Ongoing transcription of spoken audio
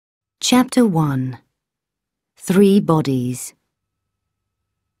Chapter 1. 3 Bodies.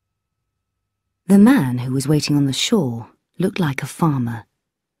 The man who was waiting on the shore looked like a farmer.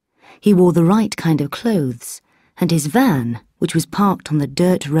 He wore the right kind of clothes, and his van, which was parked on the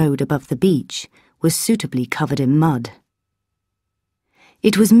dirt road above the beach, was suitably covered in mud.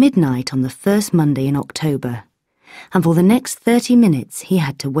 It was midnight on the first Monday in October, and for the next 30 minutes he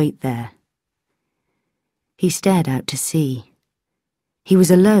had to wait there. He stared out to sea. He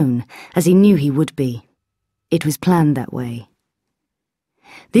was alone, as he knew he would be. It was planned that way.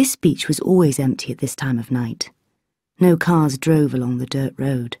 This beach was always empty at this time of night. No cars drove along the dirt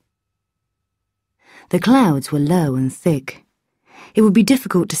road. The clouds were low and thick. It would be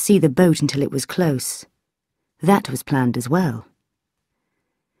difficult to see the boat until it was close. That was planned as well.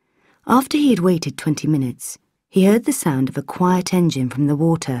 After he had waited 20 minutes, he heard the sound of a quiet engine from the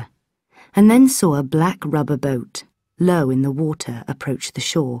water, and then saw a black rubber boat, low in the water, approach the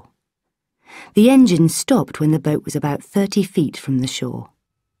shore. The engine stopped when the boat was about 30 feet from the shore.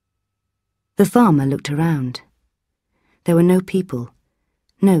 The farmer looked around. There were no people,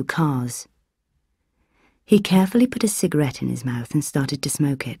 no cars. He carefully put a cigarette in his mouth and started to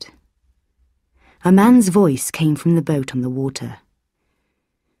smoke it. A man's voice came from the boat on the water.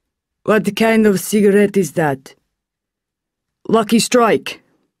 "What kind of cigarette is that?" "Lucky Strike,"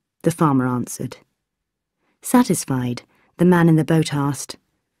 the farmer answered. Satisfied, the man in the boat asked,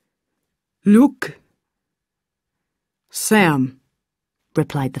 "Luke?" "Sam,"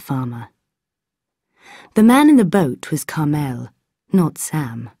 replied the farmer. The man in the boat was Carmel, not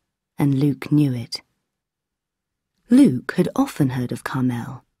Sam, and Luke knew it. Luke had often heard of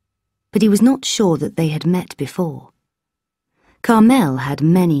Carmel, but he was not sure that they had met before. Carmel had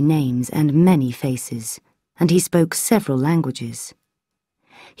many names and many faces, and he spoke several languages.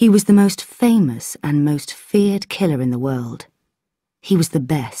 He was the most famous and most feared killer in the world. He was the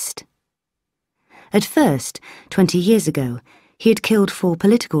best. At first, 20 years ago, he had killed for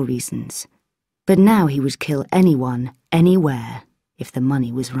political reasons, but now he would kill anyone, anywhere, if the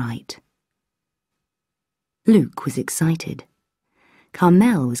money was right. Luke was excited.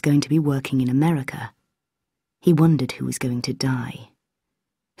 Carmel was going to be working in America. He wondered who was going to die.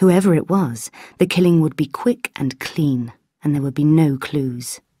 Whoever it was, the killing would be quick and clean, and there would be no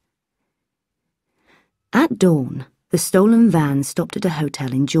clues. At dawn, the stolen van stopped at a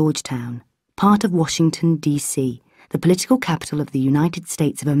hotel in Georgetown, part of Washington, D.C., the political capital of the United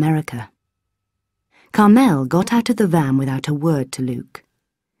States of America. Carmel got out of the van without a word to Luke.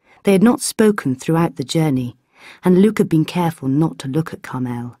 They had not spoken throughout the journey, and Luke had been careful not to look at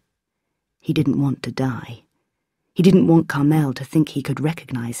Carmel. He didn't want to die. He didn't want Carmel to think he could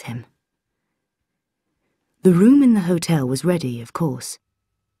recognize him. The room in the hotel was ready, of course.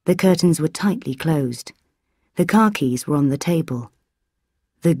 The curtains were tightly closed. The car keys were on the table.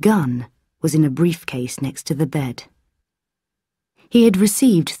 The gun was in a briefcase next to the bed. He had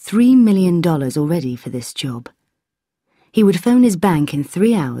received $3 million already for this job. He would phone his bank in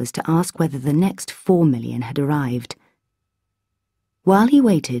 3 hours to ask whether the next $4 million had arrived. While he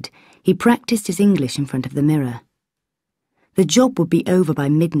waited, he practiced his English in front of the mirror. The job would be over by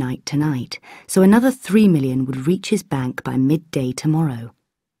midnight tonight, so another $3 million would reach his bank by midday tomorrow.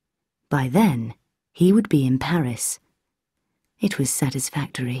 By then, he would be in Paris. It was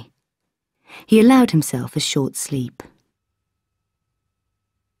satisfactory. He allowed himself a short sleep.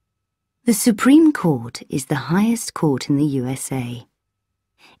 The Supreme Court is the highest court in the USA.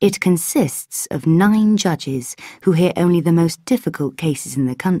 It consists of 9 judges who hear only the most difficult cases in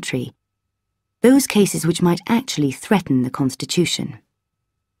the country, those cases which might actually threaten the Constitution.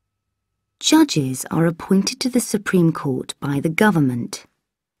 Judges are appointed to the Supreme Court by the government,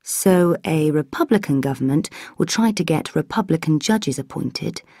 so a Republican government will try to get Republican judges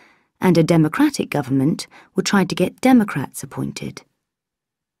appointed, and a Democratic government will try to get Democrats appointed.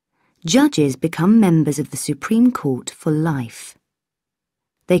 Judges become members of the Supreme Court for life.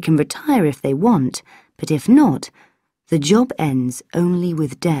 They can retire if they want, but if not, the job ends only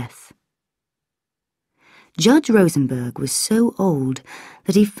with death. Judge Rosenberg was so old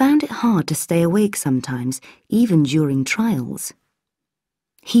that he found it hard to stay awake sometimes, even during trials.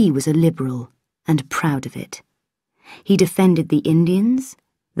 He was a liberal and proud of it. He defended the Indians,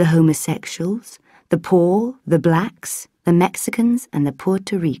 the homosexuals, the poor, the blacks, the Mexicans, and the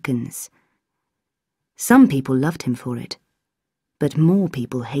Puerto Ricans. Some people loved him for it, but more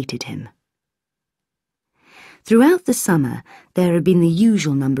people hated him. Throughout the summer, there had been the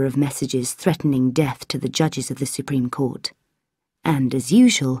usual number of messages threatening death to the judges of the Supreme Court. And, as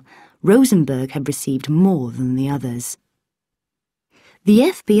usual, Rosenberg had received more than the others. The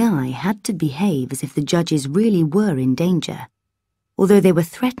FBI had to behave as if the judges really were in danger, although they were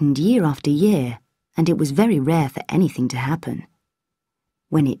threatened year after year, and it was very rare for anything to happen.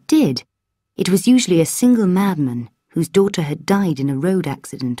 When it did, it was usually a single madman whose daughter had died in a road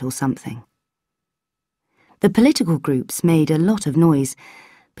accident or something. The political groups made a lot of noise,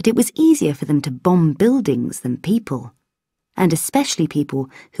 but it was easier for them to bomb buildings than people, and especially people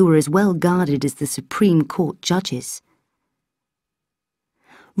who were as well guarded as the Supreme Court judges.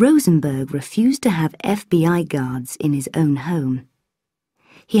 Rosenberg refused to have FBI guards in his own home.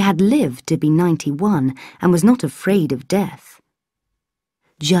 He had lived to be 91 and was not afraid of death.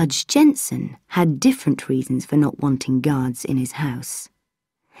 Judge Jensen had different reasons for not wanting guards in his house.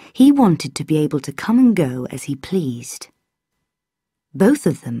 He wanted to be able to come and go as he pleased. Both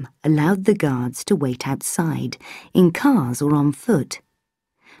of them allowed the guards to wait outside, in cars or on foot,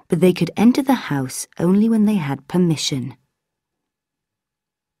 but they could enter the house only when they had permission.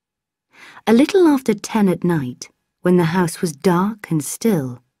 A little after 10 at night, when the house was dark and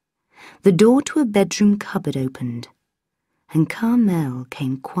still, the door to a bedroom cupboard opened, and Carmel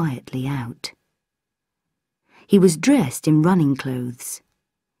came quietly out. He was dressed in running clothes.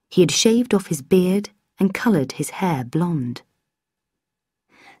 He had shaved off his beard and coloured his hair blonde.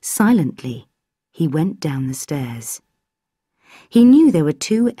 Silently, he went down the stairs. He knew there were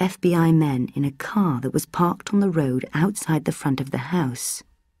 2 FBI men in a car that was parked on the road outside the front of the house.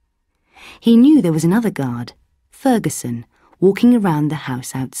 He knew there was another guard, Ferguson, walking around the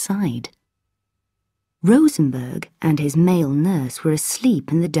house outside. Rosenberg and his male nurse were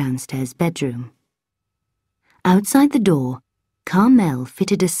asleep in the downstairs bedroom. Outside the door, Carmel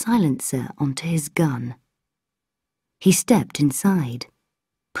fitted a silencer onto his gun. He stepped inside,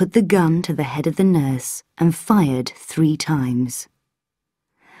 put the gun to the head of the nurse, and fired 3 times.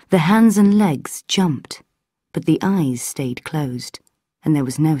 The hands and legs jumped, but the eyes stayed closed, and there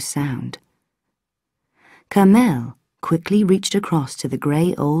was no sound. Carmel quickly reached across to the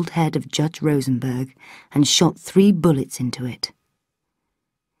grey old head of Judge Rosenberg and shot 3 bullets into it.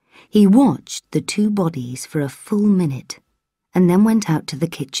 He watched the 2 bodies for a full minute, and then went out to the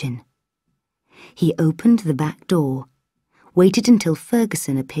kitchen. He opened the back door, waited until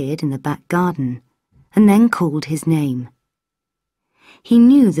Ferguson appeared in the back garden, and then called his name. He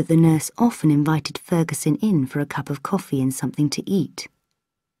knew that the nurse often invited Ferguson in for a cup of coffee and something to eat.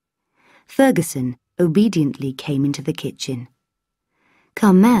 Ferguson obediently came into the kitchen.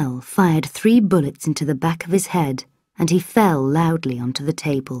 Carmel fired 3 bullets into the back of his head, and he fell loudly onto the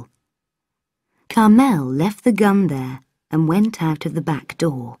table. Carmel left the gun there and went out of the back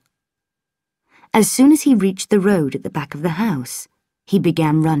door. As soon as he reached the road at the back of the house, he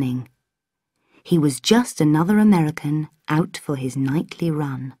began running. He was just another American out for his nightly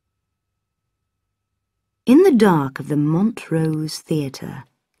run. In the dark of the Montrose Theatre,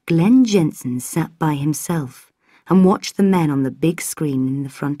 Glenn Jensen sat by himself and watched the men on the big screen in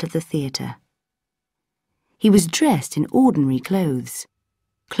the front of the theatre. He was dressed in ordinary clothes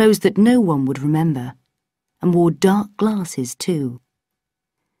that no one would remember, and wore dark glasses too.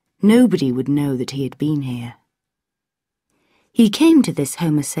 Nobody would know that he had been here. He came to this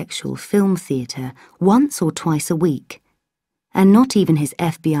homosexual film theatre once or twice a week, and not even his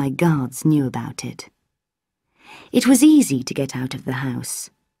FBI guards knew about it. It was easy to get out of the house.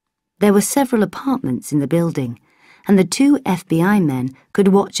 There were several apartments in the building, and the 2 FBI men could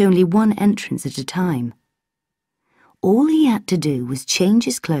watch only one entrance at a time. All he had to do was change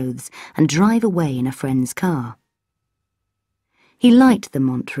his clothes and drive away in a friend's car. He liked the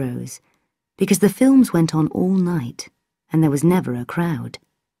Montrose because the films went on all night and there was never a crowd.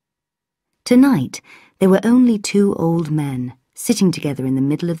 Tonight, there were only 2 old men sitting together in the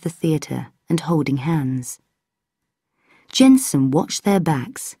middle of the theatre and holding hands. Jensen watched their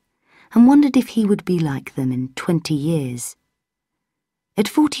backs and wondered if he would be like them in 20 years. At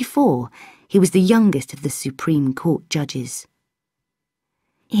 44, he was the youngest of the Supreme Court judges.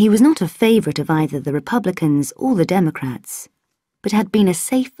 He was not a favourite of either the Republicans or the Democrats, but had been a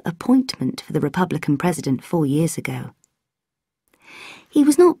safe appointment for the Republican president 4 years ago. He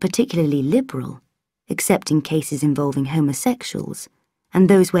was not particularly liberal, except in cases involving homosexuals and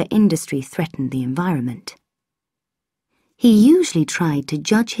those where industry threatened the environment. He usually tried to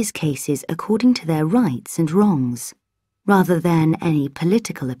judge his cases according to their rights and wrongs, rather than any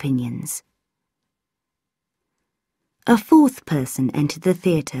political opinions. A 4th person entered the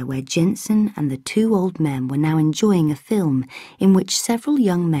theatre where Jensen and the 2 old men were now enjoying a film in which several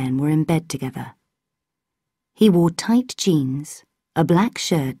young men were in bed together. He wore tight jeans, a black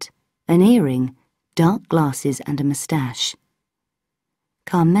shirt, an earring, dark glasses and a moustache.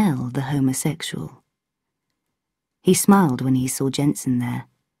 Carmel the homosexual. He smiled when he saw Jensen there.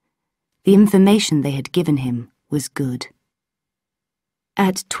 The information they had given him was good.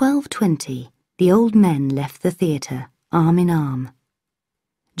 At 12:20, the old men left the theatre, arm in arm.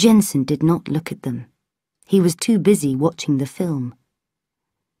 Jensen did not look at them. He was too busy watching the film.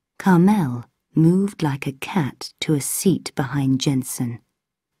 Carmel moved like a cat to a seat behind Jensen.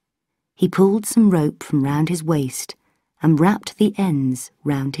 He pulled some rope from round his waist and wrapped the ends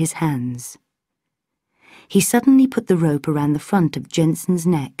round his hands. He suddenly put the rope around the front of Jensen's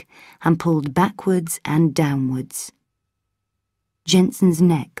neck and pulled backwards and downwards. Jensen's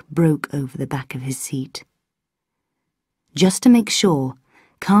neck broke over the back of his seat. Just to make sure,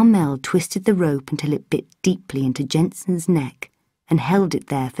 Carmel twisted the rope until it bit deeply into Jensen's neck and held it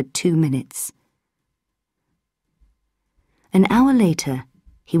there for 2 minutes. An hour later,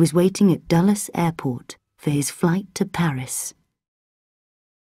 he was waiting at Dulles Airport for his flight to Paris.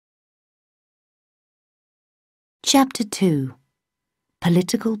 Chapter 2.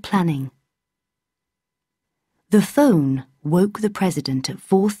 Political Planning. The phone woke the president at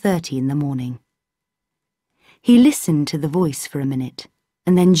 4:30 in the morning. He listened to the voice for a minute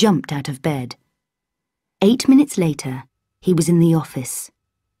and then jumped out of bed. 8 minutes later, he was in the office.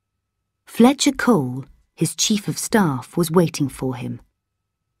 Fletcher Cole, his chief of staff, was waiting for him.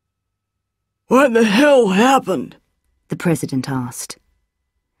 What the hell happened? The president asked.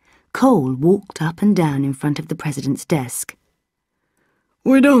 Cole walked up and down in front of the president's desk.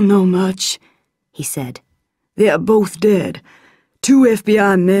 We don't know much, he said. They are both dead. 2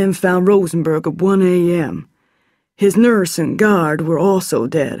 FBI men found Rosenberg at 1 a.m. His nurse and guard were also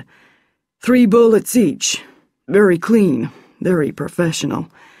dead. 3 bullets each. Very clean, very professional.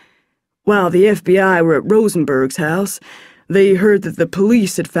 While the FBI were at Rosenberg's house, they heard that the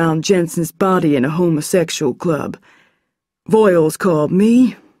police had found Jensen's body in a homosexual club. Voiles called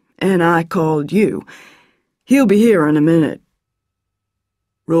me, and I called you. He'll be here in a minute.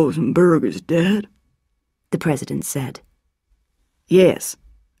 Rosenberg is dead? The president said. Yes,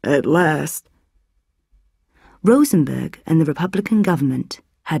 at last. Rosenberg and the Republican government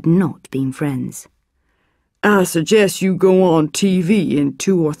had not been friends. I suggest you go on TV in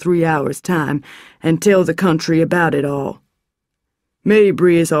 2 or 3 hours' time and tell the country about it all.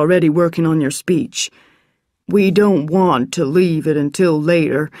 Mabry is already working on your speech. We don't want to leave it until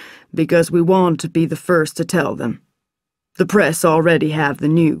later because we want to be the first to tell them. The press already have the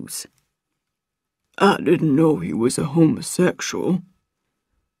news. I didn't know he was a homosexual.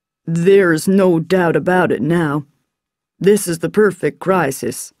 There's no doubt about it now. This is the perfect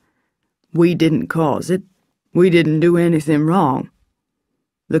crisis. We didn't cause it. We didn't do anything wrong.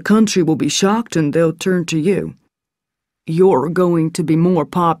 The country will be shocked and they'll turn to you. You're going to be more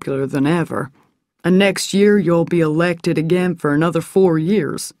popular than ever, and next year you'll be elected again for another 4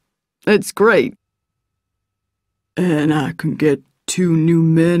 years. It's great. And I can get 2 new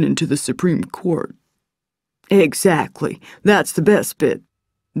men into the Supreme Court. Exactly. That's the best bit.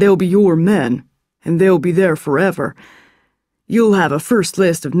 They'll be your men, and they'll be there forever. You'll have a first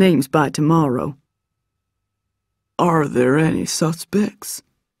list of names by tomorrow. Are there any suspects?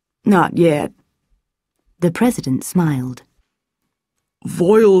 Not yet. The president smiled.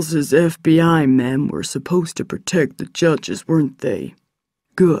 Voiles' FBI men were supposed to protect the judges, weren't they?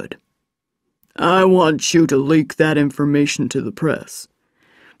 Good. I want you to leak that information to the press.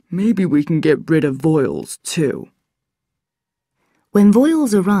 Maybe we can get rid of Voiles, too. When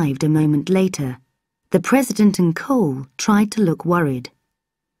Voiles arrived a moment later, the president and Cole tried to look worried.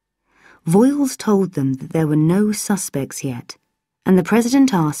 Voiles told them that there were no suspects yet, and the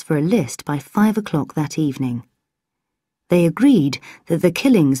president asked for a list by 5 o'clock that evening. They agreed that the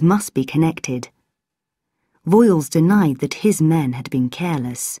killings must be connected. Voiles denied that his men had been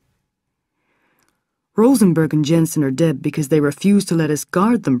careless. Rosenberg and Jensen are dead because they refused to let us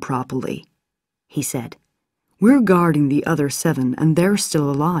guard them properly, he said. We're guarding the other 7, and they're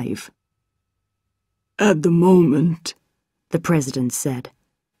still alive. At the moment, the president said,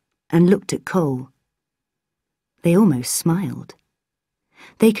 and looked at Cole. They almost smiled.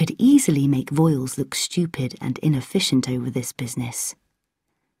 They could easily make Voiles look stupid and inefficient over this business.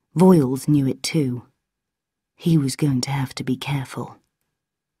 Voiles knew it too. He was going to have to be careful.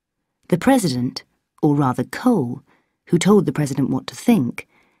 The president, or rather Cole, who told the president what to think,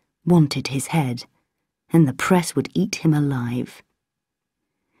 wanted his head, and the press would eat him alive.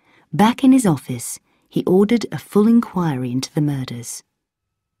 Back in his office, he ordered a full inquiry into the murders.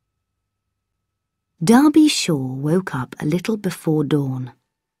 Darby Shaw woke up a little before dawn.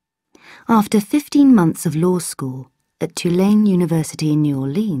 After 15 months of law school at Tulane University in New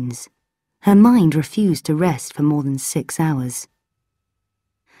Orleans, her mind refused to rest for more than 6 hours.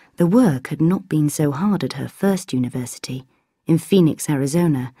 The work had not been so hard at her first university, in Phoenix,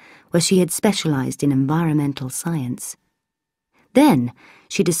 Arizona, where she had specialized in environmental science. Then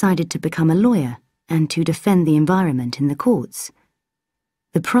she decided to become a lawyer and to defend the environment in the courts.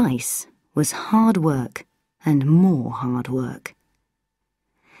 The price was hard work and more hard work.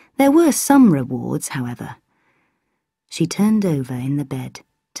 There were some rewards, however. She turned over in the bed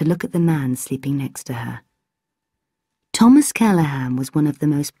to look at the man sleeping next to her. Thomas Callahan was one of the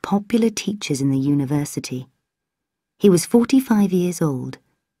most popular teachers in the university. He was 45 years old,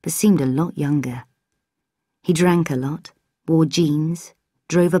 but seemed a lot younger. He drank a lot, wore jeans,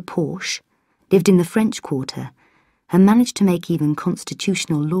 drove a Porsche, lived in the French Quarter, and managed to make even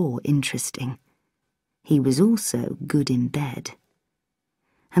constitutional law interesting. He was also good in bed.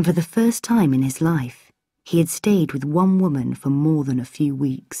 And for the first time in his life, he had stayed with one woman for more than a few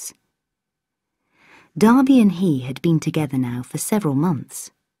weeks. Darby and he had been together now for several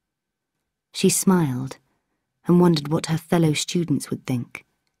months. She smiled and wondered what her fellow students would think.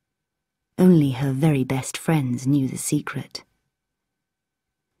 Only her very best friends knew the secret.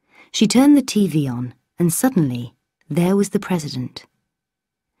 She turned the TV on, and suddenly there was the president.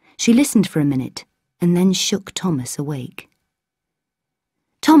 She listened for a minute and then shook Thomas awake.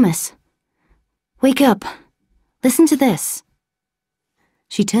 "Thomas, wake up. Listen to this."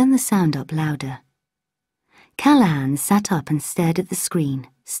 She turned the sound up louder. Callahan sat up and stared at the screen,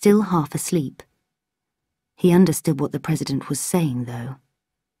 still half asleep. He understood what the president was saying, though.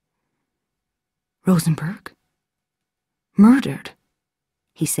 "Rosenberg? Murdered?"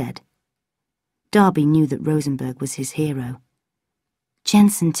 he said. Darby knew that Rosenberg was his hero.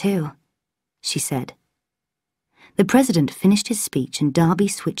 "Jensen, too," she said. The president finished his speech and Darby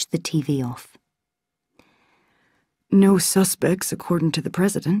switched the TV off. "No suspects, according to the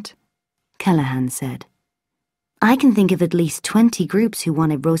president," Callahan said. "I can think of at least 20 groups who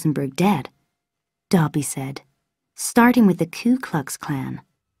wanted Rosenberg dead," Darby said, "starting with the Ku Klux Klan."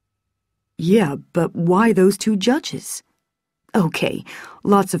 "Yeah, but why those two judges? Okay,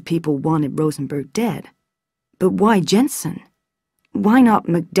 lots of people wanted Rosenberg dead. But why Jensen? Why not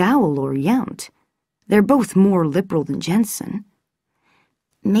McDowell or Yount? They're both more liberal than Jensen."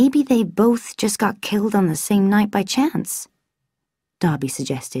 "Maybe they both just got killed on the same night by chance," Darby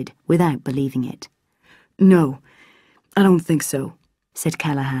suggested, without believing it. "No, I don't think so," said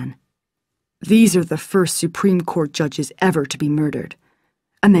Callahan. "These are the first Supreme Court judges ever to be murdered.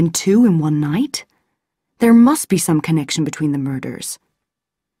 And then 2 in one night? There must be some connection between the murders.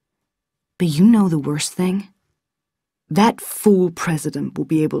 But you know the worst thing? That fool president will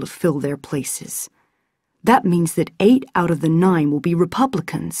be able to fill their places. That means that 8 out of the 9 will be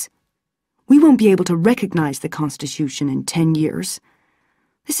Republicans. We won't be able to recognize the Constitution in 10 years.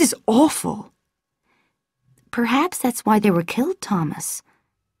 This is awful." "Perhaps that's why they were killed, Thomas.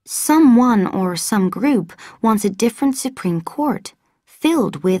 Someone or some group wants a different Supreme Court,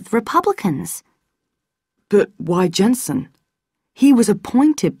 filled with Republicans." "But why Jensen? He was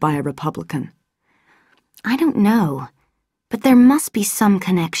appointed by a Republican." "I don't know, but there must be some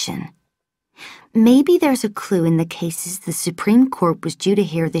connection. Maybe there's a clue in the cases the Supreme Court was due to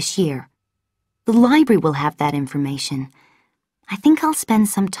hear this year. The library will have that information. I think I'll spend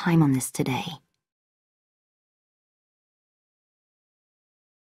some time on this today."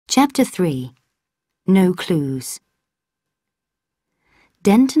 Chapter 3. No Clues.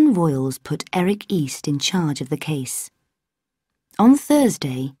 Denton Voiles put Eric East in charge of the case. On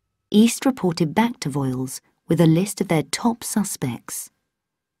Thursday, East reported back to Voiles with a list of their top suspects.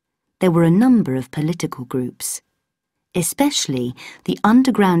 There were a number of political groups, especially the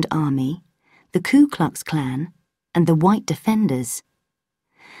Underground Army, the Ku Klux Klan, and the White Defenders,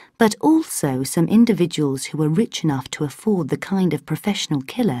 but also some individuals who were rich enough to afford the kind of professional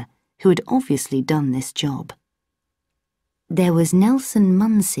killer who had obviously done this job. There was Nelson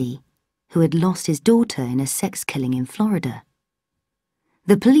Muncy, who had lost his daughter in a sex killing in Florida.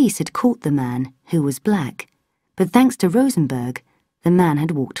 The police had caught the man, who was black, but thanks to Rosenberg, the man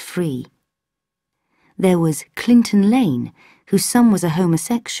had walked free. There was Clinton Lane, whose son was a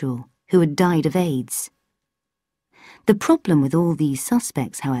homosexual who had died of AIDS. The problem with all these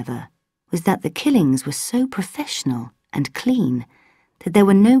suspects, however, was that the killings were so professional and clean that there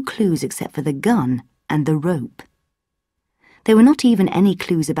were no clues except for the gun and the rope. There were not even any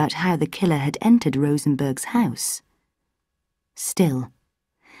clues about how the killer had entered Rosenberg's house. Still,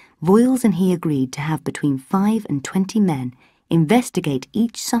 Voiles and he agreed to have between 5 and 20 men investigate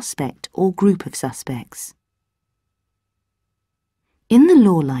each suspect or group of suspects. In the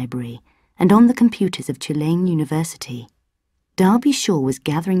law library and on the computers of Tulane University, Darby Shaw was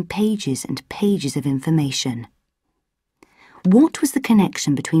gathering pages and pages of information. What was the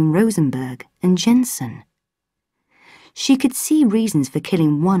connection between Rosenberg and Jensen? She could see reasons for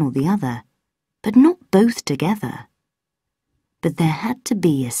killing one or the other, but not both together. but there had to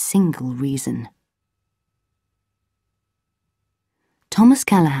be a single reason. Thomas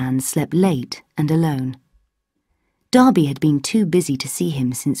Callahan slept late and alone. Darby had been too busy to see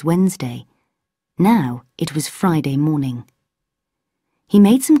him since Wednesday. Now it was Friday morning. He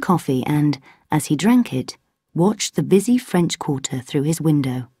made some coffee and, as he drank it, watched the busy French Quarter through his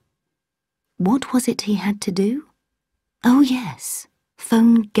window. What was it he had to do? Oh yes,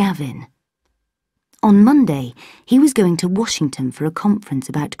 phone Gavin. On Monday, he was going to Washington for a conference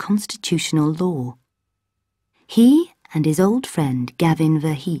about constitutional law. He and his old friend Gavin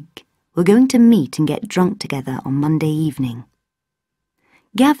Verheek were going to meet and get drunk together on Monday evening.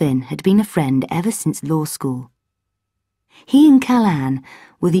 Gavin had been a friend ever since law school. He and Callahan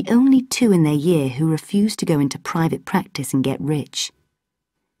were the only two in their year who refused to go into private practice and get rich.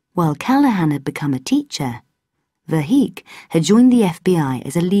 While Callahan had become a teacher, Verheek had joined the FBI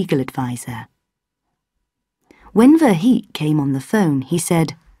as a legal advisor. When Verheek came on the phone, he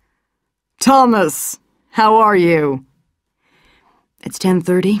said, "Thomas, how are you?" "It's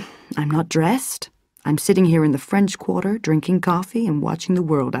 10:30. I'm not dressed. I'm sitting here in the French Quarter drinking coffee and watching the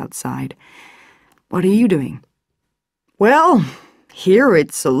world outside. What are you doing?" "Well, here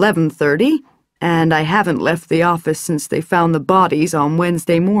it's 11:30, and I haven't left the office since they found the bodies on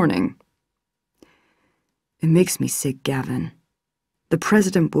Wednesday morning." "It makes me sick, Gavin. The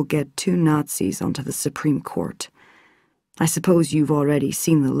president will get 2 Nazis onto the Supreme Court. I suppose you've already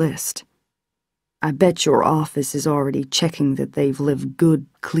seen the list. I bet your office is already checking that they've lived good,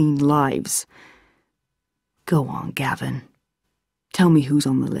 clean lives. Go on, Gavin. Tell me who's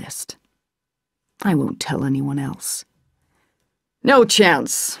on the list. I won't tell anyone else." "No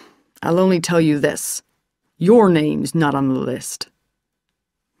chance. I'll only tell you this. Your name's not on the list."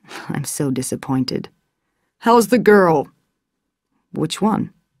 "I'm so disappointed." "How's the girl?" "Which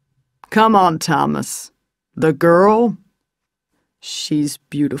one?" "Come on, Thomas. The girl?" "She's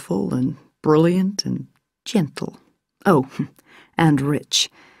beautiful and brilliant and gentle. Oh, and rich.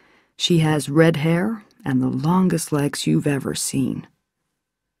 She has red hair and the longest legs you've ever seen."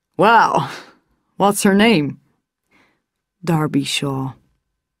 "Wow. What's her name?" "Darby Shaw.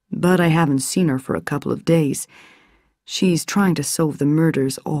 But I haven't seen her for a couple of days. She's trying to solve the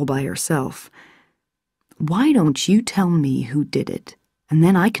murders all by herself. Why don't you tell me who did it, and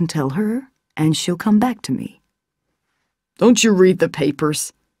then I can tell her, and she'll come back to me." "Don't you read the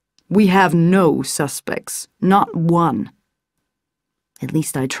papers? We have no suspects, not one." "At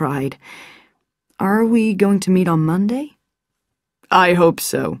least I tried. Are we going to meet on Monday?" "I hope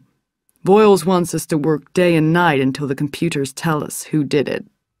so. Voiles wants us to work day and night until the computers tell us who did it."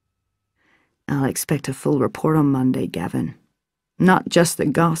 "I'll expect a full report on Monday, Gavin. Not just the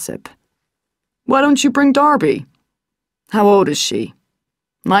gossip." "Why don't you bring Darby? How old is she?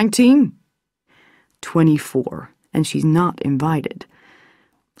 19? 24, and she's not invited.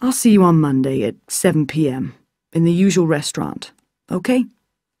 I'll see you on Monday at 7 p.m. in the usual restaurant, okay?"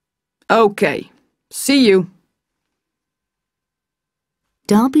 "Okay. See you."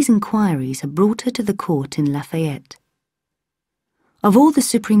 Darby's inquiries had brought her to the court in Lafayette. Of all the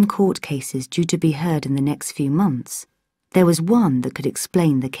Supreme Court cases due to be heard in the next few months, there was one that could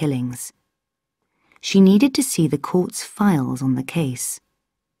explain the killings. She needed to see the court's files on the case.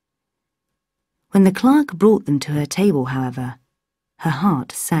 When the clerk brought them to her table, however, her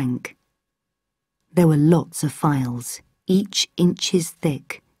heart sank. There were lots of files, each inches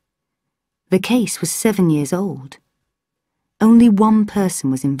thick. The case was 7 years old. Only one person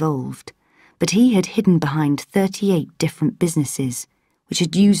was involved, but he had hidden behind 38 different businesses, which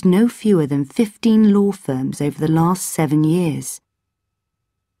had used no fewer than 15 law firms over the last 7 years.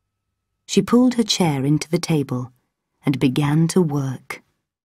 She pulled her chair into the table and began to work.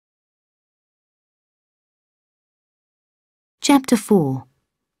 Chapter 4.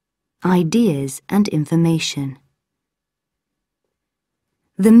 Ideas and Information.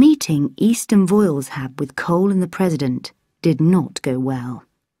 The meeting East and Voiles had with Cole and the president did not go well.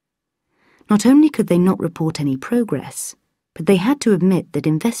 Not only could they not report any progress, but they had to admit that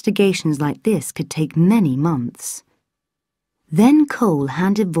investigations like this could take many months. Then Cole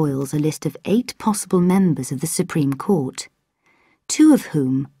handed Voiles a list of 8 possible members of the Supreme Court, 2 of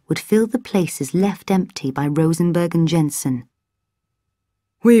whom would fill the places left empty by Rosenberg and Jensen.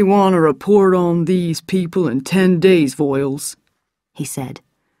 "We want a report on these people in 10 days, Voiles," he said.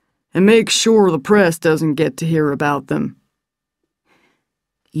 "And make sure the press doesn't get to hear about them."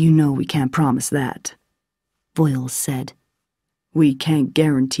 "You know we can't promise that," Voiles said. "We can't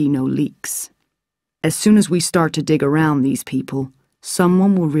guarantee no leaks. As soon as we start to dig around these people,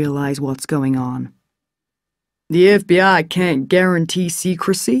 someone will realize what's going on." "The FBI can't guarantee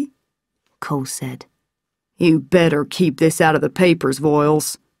secrecy?" Cole said. You better keep this out of the papers,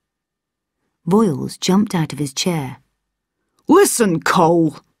 Voiles. Voiles jumped out of his chair. Listen,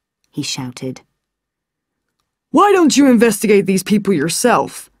 Cole, he shouted. Why don't you investigate these people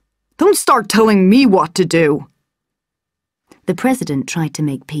yourself? Don't start telling me what to do. The president tried to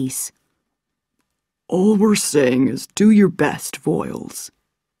make peace. All we're saying is do your best, Voiles,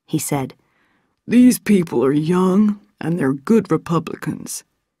 he said. These people are young, and they're good Republicans.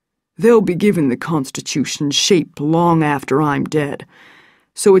 They'll be given the Constitution shaped long after I'm dead.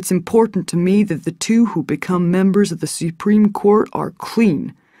 So it's important to me that the two who become members of the Supreme Court are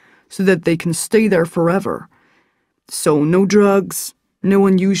clean, so that they can stay there forever. So no drugs, no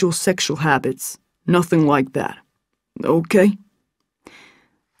unusual sexual habits, nothing like that. Okay?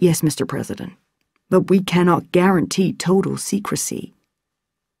 Yes, Mr. President, but we cannot guarantee total secrecy.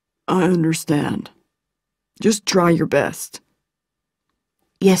 I understand. Just try your best.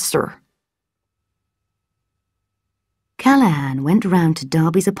 Yes, sir. Callahan went round to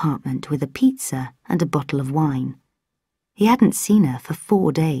Darby's apartment with a pizza and a bottle of wine. He hadn't seen her for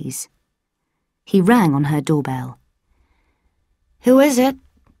 4 days. He rang on her doorbell. "Who is it?"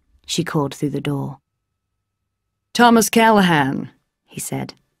 she called through the door. Thomas Callahan, he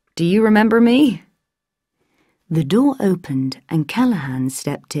said. Do you remember me? The door opened and Callahan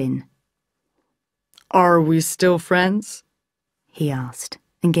stepped in. Are we still friends? He asked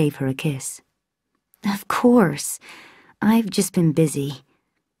and gave her a kiss. Of course. I've just been busy.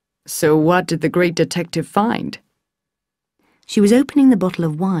 So what did the great detective find? She was opening the bottle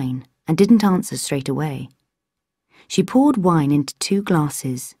of wine and didn't answer straight away. She poured wine into 2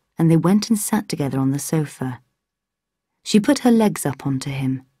 glasses and they went and sat together on the sofa. She put her legs up onto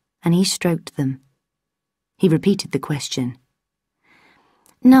him and he stroked them. He repeated the question.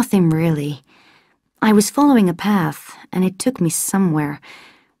 Nothing really. I was following a path and it took me somewhere.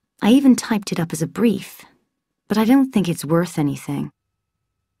 I even typed it up as a brief, but I don't think it's worth anything.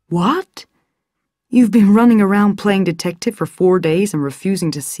 What? You've been running around playing detective for 4 days and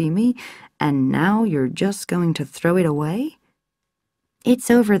refusing to see me, and now you're just going to throw it away? It's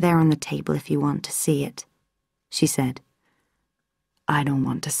over there on the table if you want to see it, she said. I don't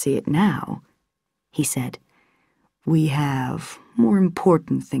want to see it now, he said. We have more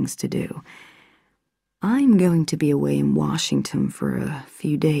important things to do. I'm going to be away in Washington for a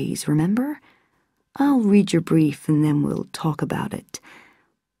few days, remember? I'll read your brief and then we'll talk about it.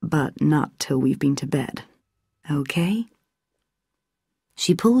 But not till we've been to bed, okay?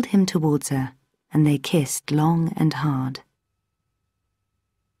 She pulled him towards her, and they kissed long and hard.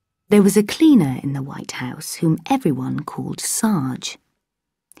 There was a cleaner in the White House whom everyone called Sarge.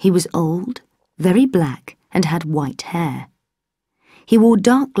 He was old, very black, and had white hair. He wore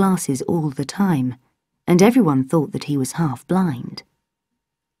dark glasses all the time, and everyone thought that he was half blind.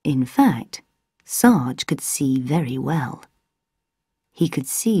 In fact, Sarge could see very well. He could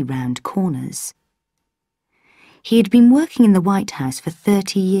see round corners. He had been working in the White House for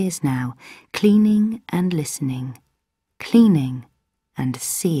 30 years now, cleaning and listening, cleaning and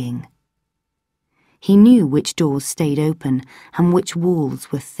seeing. He knew which doors stayed open and which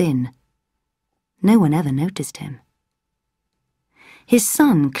walls were thin. No one ever noticed him. His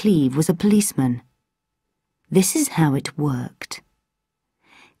son, Cleve, was a policeman. This is how it worked.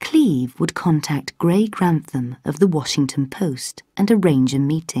 Cleve would contact Gray Grantham of the Washington Post and arrange a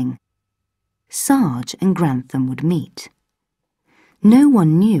meeting. Sarge and Grantham would meet. No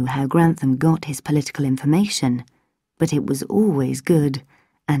one knew how Grantham got his political information, but it was always good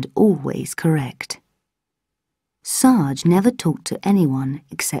and always correct. Sarge never talked to anyone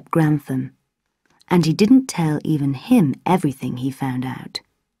except Grantham, and he didn't tell even him everything he found out.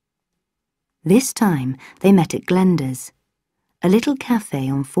 This time they met at Glenda's, a little cafe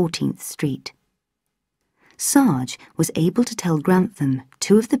on 14th Street. Sarge was able to tell Grantham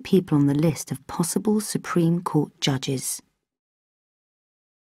 2 of the people on the list of possible Supreme Court judges.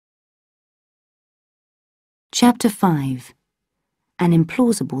 Chapter 5. An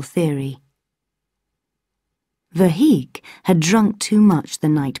Implausible Theory. Verheek had drunk too much the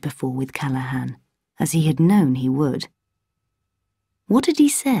night before with Callahan, as he had known he would. What had he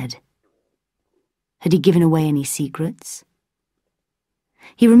said? Had he given away any secrets?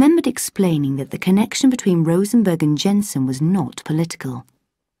 He remembered explaining that the connection between Rosenberg and Jensen was not political.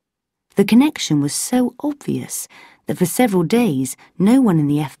 The connection was so obvious that for several days no one in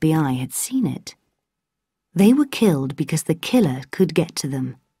the FBI had seen it. They were killed because the killer could get to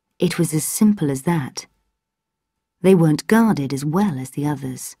them. It was as simple as that. They weren't guarded as well as the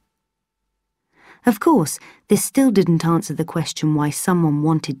others. Of course, this still didn't answer the question why someone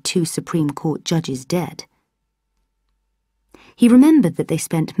wanted 2 Supreme Court judges dead. He remembered that they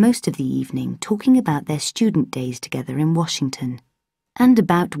spent most of the evening talking about their student days together in Washington, and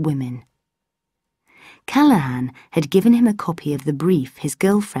about women. Callahan had given him a copy of the brief his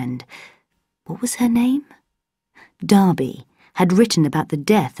girlfriend, what was her name? Darby, had written about the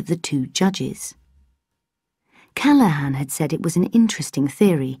death of the two judges. Callahan had said it was an interesting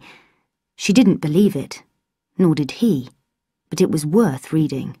theory. She didn't believe it, nor did he, but it was worth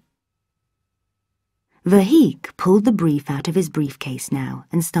reading. Verheek pulled the brief out of his briefcase now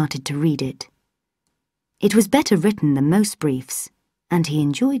and started to read it. It was better written than most briefs, and he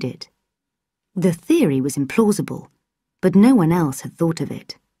enjoyed it. The theory was implausible, but no one else had thought of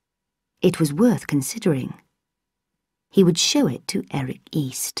it. It was worth considering. He would show it to Eric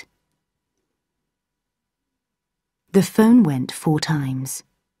East. The phone went 4 times.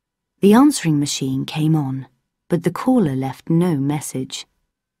 The answering machine came on, but the caller left no message.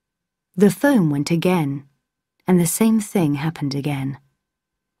 The phone went again, and the same thing happened again.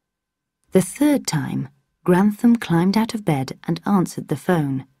 The 3rd time, Grantham climbed out of bed and answered the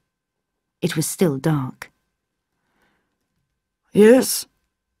phone. It was still dark. Yes?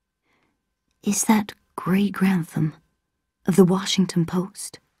 Is that Grey Grantham, of the Washington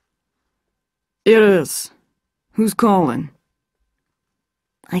Post? It is. Who's calling?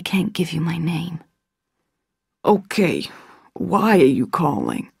 I can't give you my name. Okay, why are you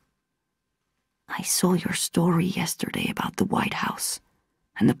calling? I saw your story yesterday about the White House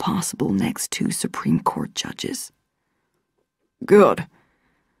and the possible next 2 Supreme Court judges. Good.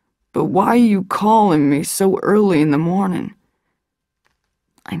 But why are you calling me so early in the morning?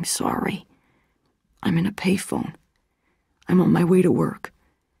 I'm sorry. I'm in a payphone. I'm on my way to work.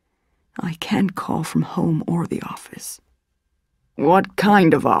 I can't call from home or the office. What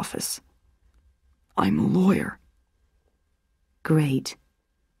kind of office? I'm a lawyer. Great.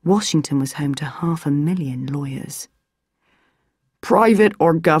 Washington was home to 500,000 lawyers. Private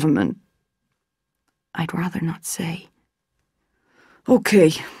or government? I'd rather not say.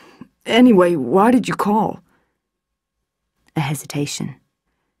 Okay. Anyway, why did you call? A hesitation.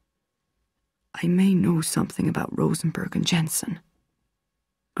 I may know something about Rosenberg and Jensen.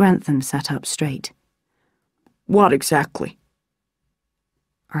 Grantham sat up straight. What exactly?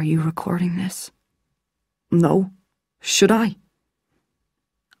 Are you recording this? No. Should I?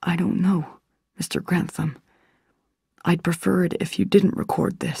 I don't know, Mr. Grantham. I'd prefer it if you didn't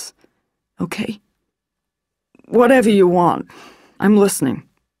record this, okay? Whatever you want. I'm listening.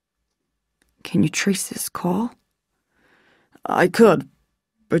 Can you trace this call? I could,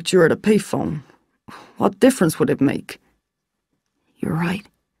 but you're at a payphone. What difference would it make? You're right.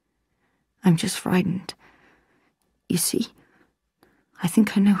 I'm just frightened. You see, I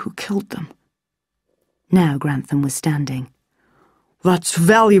think I know who killed them. Now Grantham was standing. That's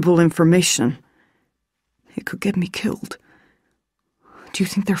valuable information. It could get me killed. Do you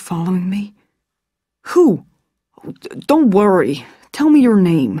think they're following me? Who? Don't worry. Tell me your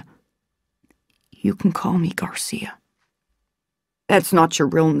name. You can call me Garcia. That's not your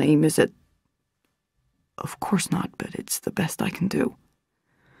real name, is it? Of course not, but it's the best I can do.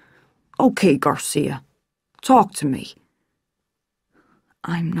 Okay, Garcia. Talk to me.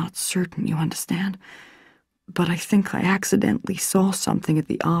 I'm not certain you understand, but I think I accidentally saw something at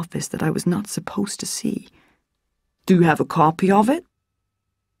the office that I was not supposed to see. Do you have a copy of it?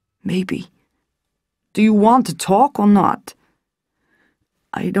 Maybe. Do you want to talk or not?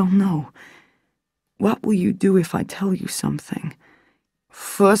 I don't know. What will you do if I tell you something?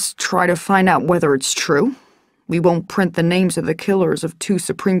 First, try to find out whether it's true. We won't print the names of the killers of 2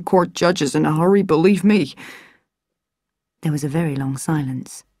 Supreme Court judges in a hurry, believe me. There was a very long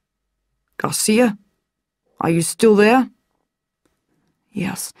silence. Garcia? Are you still there?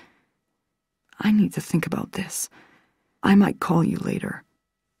 Yes. I need to think about this. I might call you later.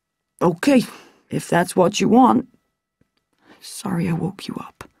 Okay, if that's what you want. Sorry I woke you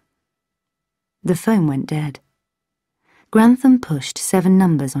up. The phone went dead. Grantham pushed 7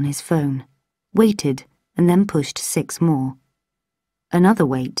 numbers on his phone, waited, and then pushed 6 more. Another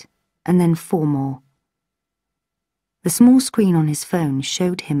wait, and then 4 more. The small screen on his phone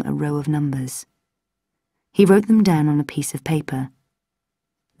showed him a row of numbers. He wrote them down on a piece of paper.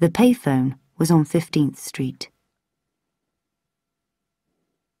 The payphone was on 15th Street.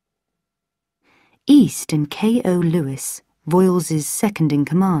 East and K.O. Lewis, Voiles'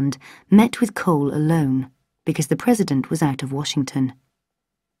 second-in-command, met with Cole alone because the president was out of Washington.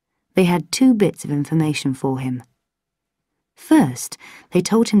 They had 2 bits of information for him. First, they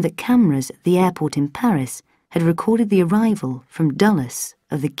told him that cameras at the airport in Paris had recorded the arrival from Dulles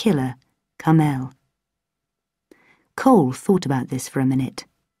of the killer, Kamel. Cole thought about this for a minute.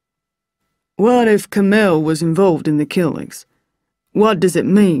 What if Kamel was involved in the killings? What does it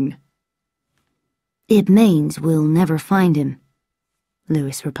mean? It means we'll never find him,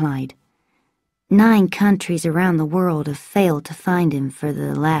 Lewis replied. 9 countries around the world have failed to find him for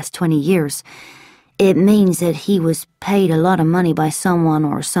the last 20 years. It means that he was paid a lot of money by someone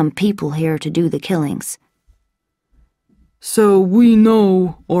or some people here to do the killings. So we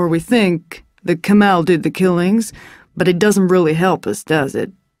know, or we think, that Kamal did the killings, but it doesn't really help us, does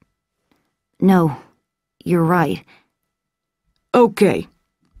it? No, you're right. Okay.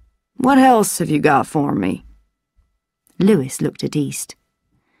 What else have you got for me? Lewis looked at East.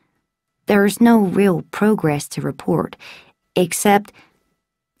 There's no real progress to report, except...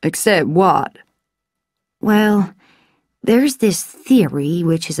 Except what? Well, there's this theory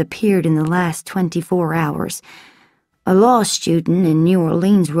which has appeared in the last 24 hours. A law student in New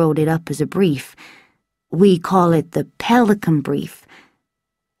Orleans wrote it up as a brief. We call it the Pelican brief.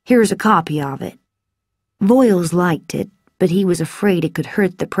 Here's a copy of it. Voiles liked it, but he was afraid it could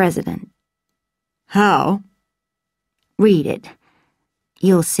hurt the president. How? Read it.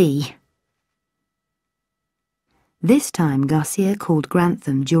 You'll see. This time Garcia called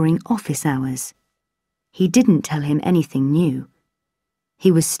Grantham during office hours. He didn't tell him anything new.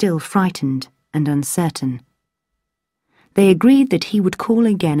 He was still frightened and uncertain. They agreed that he would call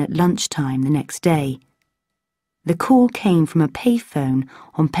again at lunchtime the next day. The call came from a payphone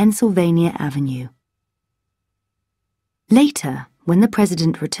on Pennsylvania Avenue. Later, when the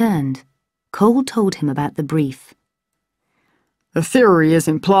president returned, Cole told him about the brief. The theory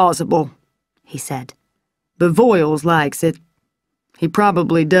isn't plausible, he said. But Voiles likes it. He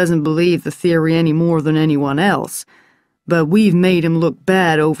probably doesn't believe the theory any more than anyone else, but we've made him look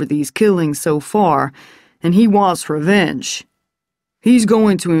bad over these killings so far, and he wants revenge. He's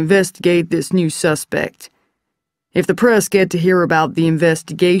going to investigate this new suspect. If the press get to hear about the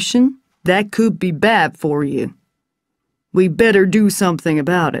investigation, that could be bad for you. We better do something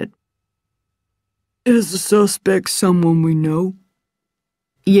about it. Is the suspect someone we know?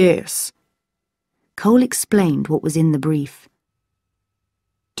 Yes. Cole explained what was in the brief.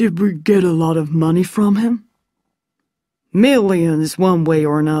 Did we get a lot of money from him? Millions, one way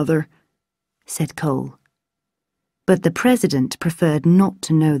or another, said Cole. But the president preferred not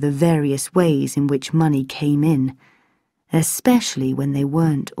to know the various ways in which money came in, especially when they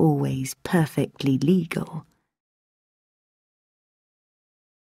weren't always perfectly legal.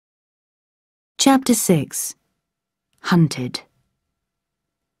 Chapter 6. Hunted.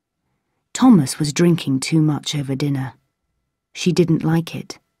 Thomas was drinking too much over dinner. She didn't like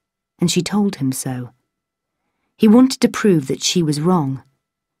it, and she told him so. He wanted to prove that she was wrong,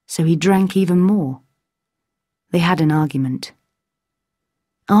 so he drank even more. They had an argument.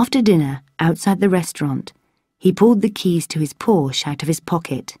 After dinner, outside the restaurant, he pulled the keys to his Porsche out of his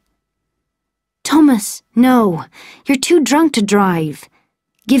pocket. "Thomas, no! You're too drunk to drive.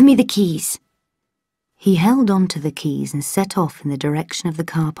 Give me the keys." He held on to the keys and set off in the direction of the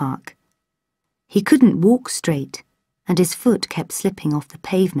car park. He couldn't walk straight, and his foot kept slipping off the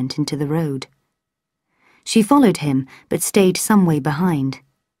pavement into the road. She followed him, but stayed some way behind.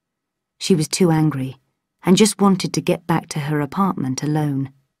 She was too angry, and just wanted to get back to her apartment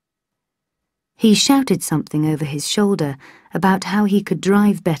alone. He shouted something over his shoulder about how he could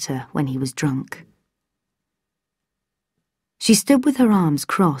drive better when he was drunk. She stood with her arms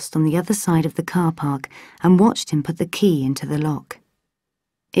crossed on the other side of the car park and watched him put the key into the lock.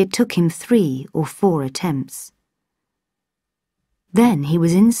 It took him 3 or 4 attempts. Then he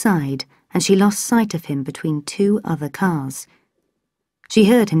was inside, and she lost sight of him between 2 other cars. She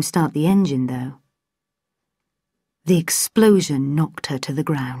heard him start the engine, though. The explosion knocked her to the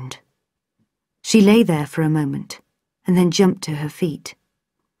ground. She lay there for a moment, and then jumped to her feet.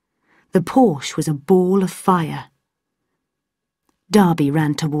 The Porsche was a ball of fire. Darby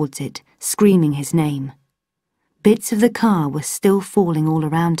ran towards it, screaming his name. Bits of the car were still falling all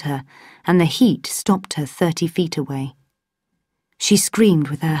around her, and the heat stopped her 30 feet away. She screamed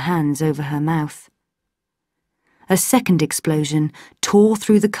with her hands over her mouth. A second explosion tore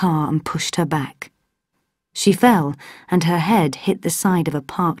through the car and pushed her back. She fell, and her head hit the side of a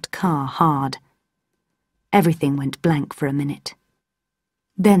parked car hard. Everything went blank for a minute.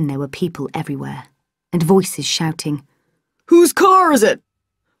 Then there were people everywhere, and voices shouting, "Whose car is it?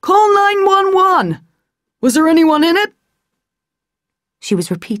 Call 911! Was there anyone in it?" She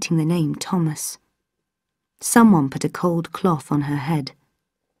was repeating the name Thomas. Someone put a cold cloth on her head.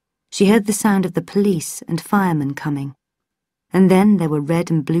 She heard the sound of the police and firemen coming, and then there were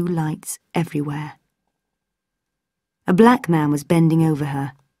red and blue lights everywhere. A black man was bending over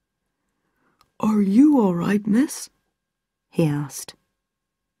her. "Are you all right, miss?" he asked.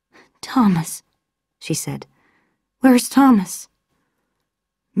 "Thomas," she said. "Where's Thomas?"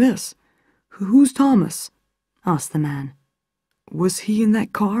 Miss, who's Thomas? asked the man. Was he in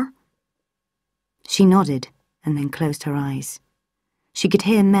that car? She nodded and then closed her eyes. She could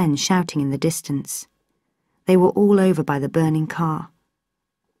hear men shouting in the distance. They were all over by the burning car.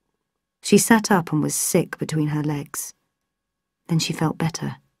 She sat up and was sick between her legs. Then she felt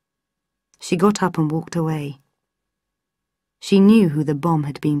better. She got up and walked away. She knew who the bomb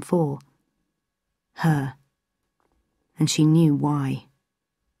had been for. Her. And she knew why.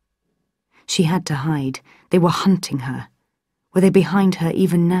 She had to hide. They were hunting her. Were they behind her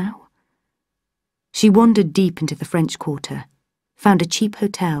even now? She wandered deep into the French Quarter, found a cheap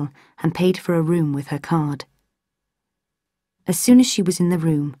hotel and paid for a room with her card. As soon as she was in the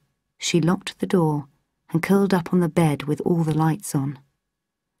room, she locked the door and curled up on the bed with all the lights on.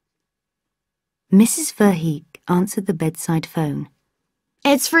 Mrs. Verheek answered the bedside phone.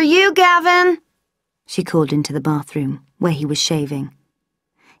 "It's for you, Gavin," she called into the bathroom, where he was shaving.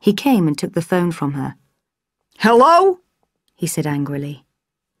 He came and took the phone from her. Hello? He said angrily.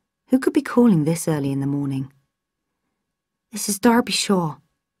 Who could be calling this early in the morning? This is Darby Shaw.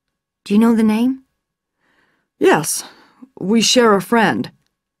 Do you know the name? Yes, we share a friend.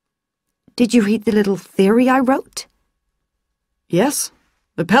 Did you read the little theory I wrote? Yes,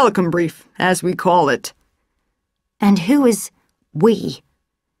 the Pelican brief, as we call it. And who is we?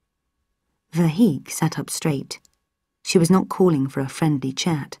 Verheek sat up straight. She was not calling for a friendly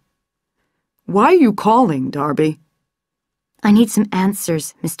chat. Why are you calling, Darby? I need some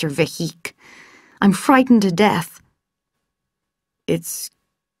answers, Mr. Verheek. I'm frightened to death. It's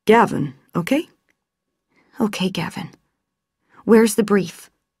Gavin, okay? Okay, Gavin. Where's the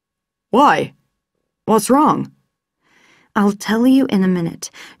brief? Why? What's wrong? I'll tell you in a minute.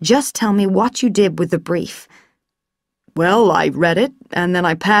 Just tell me what you did with the brief. Well, I read it, and then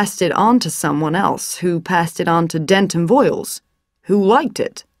I passed it on to someone else, who passed it on to Denton Voiles, who liked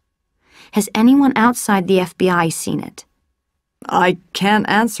it. Has anyone outside the FBI seen it? I can't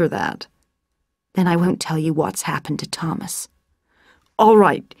answer that. Then I won't tell you what's happened to Thomas. All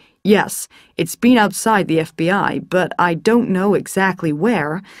right, yes, it's been outside the FBI, but I don't know exactly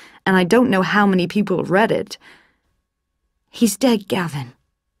where, and I don't know how many people have read it. He's dead, Gavin.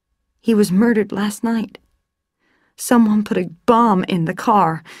 He was murdered last night. Someone put a bomb in the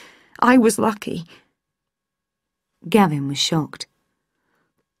car. I was lucky. Gavin was shocked.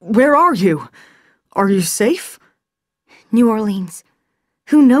 Where are you? Are you safe? New Orleans.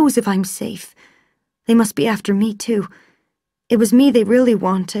 Who knows if I'm safe? They must be after me, too. It was me they really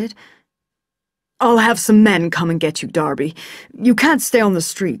wanted. I'll have some men come and get you, Darby. You can't stay on the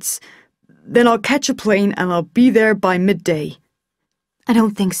streets. Then I'll catch a plane and I'll be there by midday. I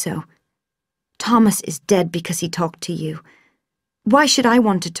don't think so. Thomas is dead because he talked to you. Why should I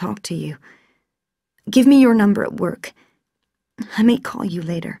want to talk to you? Give me your number at work. I may call you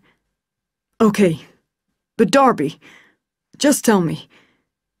later. Okay, but Darby, just tell me,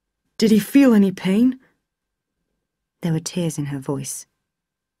 did he feel any pain? There were tears in her voice.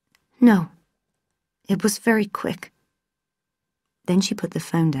 No, it was very quick. Then she put the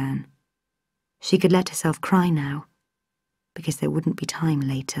phone down. She could let herself cry now, because there wouldn't be time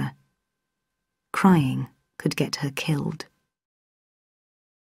later. Crying could get her killed.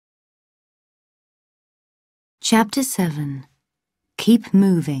 Chapter 7. Keep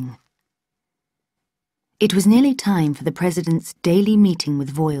Moving. It was nearly time for the President's daily meeting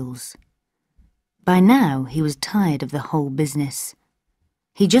with Voiles. By now, he was tired of the whole business.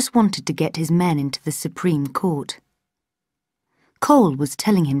 He just wanted to get his men into the Supreme Court. Cole was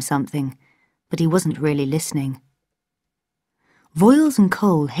telling him something, but he wasn't really listening. Voiles and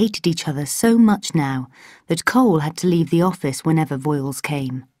Cole hated each other so much now that Cole had to leave the office whenever Voiles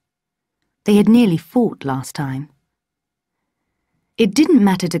came. They had nearly fought last time. It didn't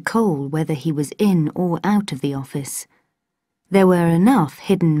matter to Cole whether he was in or out of the office. There were enough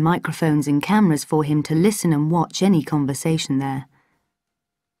hidden microphones and cameras for him to listen and watch any conversation there.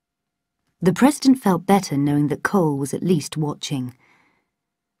 The President felt better knowing that Cole was at least watching.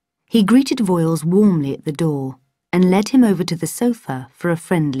 He greeted Voiles warmly at the door and led him over to the sofa for a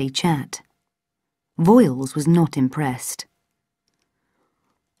friendly chat. Voiles was not impressed.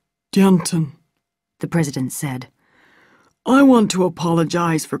 Denton, the President said, I want to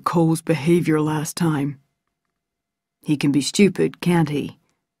apologize for Cole's behavior last time. He can be stupid, can't he?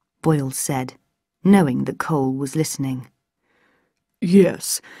 Voiles said, knowing that Cole was listening.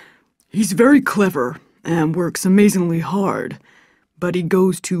 Yes, he's very clever and works amazingly hard, but he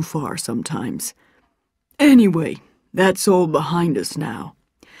goes too far sometimes. Anyway, that's all behind us now.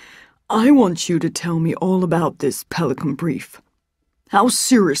 I want you to tell me all about this Pelican brief. How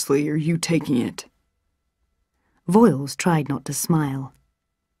seriously are you taking it? Voiles tried not to smile.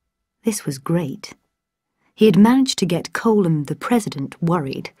 This was great. He had managed to get Colum, the president,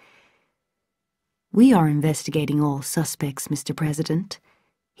 worried. "We are investigating all suspects, Mr. President,"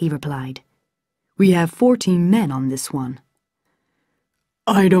 he replied. "We have 14 men on this one."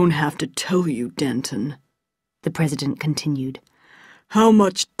 "I don't have to tell you, Denton," the president continued, "how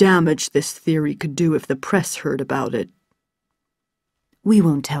much damage this theory could do if the press heard about it." "We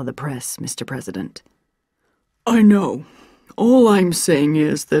won't tell the press, Mr. President." "I know. All I'm saying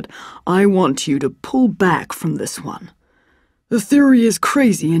is that I want you to pull back from this one. The theory is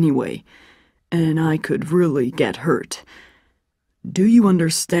crazy anyway, and I could really get hurt. Do you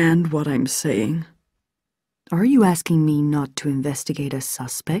understand what I'm saying?" "Are you asking me not to investigate a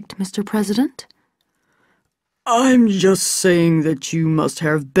suspect, Mr. President?" "I'm just saying that you must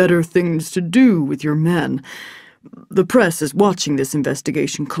have better things to do with your men. The press is watching this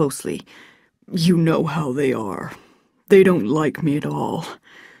investigation closely. You know how they are. They don't like me at all.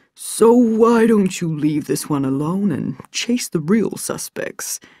 So why don't you leave this one alone and chase the real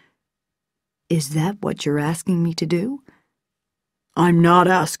suspects?" "Is that what you're asking me to do?" "I'm not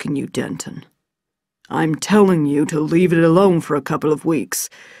asking you, Denton. I'm telling you to leave it alone for a couple of weeks.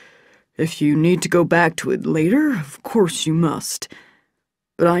 If you need to go back to it later, of course you must.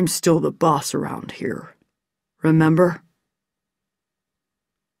 But I'm still the boss around here. Remember?"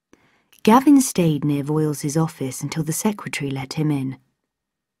 Gavin stayed near Voiles' office until the secretary let him in.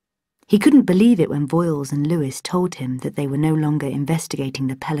 He couldn't believe it when Voiles and Lewis told him that they were no longer investigating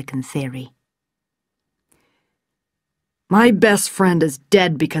the Pelican theory. "My best friend is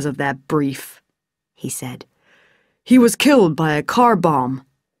dead because of that brief," he said. "He was killed by a car bomb.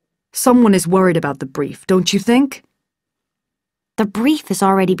 Someone is worried about the brief, don't you think?" The brief has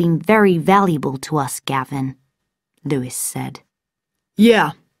already been very valuable to us, Gavin, Lewis said.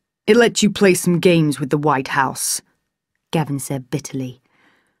 "Yeah, it lets you play some games with the White House," Gavin said bitterly.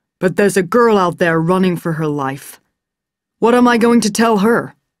 "But there's a girl out there running for her life. What am I going to tell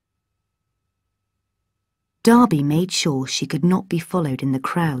her?" Darby made sure she could not be followed in the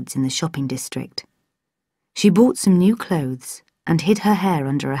crowds in the shopping district. She bought some new clothes and hid her hair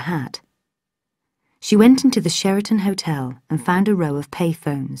under a hat. She went into the Sheraton Hotel and found a row of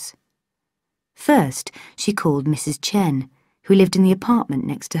payphones. First, she called Mrs. Chen, who lived in the apartment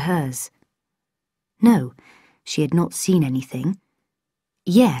next to hers. No, she had not seen anything.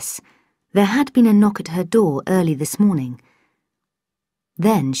 Yes, there had been a knock at her door early this morning.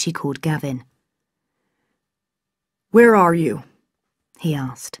 Then she called Gavin. "Where are you?" he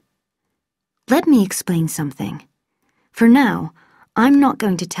asked. Let me explain something. For now, I'm not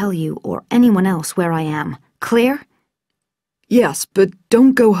going to tell you or anyone else where I am. Clear? "Yes, but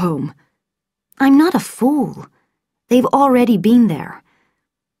don't go home." I'm not a fool. They've already been there.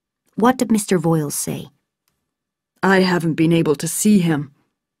 What did Mr. Voiles say? "I haven't been able to see him."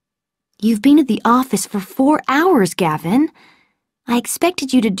 You've been at the office for 4 hours, Gavin. I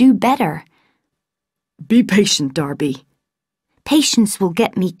expected you to do better. "Be patient, Darby." Patience will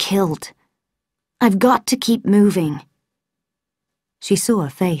get me killed. I've got to keep moving. She saw a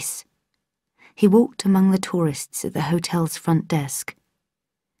face. He walked among the tourists at the hotel's front desk.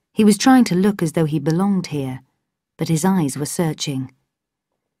 He was trying to look as though he belonged here, but his eyes were searching.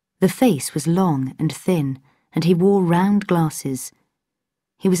 The face was long and thin, and he wore round glasses.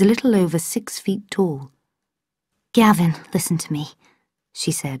 He was a little over 6 feet tall. Gavin, listen to me,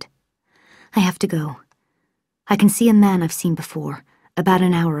 she said. I have to go. I can see a man I've seen before, about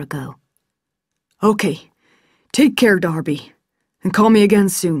an hour ago. "Okay. Take care, Darby, and call me again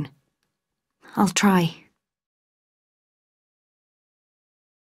soon." I'll try.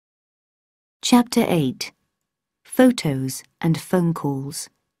 Chapter 8. Photos and Phone Calls.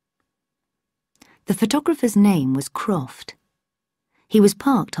 The photographer's name was Croft. He was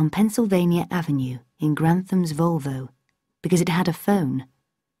parked on Pennsylvania Avenue in Grantham's Volvo because it had a phone.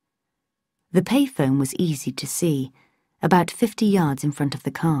 The payphone was easy to see, about 50 yards in front of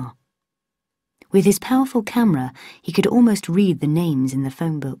the car. With his powerful camera, he could almost read the names in the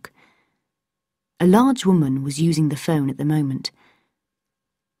phone book. A large woman was using the phone at the moment.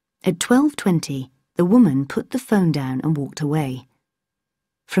 At 12:20, the woman put the phone down and walked away.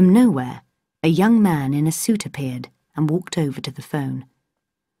 From nowhere, a young man in a suit appeared and walked over to the phone.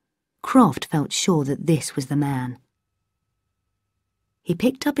 Croft felt sure that this was the man. He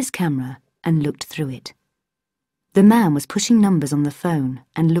picked up his camera and looked through it. The man was pushing numbers on the phone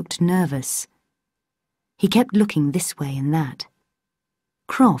and looked nervous. He kept looking this way and that.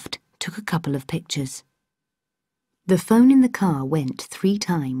 Croft took a couple of pictures. The phone in the car went 3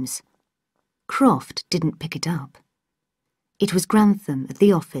 times. Croft didn't pick it up. It was Grantham at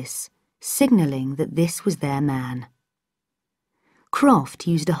the office, signalling that this was their man. Croft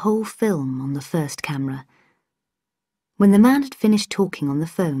used a whole film on the first camera. When the man had finished talking on the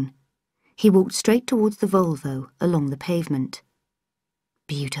phone, he walked straight towards the Volvo along the pavement.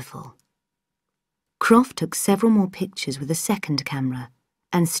 Beautiful. Croft took several more pictures with a second camera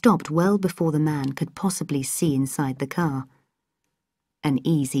and stopped well before the man could possibly see inside the car. An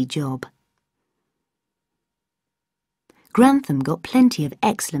easy job. Grantham got plenty of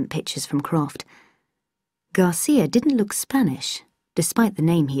excellent pictures from Croft. Garcia didn't look Spanish, despite the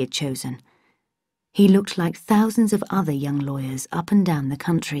name he had chosen. He looked like thousands of other young lawyers up and down the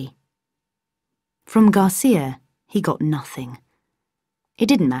country. From Garcia, he got nothing. It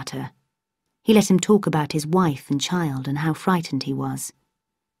didn't matter. He let him talk about his wife and child and how frightened he was.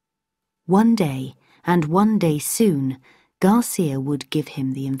 One day, and one day soon, Garcia would give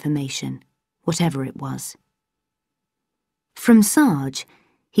him the information, whatever it was. From Sarge,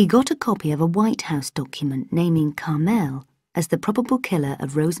 he got a copy of a White House document naming Carmel as the probable killer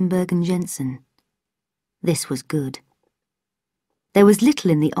of Rosenberg and Jensen. This was good. There was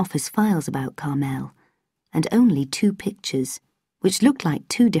little in the office files about Carmel, and only 2 pictures, which looked like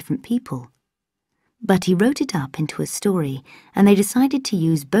 2 different people. But he wrote it up into a story, and they decided to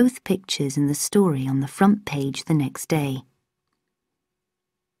use both pictures in the story on the front page the next day.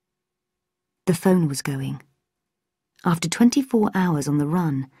 The phone was going. After 24 hours on the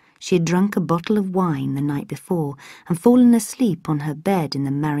run, she had drunk a bottle of wine the night before and fallen asleep on her bed in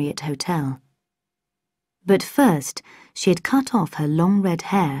the Marriott Hotel. But first, she had cut off her long red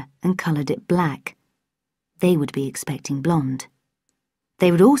hair and coloured it black. They would be expecting blonde.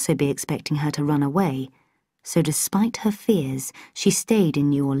 They would also be expecting her to run away, so despite her fears, she stayed in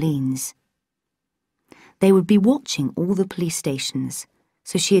New Orleans. They would be watching all the police stations,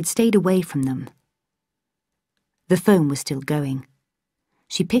 so she had stayed away from them. The phone was still going.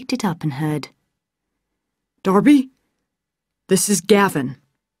 She picked it up and heard, "Darby? This is Gavin."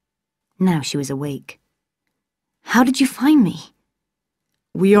 Now she was awake. "How did you find me?"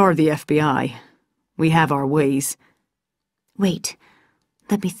 "We are the FBI. We have our ways." "Wait,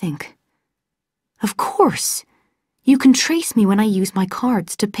 let me think. Of course! You can trace me when I use my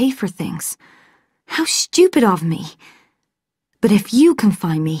cards to pay for things. How stupid of me! But if you can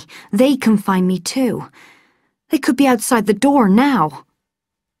find me, they can find me too. They could be outside the door now."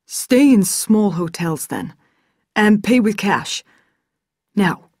 "Stay in small hotels then, and pay with cash.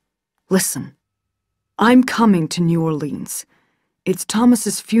 Now, listen. I'm coming to New Orleans. It's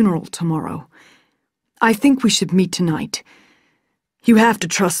Thomas's funeral tomorrow. I think we should meet tonight. You have to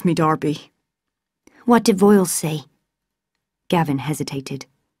trust me, Darby." "What did Voyle say?" Gavin hesitated.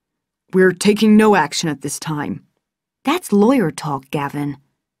 "We're taking no action at this time." "That's lawyer talk, Gavin.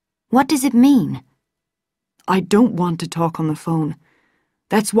 What does it mean?" "I don't want to talk on the phone.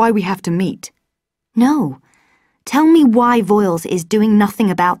 That's why we have to meet." "No. Tell me why Voiles is doing nothing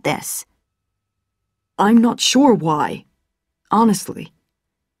about this." "I'm not sure why. Honestly."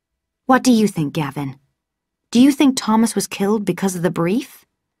 "What do you think, Gavin? Do you think Thomas was killed because of the brief?"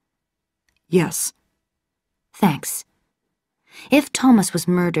 "Yes." "Thanks. If Thomas was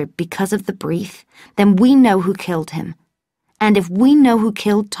murdered because of the brief, then we know who killed him. And if we know who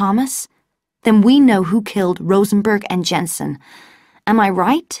killed Thomas, then we know who killed Rosenberg and Jensen. Am I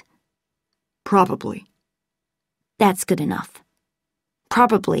right?" "Probably." "That's good enough.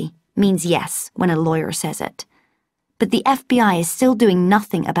 Probably means yes when a lawyer says it. But the FBI is still doing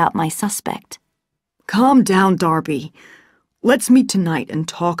nothing about my suspect." "Calm down, Darby. Let's meet tonight and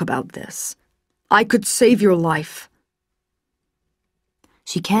talk about this. I could save your life."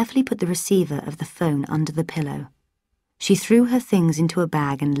 She carefully put the receiver of the phone under the pillow. She threw her things into a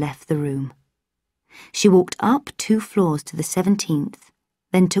bag and left the room. She walked up 2 floors to the 17th,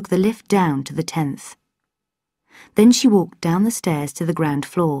 then took the lift down to the 10th. Then she walked down the stairs to the ground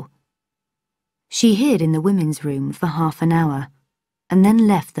floor. She hid in the women's room for half an hour, and then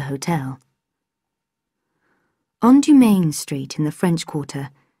left the hotel. On Dumaine Street in the French Quarter,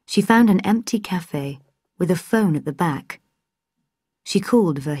 she found an empty cafe with a phone at the back. She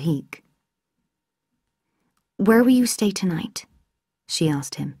called Verheek. "Where will you stay tonight?" she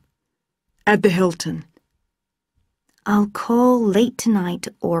asked him. "At the Hilton." "I'll call late tonight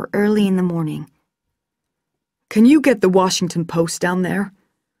or early in the morning." "Can you get the Washington Post down there?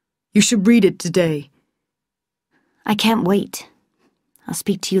 You should read it today." "I can't wait. I'll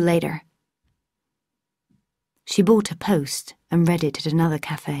speak to you later." She bought a Post and read it at another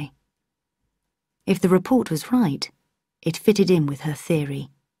cafe. If the report was right, it fitted in with her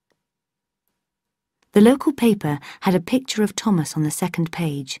theory. The local paper had a picture of Thomas on the second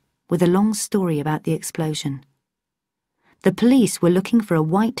page, with a long story about the explosion. The police were looking for a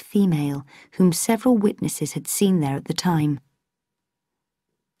white female whom several witnesses had seen there at the time.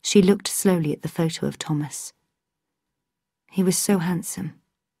 She looked slowly at the photo of Thomas. He was so handsome.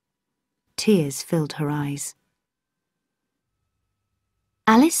 Tears filled her eyes.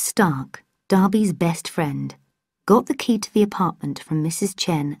 Alice Stark, Darby's best friend, got the key to the apartment from Mrs.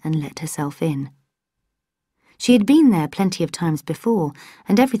 Chen and let herself in. She had been there plenty of times before,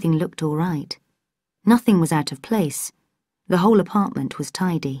 and everything looked all right. Nothing was out of place. The whole apartment was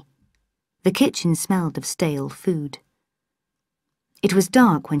tidy. The kitchen smelled of stale food. It was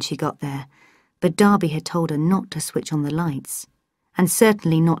dark when she got there, but Darby had told her not to switch on the lights, and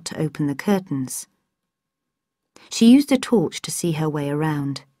certainly not to open the curtains. She used a torch to see her way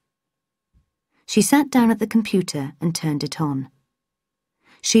around. She sat down at the computer and turned it on.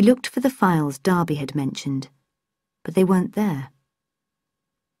 She looked for the files Darby had mentioned, but they weren't there.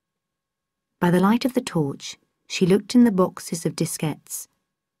 By the light of the torch, she looked in the boxes of diskettes.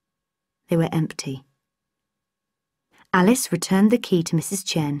 They were empty. Alice returned the key to Mrs.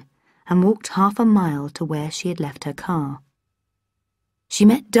 Chen and walked half a mile to where she had left her car. She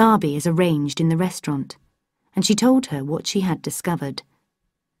met Darby as arranged in the restaurant, and she told her what she had discovered.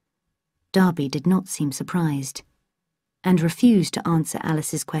 Darby did not seem surprised, and refused to answer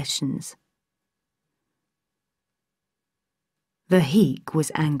Alice's questions. Verheek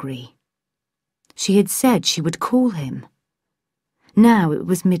was angry. She had said she would call him. Now it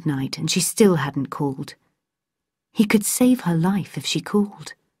was midnight and she still hadn't called. He could save her life if she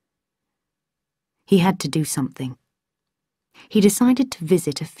called. He had to do something. He decided to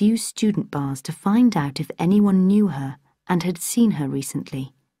visit a few student bars to find out if anyone knew her and had seen her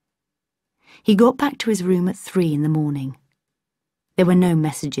recently. He got back to his room at 3 in the morning. There were no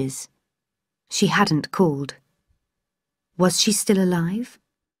messages. She hadn't called. Was she still alive?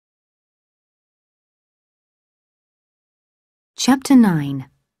 Chapter 9.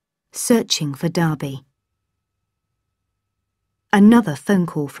 Searching for Darby. Another phone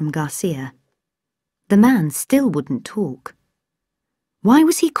call from Garcia. The man still wouldn't talk. Why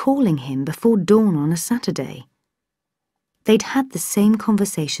was he calling him before dawn on a Saturday? They'd had the same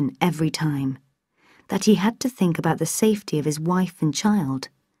conversation every time, that he had to think about the safety of his wife and child,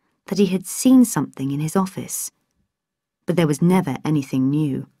 that he had seen something in his office. But there was never anything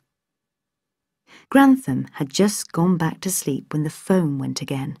new. Grantham had just gone back to sleep when the phone went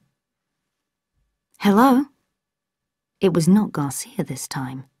again. Hello? It was not Garcia this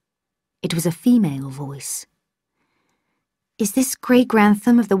time. It was a female voice. Is this Gray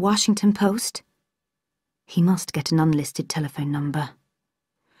Grantham of the Washington Post? He must get an unlisted telephone number.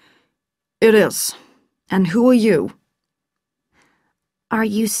 It is. And who are you? Are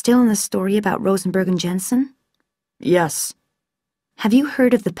you still on the story about Rosenberg and Jensen? Yes. Have you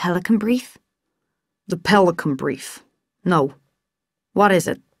heard of the Pelican brief? The Pelican brief. No. What is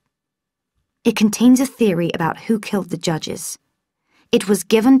it? It contains a theory about who killed the judges. It was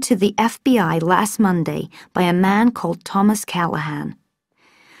given to the FBI last Monday by a man called Thomas Callahan.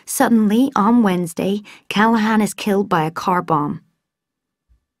 Suddenly, on Wednesday, Callahan is killed by a car bomb.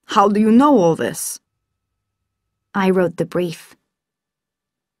 How do you know all this? I wrote the brief.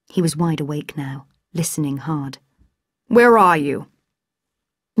 He was wide awake now, listening hard. Where are you?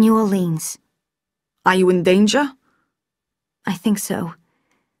 New Orleans. Are you in danger? I think so,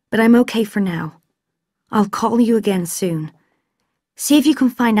 but I'm okay for now. I'll call you again soon. See if you can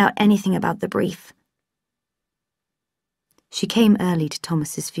find out anything about the brief. She came early to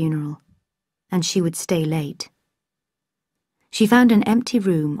Thomas's funeral, and she would stay late. She found an empty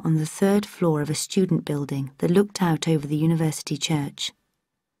room on the 3rd floor of a student building that looked out over the university church.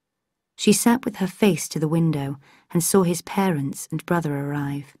 She sat with her face to the window and saw his parents and brother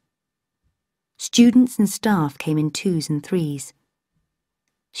arrive. Students and staff came in 2s and 3s.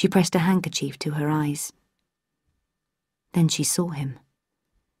 She pressed a handkerchief to her eyes. Then she saw him.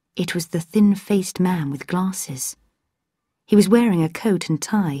 It was the thin-faced man with glasses. He was wearing a coat and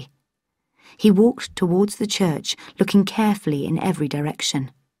tie. He walked towards the church, looking carefully in every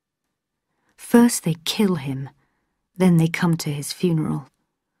direction. First they kill him, then they come to his funeral.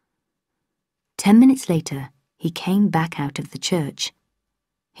 10 minutes later, he came back out of the church.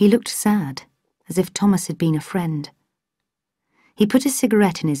 He looked sad, as if Thomas had been a friend. He put a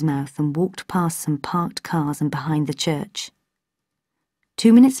cigarette in his mouth and walked past some parked cars and behind the church.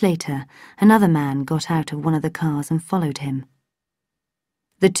 2 minutes later, another man got out of one of the cars and followed him.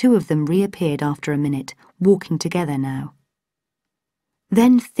 The two of them reappeared after a minute, walking together now.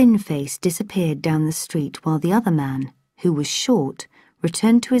 Then Thin-Face disappeared down the street while the other man, who was short,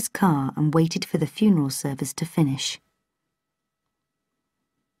 returned to his car and waited for the funeral service to finish.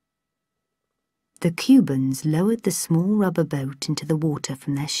 The Cubans lowered the small rubber boat into the water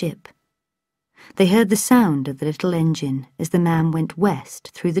from their ship. They heard the sound of the little engine as the man went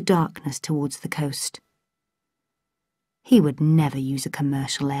west through the darkness towards the coast. He would never use a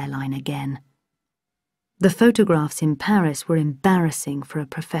commercial airline again. The photographs in Paris were embarrassing for a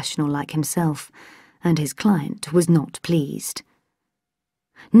professional like himself, and his client was not pleased.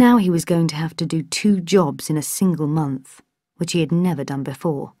 Now he was going to have to do 2 jobs in a single month, which he had never done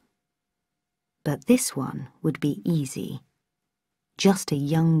before. But this one would be easy. Just a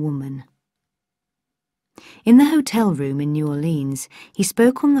young woman. In the hotel room in New Orleans, he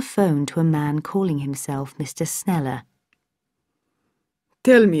spoke on the phone to a man calling himself Mr. Sneller.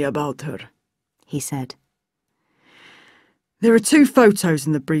 "Tell me about her," he said. "There are 2 photos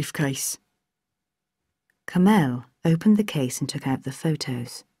in the briefcase." Kamel opened the case and took out the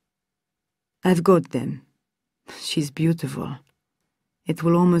photos. "I've got them. She's beautiful. It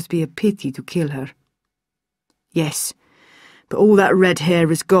will almost be a pity to kill her." "Yes, but all that red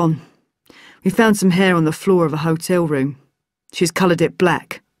hair is gone. We found some hair on the floor of a hotel room. She's coloured it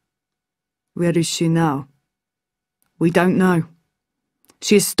black." "Where is she now?" "We don't know.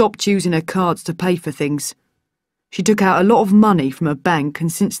 She has stopped using her cards to pay for things. She took out a lot of money from a bank,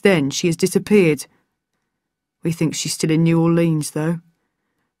 and since then she has disappeared. We think she's still in New Orleans, though.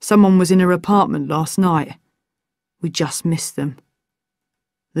 Someone was in her apartment last night. We just missed them.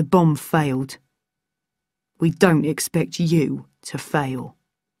 The bomb failed. We don't expect you to fail."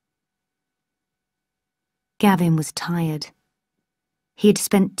 Gavin was tired. He had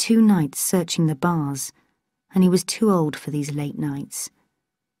spent 2 nights searching the bars, and he was too old for these late nights.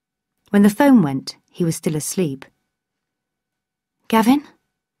 When the phone went, he was still asleep. "Gavin?"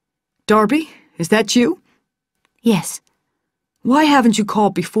 "Darby, is that you?" "Yes." "Why haven't you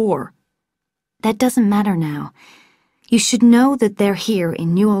called before?" "That doesn't matter now. You should know that they're here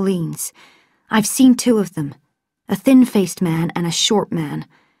in New Orleans. I've seen 2 of them, a thin-faced man and a short man.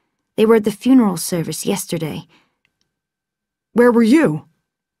 They were at the funeral service yesterday." "Where were you?"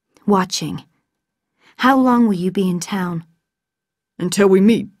 "Watching. How long will you be in town?" "Until we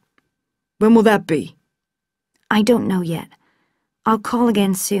meet. When will that be?" "I don't know yet. I'll call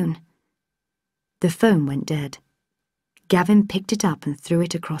again soon." The phone went dead. Gavin picked it up and threw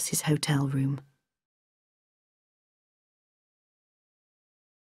it across his hotel room.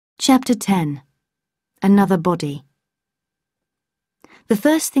 Chapter 10. Another Body. The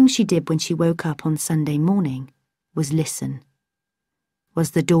first thing she did when she woke up on Sunday morning was listen.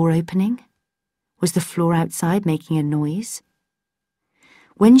 Was the door opening? Was the floor outside making a noise?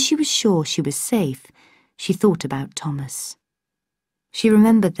 When she was sure she was safe, she thought about Thomas. She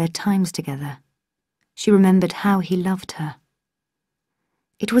remembered their times together. She remembered how he loved her.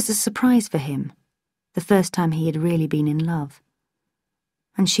 It was a surprise for him, the first time he had really been in love.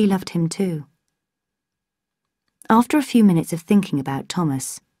 And she loved him too. After a few minutes of thinking about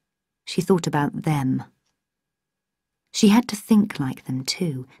Thomas, she thought about them. She had to think like them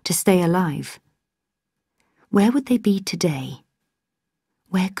too, to stay alive. Where would they be today?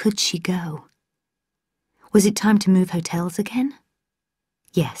 Where could she go? Was it time to move hotels again?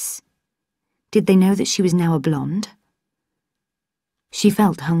 Yes. Did they know that she was now a blonde? She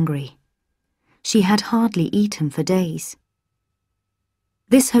felt hungry. She had hardly eaten for days.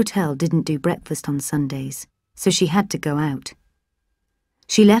 This hotel didn't do breakfast on Sundays, so she had to go out.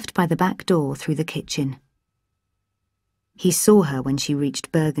 She left by the back door through the kitchen. He saw her when she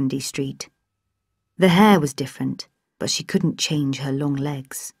reached Burgundy Street. The hair was different, but she couldn't change her long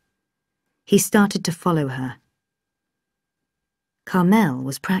legs. He started to follow her. Carmel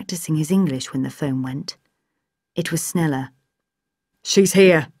was practicing his English when the phone went. It was Sneller. "She's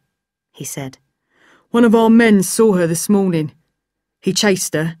here," he said. "One of our men saw her this morning. He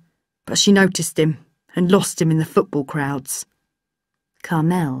chased her, but she noticed him and lost him in the football crowds."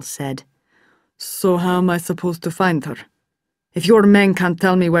 Carmel said, "So how am I supposed to find her, if your men can't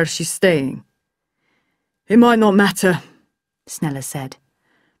tell me where she's staying?" "It might not matter," Sneller said.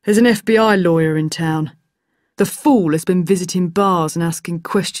 "There's an FBI lawyer in town. The fool has been visiting bars and asking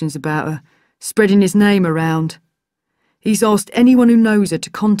questions about her, spreading his name around. He's asked anyone who knows her to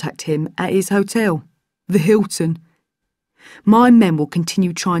contact him at his hotel, the Hilton. My men will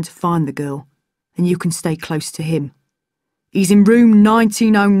continue trying to find the girl, and you can stay close to him. He's in room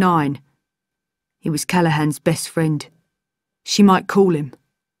 1909. He was Callahan's best friend. She might call him."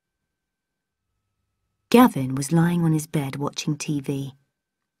 Gavin was lying on his bed watching TV.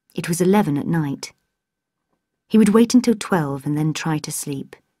 It was 11 at night. He would wait until 12 and then try to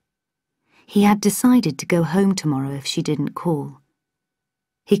sleep. He had decided to go home tomorrow if she didn't call.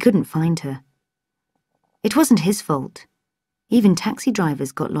 He couldn't find her. It wasn't his fault. Even taxi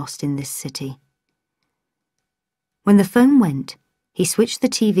drivers got lost in this city. When the phone went, he switched the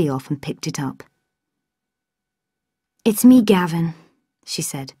TV off and picked it up. It's me, Gavin, she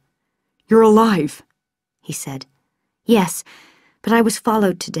said. You're alive, he said. Yes, but I was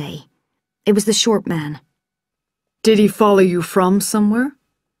followed today. It was the short man. Did he follow you from somewhere?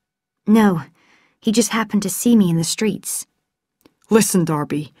 No, he just happened to see me in the streets. Listen,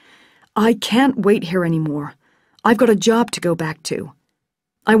 Darby, I can't wait here anymore. I've got a job to go back to.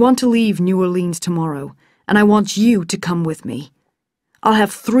 I want to leave New Orleans tomorrow, and I want you to come with me. I'll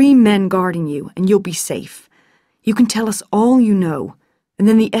have 3 men guarding you, and you'll be safe. You can tell us all you know, and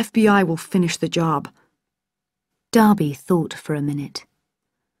then the FBI will finish the job. Darby thought for a minute.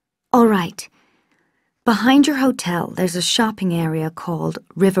 All right. Behind your hotel, there's a shopping area called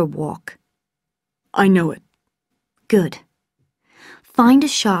Riverwalk. I know it. Good. Find a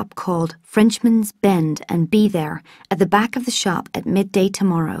shop called Frenchman's Bend and be there at the back of the shop at midday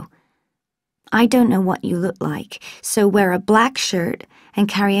tomorrow. I don't know what you look like, so wear a black shirt and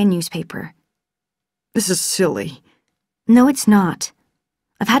carry a newspaper. This is silly. No, it's not.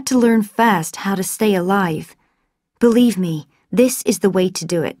 I've had to learn fast how to stay alive. Believe me, this is the way to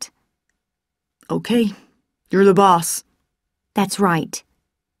do it. Okay, you're the boss. That's right.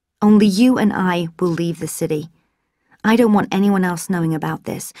 Only you and I will leave the city. I don't want anyone else knowing about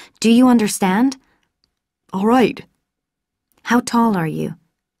this. Do you understand? All right. How tall are you?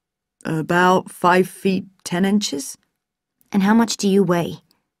 About 5 feet 10 inches. And how much do you weigh?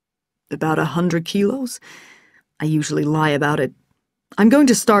 About 100 kilos. I usually lie about it. I'm going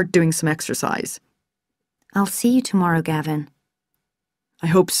to start doing some exercise. I'll see you tomorrow, Gavin. I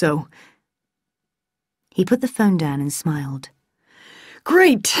hope so. He put the phone down and smiled.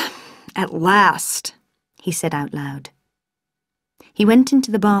 Great! At last, he said out loud. He went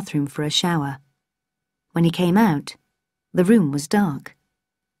into the bathroom for a shower. When he came out, the room was dark.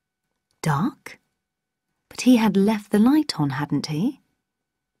 Dark? But he had left the light on, hadn't he?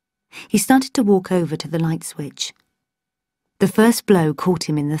 He started to walk over to the light switch. The first blow caught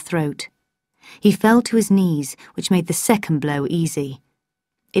him in the throat. He fell to his knees, which made the second blow easy.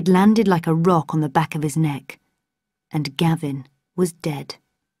 It landed like a rock on the back of his neck. And Gavin was dead.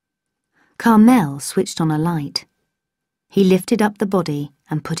 Carmel switched on a light. He lifted up the body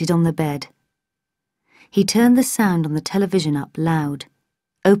and put it on the bed. He turned the sound on the television up loud,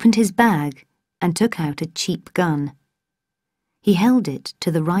 opened his bag, and took out a cheap gun. He held it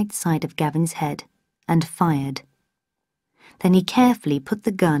to the right side of Gavin's head and fired. Then he carefully put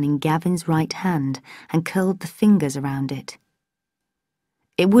the gun in Gavin's right hand and curled the fingers around it.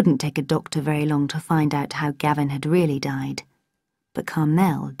 It wouldn't take a doctor very long to find out how Gavin had really died, but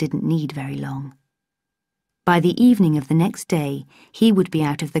Carmel didn't need very long. By the evening of the next day, he would be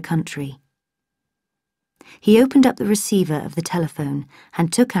out of the country. He opened up the receiver of the telephone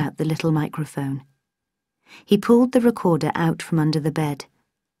and took out the little microphone. He pulled the recorder out from under the bed.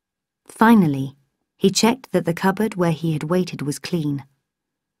 Finally, he checked that the cupboard where he had waited was clean.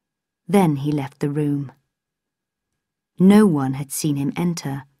 Then he left the room. No one had seen him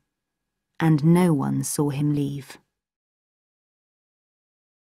enter, and no one saw him leave.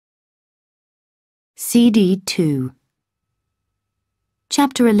 CD 2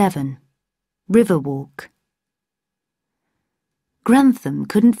 Chapter 11 Riverwalk. Grantham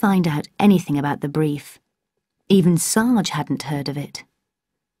couldn't find out anything about the brief. Even Sarge hadn't heard of it.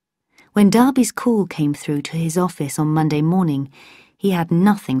 When Darby's call came through to his office on Monday morning, he had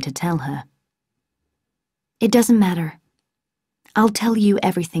nothing to tell her. It doesn't matter. I'll tell you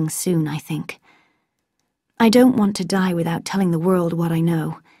everything soon, I think. I don't want to die without telling the world what I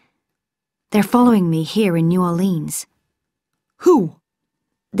know. They're following me here in New Orleans. Who?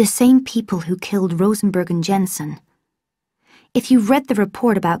 The same people who killed Rosenberg and Jensen. If you read the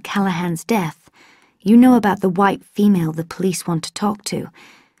report about Callahan's death, you know about the white female the police want to talk to.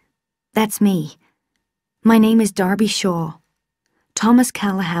 That's me. My name is Darby Shaw. Thomas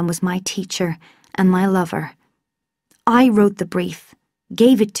Callahan was my teacher and my lover. I wrote the brief,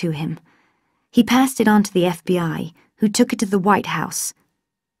 gave it to him. He passed it on to the FBI, who took it to the White House.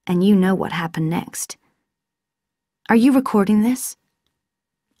 And you know what happened next. Are you recording this?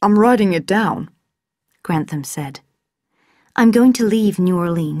 I'm writing it down, Grantham said. I'm going to leave New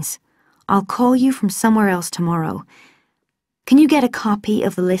Orleans. I'll call you from somewhere else tomorrow. Can you get a copy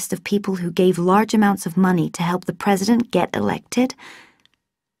of the list of people who gave large amounts of money to help the president get elected?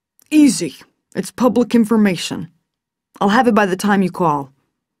 Easy. It's public information. I'll have it by the time you call.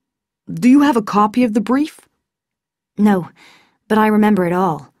 Do you have a copy of the brief? No, but I remember it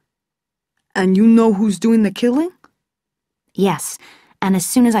all. And you know who's doing the killing? Yes, and as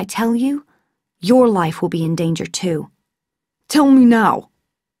soon as I tell you, your life will be in danger too. Tell me now.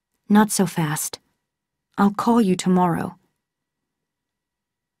 Not so fast. I'll call you tomorrow.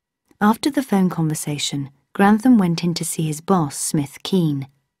 After the phone conversation, Grantham went in to see his boss, Smith Keene.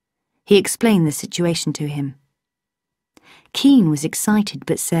 He explained the situation to him. Keene was excited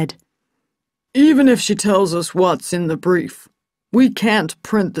but said, "Even if she tells us what's in the brief, we can't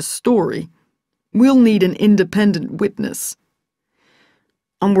print the story. We'll need an independent witness."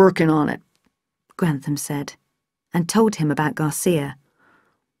 "I'm working on it," Grantham said, and told him about Garcia.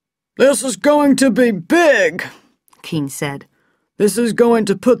 "This is going to be big," Keene said. "This is going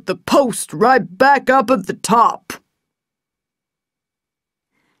to put the Post right back up at the top."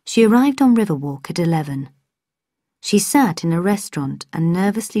 She arrived on Riverwalk at 11. She sat in a restaurant and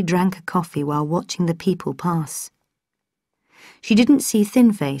nervously drank a coffee while watching the people pass. She didn't see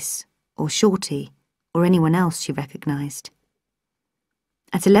Thinface, or Shorty, or anyone else she recognized.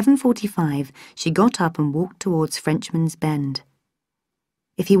 At 11:45, she got up and walked towards Frenchman's Bend.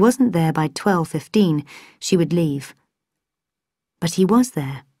 If he wasn't there by 12:15, she would leave. But he was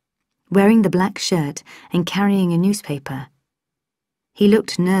there, wearing the black shirt and carrying a newspaper. He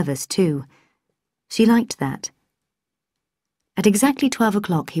looked nervous, too. She liked that. At exactly 12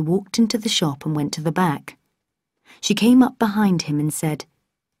 o'clock, he walked into the shop and went to the back. She came up behind him and said,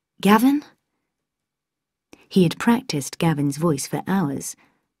 "Gavin?" He had practiced Gavin's voice for hours,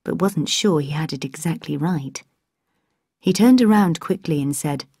 but wasn't sure he had it exactly right. He turned around quickly and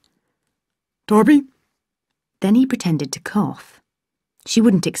said, "Darby?" Then he pretended to cough. She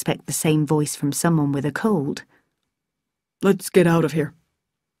wouldn't expect the same voice from someone with a cold. "Let's get out of here,"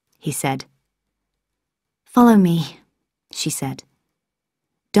 he said. "Follow me," she said.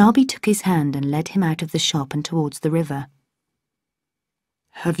 Darby took his hand and led him out of the shop and towards the river.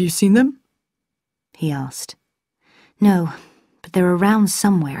 "Have you seen them?" he asked. "No, but they're around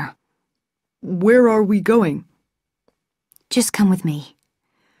somewhere." "Where are we going?" "Just come with me."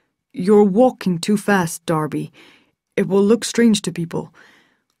 "You're walking too fast, Darby. It will look strange to people.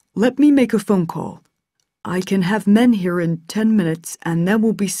 Let me make a phone call. I can have men here in 10 minutes and then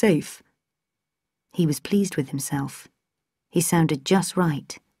we'll be safe." He was pleased with himself. He sounded just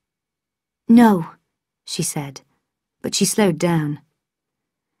right. "No," she said, but she slowed down.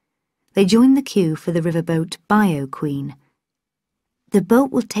 They joined the queue for the riverboat Bio Queen. "The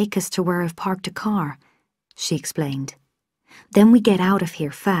boat will take us to where I've parked a car," she explained. "Then we get out of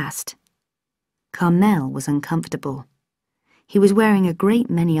here fast." Carmel was uncomfortable. He was wearing a great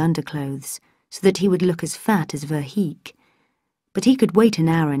many underclothes so that he would look as fat as Verheek, but he could wait an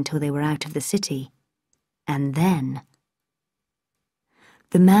hour until they were out of the city. And then...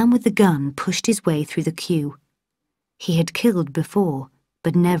 The man with the gun pushed his way through the queue. He had killed before,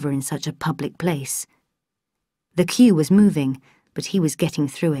 but never in such a public place. The queue was moving, but he was getting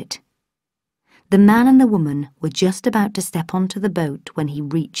through it. The man and the woman were just about to step onto the boat when he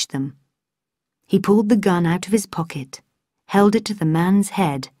reached them. He pulled the gun out of his pocket, held it to the man's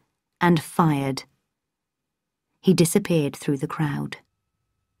head, and fired. He disappeared through the crowd.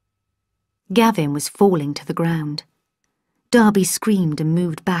 Gavin was falling to the ground. Darby screamed and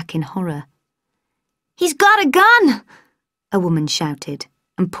moved back in horror. "He's got a gun!" a woman shouted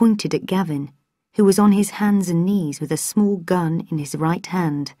and pointed at Gavin, who was on his hands and knees with a small gun in his right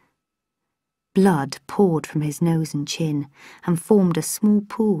hand. Blood poured from his nose and chin and formed a small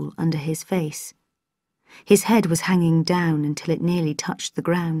pool under his face. His head was hanging down until it nearly touched the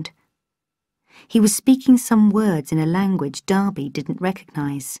ground. He was speaking some words in a language Darby didn't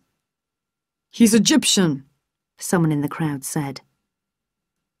recognize. "He's Egyptian," someone in the crowd said.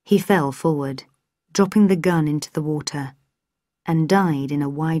 He fell forward, dropping the gun into the water, and died in a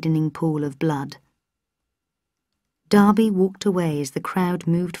widening pool of blood. Darby walked away as the crowd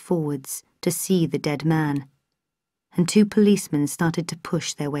moved forwards to see the dead man, and 2 policemen started to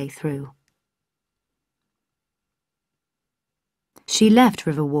push their way through. She left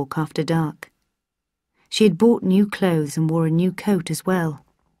Riverwalk after dark. She had bought new clothes and wore a new coat as well.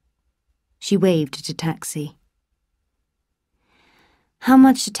 She waved at a taxi. "How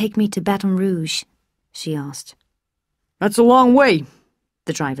much to take me to Baton Rouge?" she asked. "That's a long way,"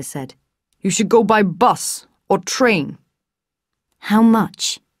 the driver said. "You should go by bus or train." "How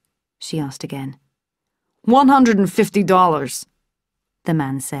much?" she asked again. $150, the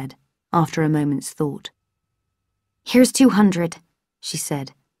man said, after a moment's thought. "Here's 200, she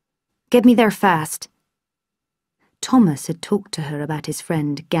said. "Get me there fast." Thomas had talked to her about his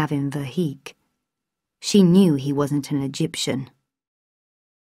friend Gavin Verheek. She knew he wasn't an Egyptian.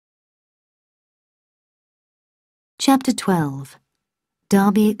 Chapter 12.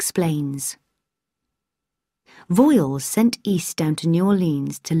 Darby Explains. Voiles sent East down to New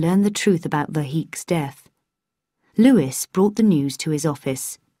Orleans to learn the truth about Verheek's death. Lewis brought the news to his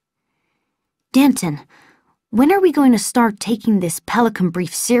office. "Danton, when are we going to start taking this Pelican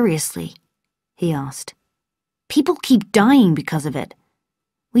brief seriously?" he asked. People keep dying because of it.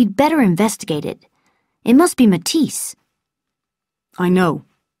 We'd better investigate it. It must be Matisse. I know,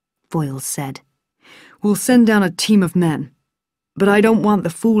 Voiles said. We'll send down a team of men. But I don't want the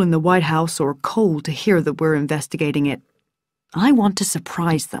fool in the White House or Cole to hear that we're investigating it. I want to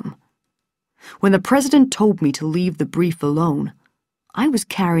surprise them. When the president told me to leave the brief alone, I was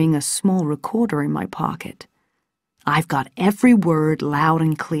carrying a small recorder in my pocket. I've got every word loud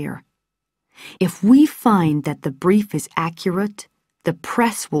and clear. If we find that the brief is accurate, the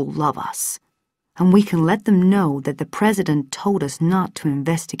press will love us, and we can let them know that the president told us not to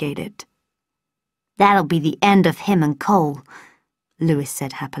investigate it. That'll be the end of him and Cole, Lewis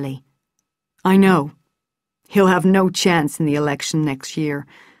said happily. I know. He'll have no chance in the election next year.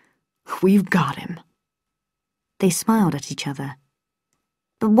 We've got him. They smiled at each other.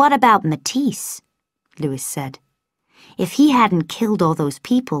 But what about Matisse? Lewis said. If he hadn't killed all those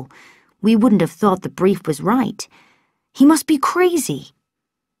people, we wouldn't have thought the brief was right. He must be crazy.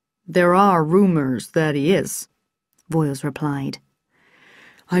 There are rumors that he is, Voiles replied.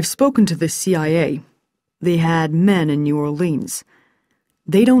 I've spoken to the CIA. They had men in New Orleans.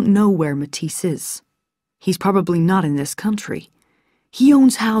 They don't know where Matisse is. He's probably not in this country. He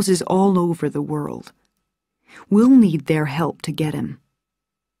owns houses all over the world. We'll need their help to get him.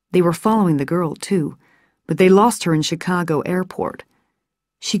 They were following the girl, too, but they lost her in Chicago airport.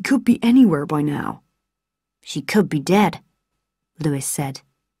 She could be anywhere by now. She could be dead, Lewis said.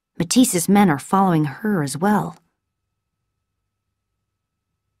 Matisse's men are following her as well.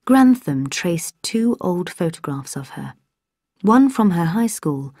 Grantham traced 2 old photographs of her, one from her high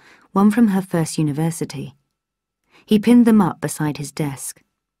school, one from her first university. He pinned them up beside his desk.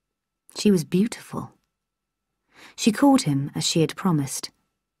 She was beautiful. She called him as she had promised.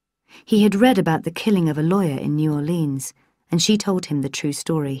 He had read about the killing of a lawyer in New Orleans, and she told him the true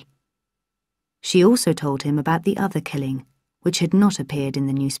story. She also told him about the other killing, which had not appeared in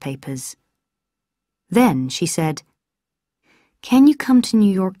the newspapers. Then she said, "Can you come to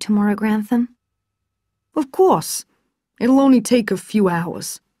New York tomorrow, Grantham?" Of course. It'll only take a few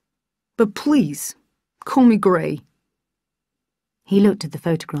hours. But please, call me Gray. He looked at the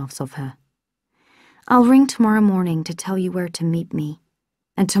photographs of her. "I'll ring tomorrow morning to tell you where to meet me.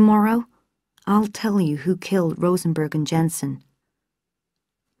 And tomorrow, I'll tell you who killed Rosenberg and Jensen."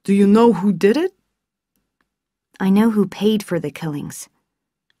 Do you know who did it? I know who paid for the killings.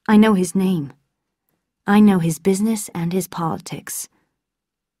 I know his name. I know his business and his politics.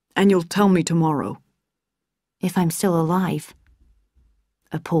 And you'll tell me tomorrow. If I'm still alive.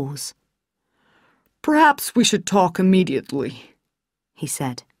 A pause. Perhaps we should talk immediately, he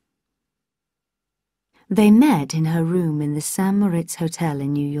said. They met in her room in the St. Moritz Hotel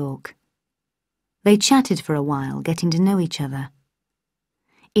in New York. They chatted for a while, getting to know each other.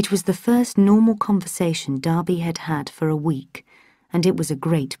 It was the first normal conversation Darby had had for a week, and it was a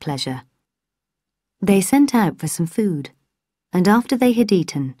great pleasure. They sent out for some food, and after they had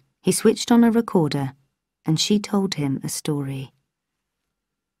eaten, he switched on a recorder, and she told him a story.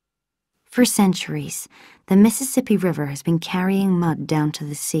 For centuries, the Mississippi River has been carrying mud down to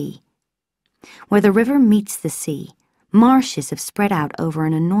the sea. Where the river meets the sea, marshes have spread out over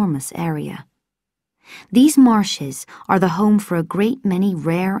an enormous area. These marshes are the home for a great many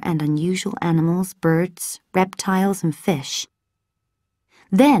rare and unusual animals, birds, reptiles, and fish.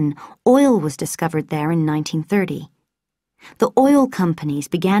 Then, oil was discovered there in 1930. The oil companies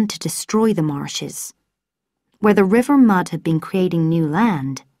began to destroy the marshes. Where the river mud had been creating new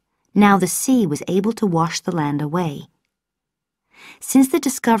land, now the sea was able to wash the land away. Since the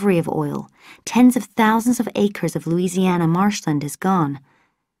discovery of oil, tens of thousands of acres of Louisiana marshland is gone.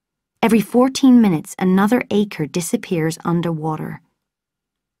 Every 14 minutes, another acre disappears underwater.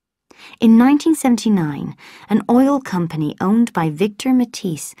 In 1979, an oil company owned by Victor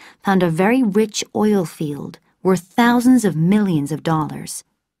Matisse found a very rich oil field worth thousands of millions of dollars.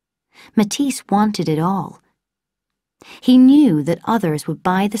 Matisse wanted it all. He knew that others would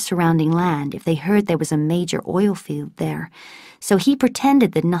buy the surrounding land if they heard there was a major oil field there, so he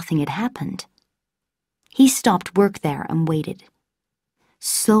pretended that nothing had happened. He stopped work there and waited.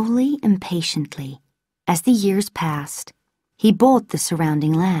 Slowly and patiently, as the years passed, he bought the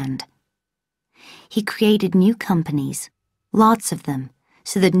surrounding land. He created new companies, lots of them,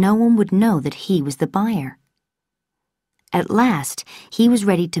 so that no one would know that he was the buyer. At last, he was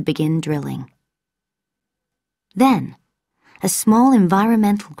ready to begin drilling. Then, a small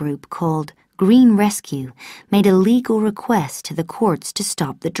environmental group called Green Rescue made a legal request to the courts to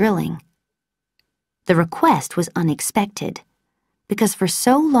stop the drilling. The request was unexpected, because for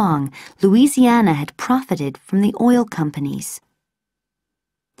so long Louisiana had profited from the oil companies.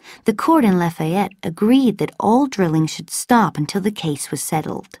 The court in Lafayette agreed that all drilling should stop until the case was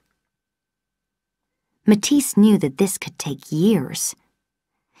settled. Matisse knew that this could take years.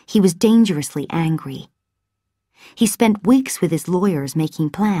 He was dangerously angry. He spent weeks with his lawyers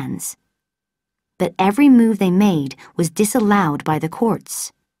making plans. But every move they made was disallowed by the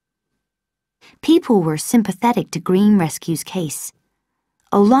courts. People were sympathetic to Green Rescue's case.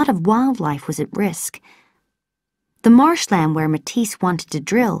 A lot of wildlife was at risk. The marshland where Matisse wanted to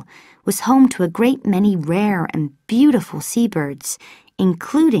drill was home to a great many rare and beautiful seabirds,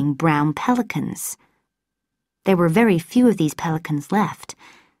 including brown pelicans. There were very few of these pelicans left.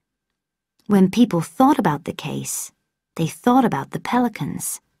 When people thought about the case, they thought about the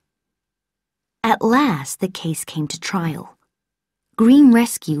pelicans. At last, the case came to trial. Green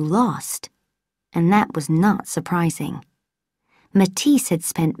Rescue lost, and that was not surprising. Matisse had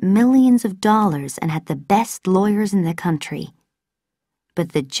spent millions of dollars and had the best lawyers in the country.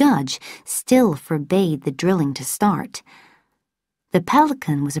 But the judge still forbade the drilling to start. The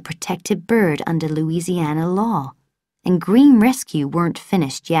pelican was a protected bird under Louisiana law, and Green Rescue weren't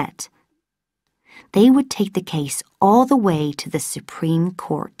finished yet. They would take the case all the way to the Supreme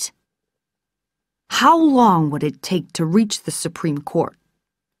Court. How long would it take to reach the Supreme Court?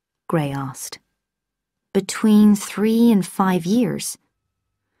 Gray asked. Between 3 and 5 years.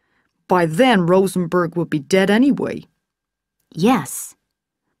 By then, Rosenberg would be dead anyway. Yes,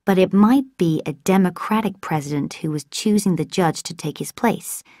 but it might be a Democratic president who was choosing the judge to take his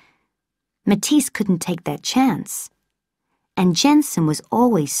place. Matisse couldn't take that chance. And Jensen was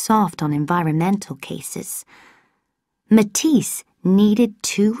always soft on environmental cases. Matisse needed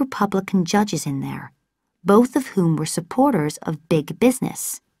 2 Republican judges in there, both of whom were supporters of big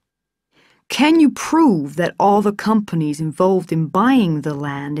business. Can you prove that all the companies involved in buying the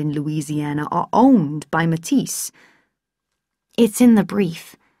land in Louisiana are owned by Matisse? It's in the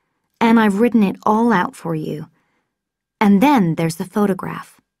brief, and I've written it all out for you. And then there's the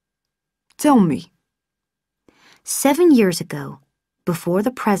photograph. Tell me. 7 years ago, before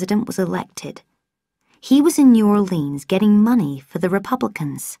the president was elected, he was in New Orleans getting money for the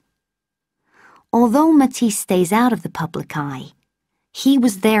Republicans. Although Matisse stays out of the public eye, he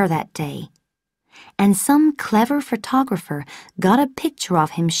was there that day, and some clever photographer got a picture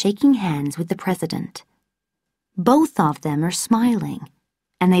of him shaking hands with the president. Both of them are smiling,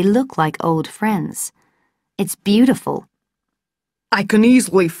 and they look like old friends. It's beautiful. I can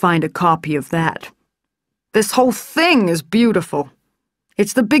easily find a copy of that. This whole thing is beautiful.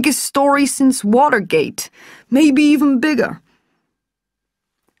 It's the biggest story since Watergate, maybe even bigger.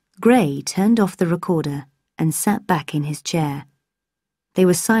 Gray turned off the recorder and sat back in his chair. They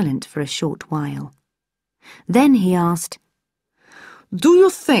were silent for a short while. Then he asked, Do you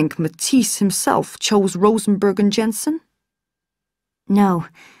think Matisse himself chose Rosenberg and Jensen? No,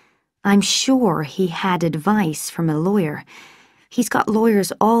 I'm sure he had advice from a lawyer. He's got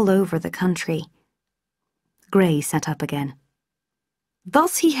lawyers all over the country. Gray sat up again.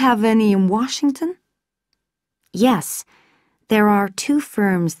 Does he have any in Washington? Yes, there are 2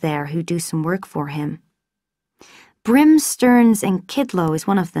 firms there who do some work for him. Brim, Stearns and Kidlow is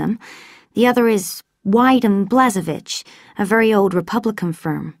one of them. The other is White and Blazevich, a very old Republican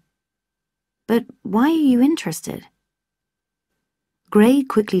firm. But why are you interested? Gray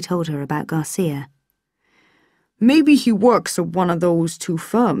quickly told her about Garcia. Maybe he works at one of those 2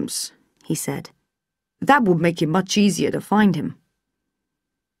 firms, he said. That would make it much easier to find him.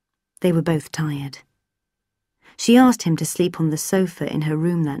 They were both tired. She asked him to sleep on the sofa in her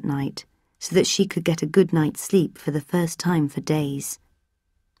room that night so that she could get a good night's sleep for the first time for days.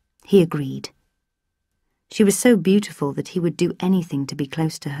 He agreed. She was so beautiful that he would do anything to be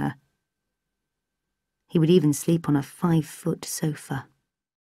close to her. He would even sleep on a 5-foot sofa.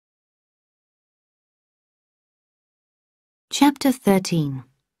 Chapter 13.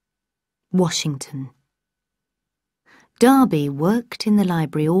 Washington. Darby worked in the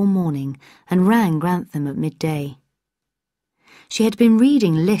library all morning and rang Grantham at midday. She had been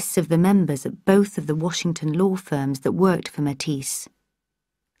reading lists of the members at both of the Washington law firms that worked for Matisse.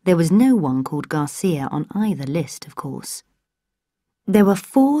 There was no one called Garcia on either list, of course. There were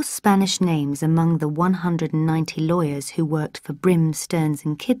 4 Spanish names among the 190 lawyers who worked for Brim, Stearns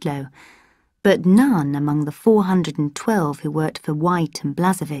and Kidlow, but none among the 412 who worked for White and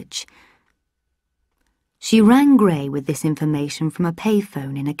Blazevich. She rang Gray with this information from a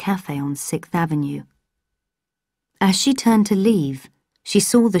payphone in a cafe on 6th Avenue. As she turned to leave, she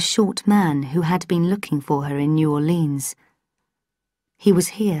saw the short man who had been looking for her in New Orleans. He was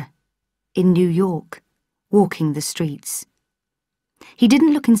here, in New York, walking the streets. He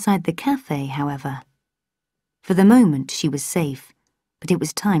didn't look inside the cafe, however. For the moment, she was safe. but it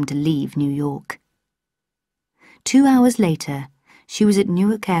was time to leave New York. 2 hours later, she was at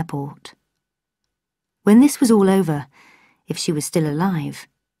Newark Airport. When this was all over, if she was still alive,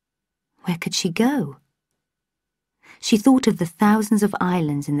 where could she go? She thought of the thousands of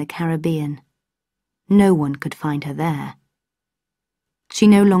islands in the Caribbean. No one could find her there. She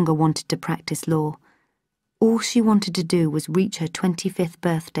no longer wanted to practice law. All she wanted to do was reach her 25th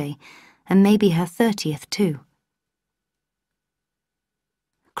birthday, and maybe her 30th too.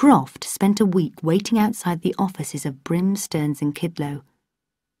 Croft spent a week waiting outside the offices of Brim, Stearns and Kidlow.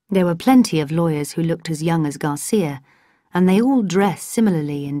 There were plenty of lawyers who looked as young as Garcia, and they all dressed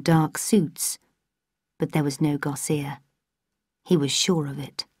similarly in dark suits. But there was no Garcia. He was sure of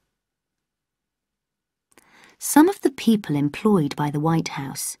it. Some of the people employed by the White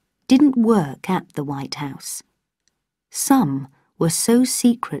House didn't work at the White House. Some were so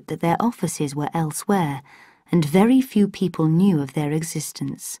secret that their offices were elsewhere, and very few people knew of their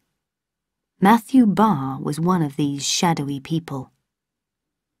existence. Matthew Barr was one of these shadowy people.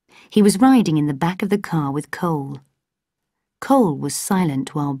 He was riding in the back of the car with Cole. Cole was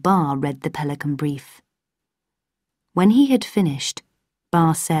silent while Barr read the Pelican brief. When he had finished,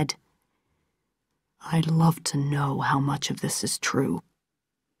 Barr said, "I'd love to know how much of this is true."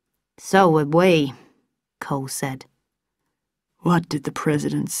 "So would we," Cole said. "What did the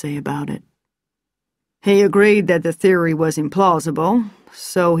president say about it?" "He agreed that the theory was implausible,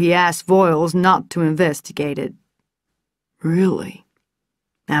 so he asked Voiles not to investigate it." "Really?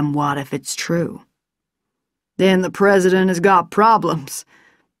 And what if it's true?" "Then the president has got problems.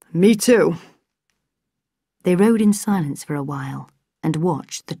 Me too." They rode in silence for a while and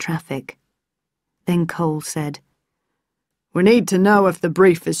watched the traffic. Then Cole said, "We need to know if the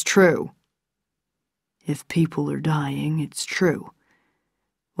brief is true." "If people are dying, it's true.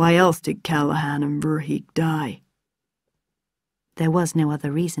 Why else did Callahan and Verheek die?" There was no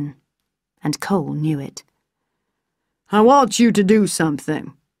other reason, and Cole knew it. "I want you to do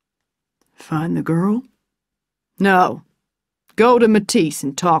something." "Find the girl?" "No. Go to Matisse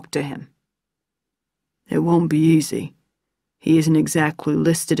and talk to him." "It won't be easy. He isn't exactly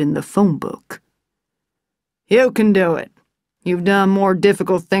listed in the phone book." "You can do it. You've done more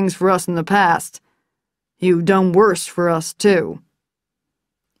difficult things for us in the past. You've done worse for us, too."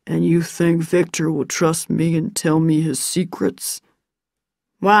 "And you think Victor will trust me and tell me his secrets?"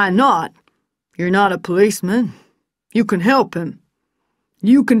 "Why not? You're not a policeman. You can help him.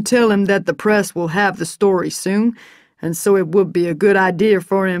 You can tell him that the press will have the story soon, and so it would be a good idea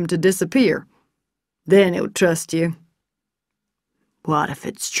for him to disappear. Then he'll trust you." "What if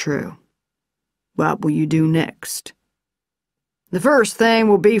it's true? What will you do next?" "The first thing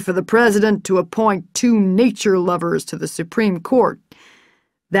will be for the president to appoint 2 nature lovers to the Supreme Court.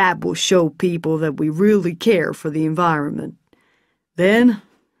 That will show people that we really care for the environment. Then,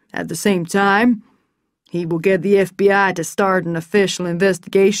 at the same time, he will get the FBI to start an official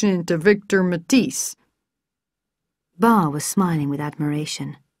investigation into Victor Matisse." Barr was smiling with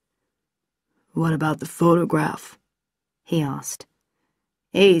admiration. "What about the photograph?" he asked.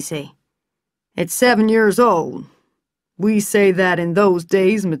 "Easy. It's 7 years old. We say that in those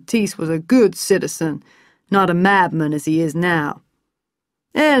days Matisse was a good citizen, not a madman as he is now.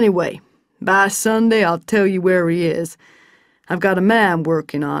 Anyway, by Sunday I'll tell you where he is. I've got a man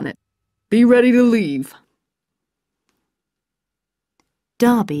working on it. Be ready to leave."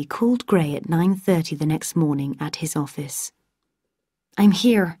 Darby called Gray at 9:30 the next morning at his office. "I'm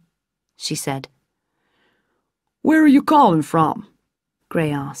here," she said. "Where are you calling from?"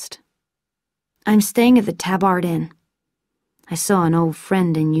 Gray asked. "I'm staying at the Tabard Inn. I saw an old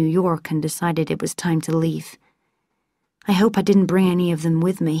friend in New York and decided it was time to leave. I hope I didn't bring any of them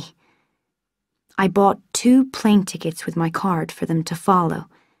with me. I bought 2 plane tickets with my card for them to follow,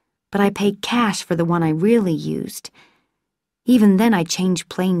 but I paid cash for the one I really used. Even then I changed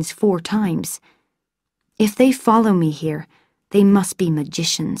planes 4 times. If they follow me here, they must be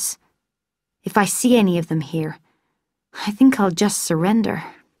magicians. If I see any of them here, I think I'll just surrender."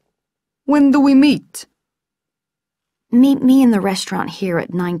 "When do we meet?" Meet me in the restaurant here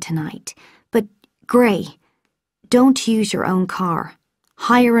at 9 tonight. But, Gray, don't use your own car.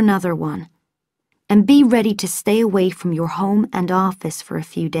 Hire another one. And be ready to stay away from your home and office for a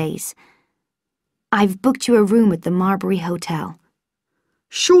few days. I've booked you a room at the Marbury Hotel."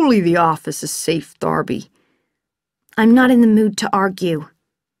 "Surely the office is safe, Darby." "I'm not in the mood to argue.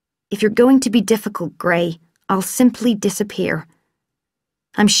 If you're going to be difficult, Gray, I'll simply disappear.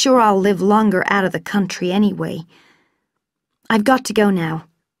 I'm sure I'll live longer out of the country anyway. I've got to go now.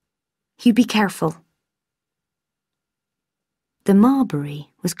 You be careful." The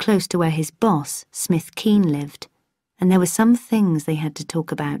Marbury was close to where his boss, Smith Keene, lived, and there were some things they had to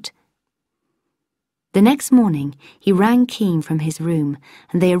talk about. The next morning, he rang Keane from his room,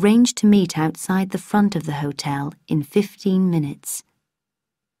 and they arranged to meet outside the front of the hotel in 15 minutes.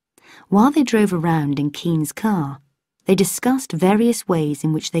 While they drove around in Keane's car, they discussed various ways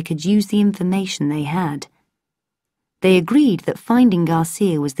in which they could use the information they had. They agreed that finding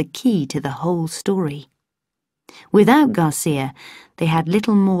Garcia was the key to the whole story. Without Garcia, they had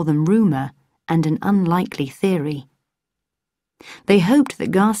little more than rumor and an unlikely theory. They hoped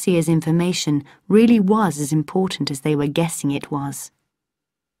that Garcia's information really was as important as they were guessing it was.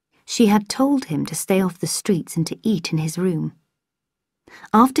 She had told him to stay off the streets and to eat in his room.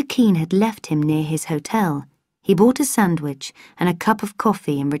 After Keane had left him near his hotel, he bought a sandwich and a cup of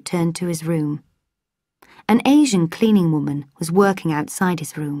coffee and returned to his room. An Asian cleaning woman was working outside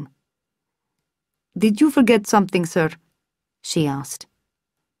his room. "Did you forget something, sir?" she asked.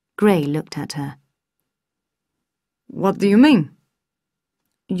 Gray looked at her. "What do you mean?"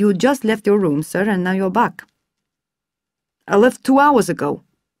 "You just left your room, sir, and now you're back." "I left 2 hours ago."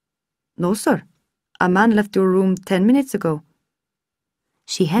 "No, sir. A man left your room 10 minutes ago."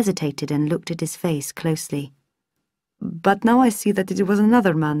 She hesitated and looked at his face closely. "But now I see that it was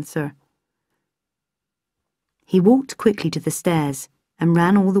another man, sir." He walked quickly to the stairs and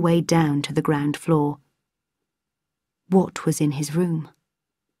ran all the way down to the ground floor. What was in his room?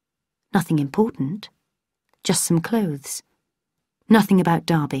 Nothing important. Just some clothes. Nothing about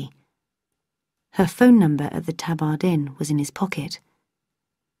Darby. Her phone number at the Tabard Inn was in his pocket.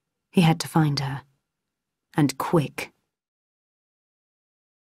 He had to find her. And quick.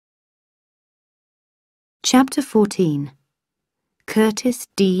 Chapter 14. Curtis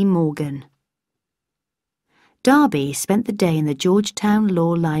D. Morgan. Darby spent the day in the Georgetown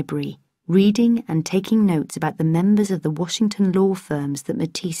Law Library, reading and taking notes about the members of the Washington law firms that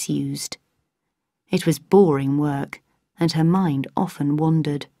Matisse used. It was boring work, and her mind often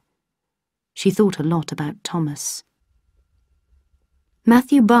wandered. She thought a lot about Thomas.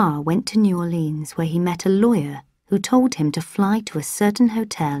 Matthew Barr went to New Orleans, where he met a lawyer who told him to fly to a certain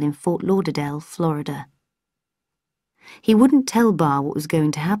hotel in Fort Lauderdale, Florida. He wouldn't tell Barr what was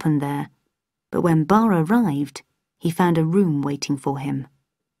going to happen there, but when Barr arrived, he found a room waiting for him.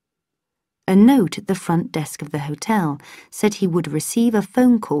 A note at the front desk of the hotel said he would receive a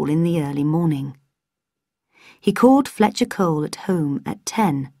phone call in the early morning. He called Fletcher Cole at home at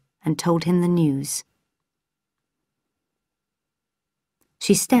 10 and told him the news.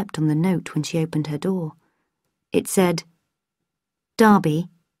 She stepped on the note when she opened her door. It said, "Darby,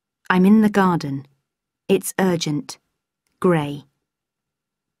 I'm in the garden. It's urgent. Gray."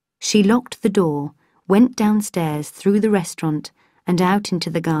 She locked the door, went downstairs through the restaurant and out into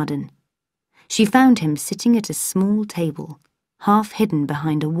the garden. She found him sitting at a small table, half hidden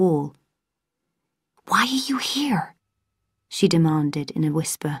behind a wall. "Why are you here?" she demanded in a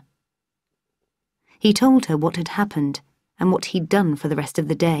whisper. He told her what had happened and what he'd done for the rest of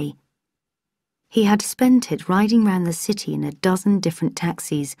the day. He had spent it riding round the city in a dozen different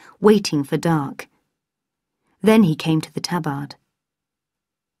taxis, waiting for dark. Then he came to the Tabard.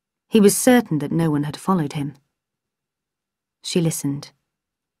 He was certain that no one had followed him. She listened.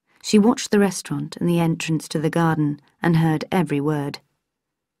 She watched the restaurant and the entrance to the garden and heard every word.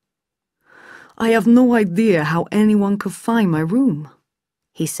 "I have no idea how anyone could find my room,"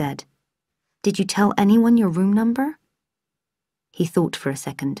 he said. "Did you tell anyone your room number?" He thought for a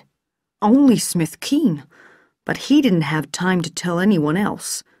second. "Only Smith Keane, but he didn't have time to tell anyone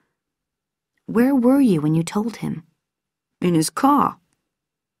else." "Where were you when you told him?" "In his car."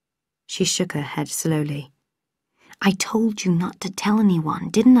 She shook her head slowly. "I told you not to tell anyone,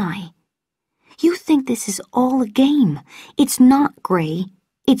 didn't I? You think this is all a game. It's not, Gray.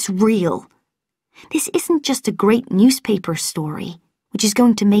 It's real. This isn't just a great newspaper story, which is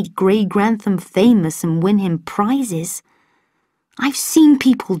going to make Gray Grantham famous and win him prizes. I've seen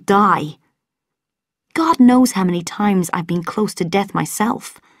people die. God knows how many times I've been close to death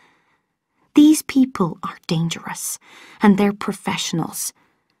myself. These people are dangerous, and they're professionals.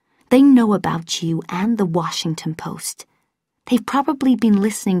 They know about you and the Washington Post. They've probably been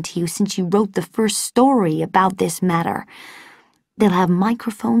listening to you since you wrote the first story about this matter. They'll have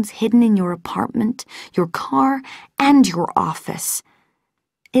microphones hidden in your apartment, your car, and your office.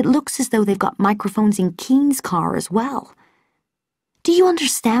 It looks as though they've got microphones in Keane's car as well. Do you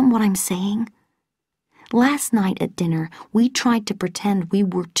understand what I'm saying? Last night at dinner, we tried to pretend we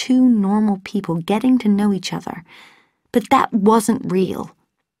were two normal people getting to know each other, but that wasn't real.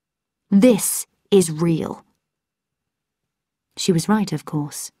 This is real." She was right, of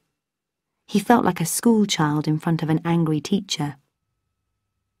course. He felt like a schoolchild in front of an angry teacher.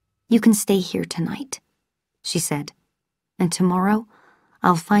 "You can stay here tonight," she said. and tomorrow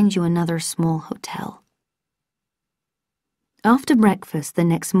I'll find you another small hotel." After breakfast the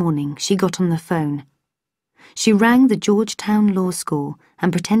next morning, she got on the phone. She rang the Georgetown Law School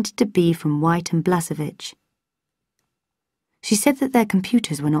and pretended to be from White and Blasevich. She said that their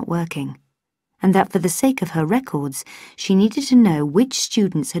computers were not working, and that for the sake of her records, she needed to know which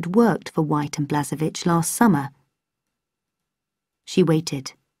students had worked for White and Blasevich last summer. She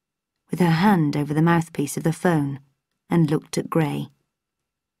waited, with her hand over the mouthpiece of the phone, and looked at Gray.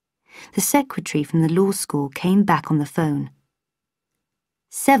 The secretary from the law school came back on the phone.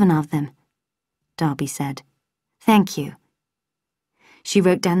 "7 of them," Darby said. "Thank you." She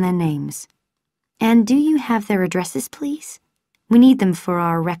wrote down their names. "And do you have their addresses, please? We need them for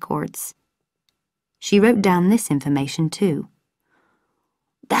our records." She wrote down this information, too.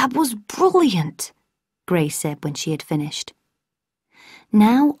 "That was brilliant," Gray said when she had finished.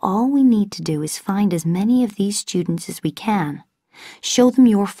 "Now all we need to do is find as many of these students as we can, show them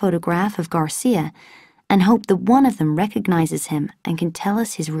your photograph of Garcia, and hope that one of them recognizes him and can tell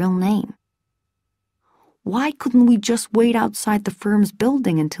us his real name." "Why couldn't we just wait outside the firm's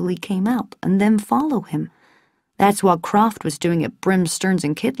building until he came out and then follow him? That's what Croft was doing at Brim, Stearns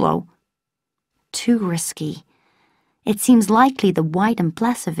and Kidlow." "Too risky. It seems likely that White and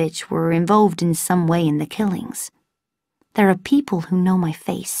Blasevich were involved in some way in the killings. There are people who know my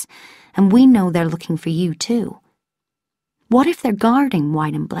face, and we know they're looking for you too. What if they're guarding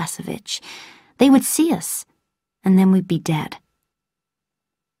White and Blasevich? They would see us, and then we'd be dead."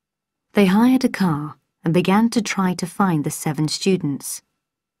 They hired a car and began to try to find the 7 students.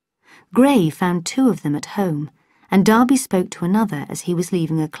 Gray found 2 of them at home, and Darby spoke to another as he was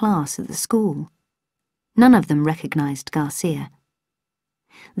leaving a class at the school. None of them recognized Garcia.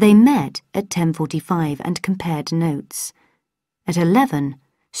 They met at 10:45 and compared notes. At 11,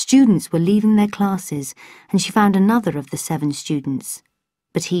 students were leaving their classes, and she found another of the 7 students,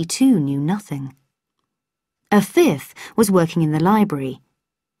 but he too knew nothing. A 5th was working in the library.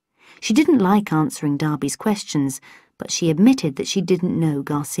 She didn't like answering Darby's questions, but she admitted that she didn't know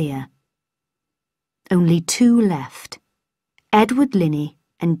Garcia. Only 2 left, Edward Linney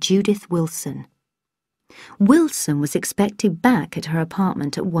and Judith Wilson. Wilson was expected back at her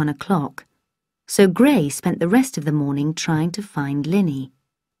apartment at 1 o'clock, so Gray spent the rest of the morning trying to find Linney.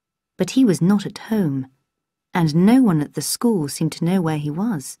 But he was not at home, and no one at the school seemed to know where he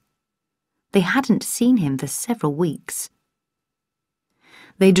was. They hadn't seen him for several weeks.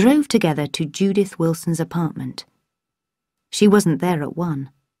 They drove together to Judith Wilson's apartment. She wasn't there at 1,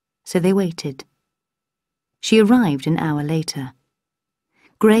 so they waited. She arrived an hour later.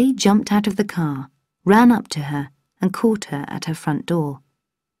 Gray jumped out of the car, ran up to her, and caught her at her front door.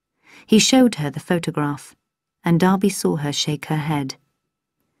 He showed her the photograph, and Darby saw her shake her head.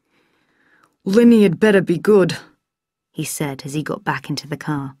 "Linney had better be good," he said as he got back into the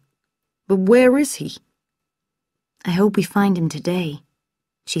car. "But where is he?" "I hope we find him today,"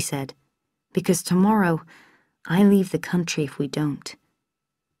 she said, "because tomorrow I leave the country if we don't."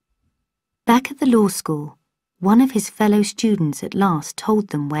 Back at the law school, one of his fellow students at last told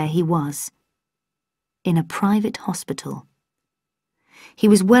them where he was. In a private hospital. He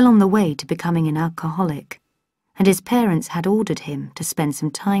was well on the way to becoming an alcoholic, and his parents had ordered him to spend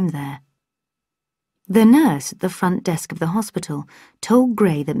some time there. The nurse at the front desk of the hospital told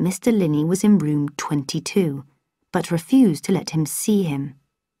Gray that Mr. Linney was in room 22, but refused to let him see him.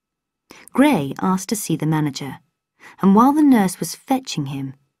 Gray asked to see the manager, and while the nurse was fetching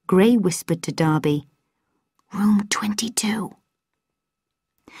him, Gray whispered to Darby, "Room 22."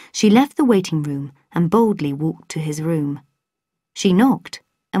 She left the waiting room and boldly walked to his room. She knocked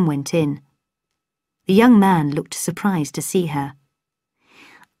and went in. The young man looked surprised to see her.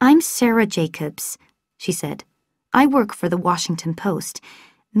 "I'm Sarah Jacobs," she said. "I work for the Washington Post.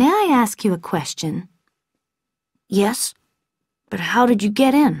 May I ask you a question?" "Yes, but how did you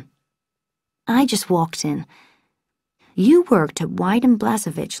get in?" "I just walked in. You worked at White and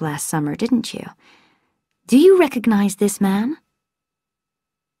Blasevich last summer, didn't you? Do you recognize this man?"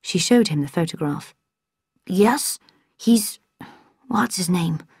 She showed him the photograph. "Yes, what's his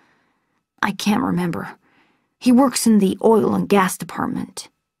name? I can't remember. He works in the oil and gas department."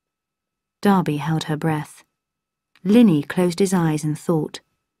 Darby held her breath. Linney closed his eyes and thought.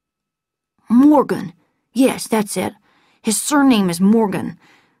 "Morgan. Yes, that's it. His surname is Morgan,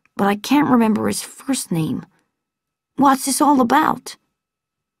 but I can't remember his first name. What's this all about?"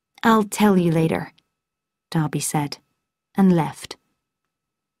 "I'll tell you later," Darby said, and left.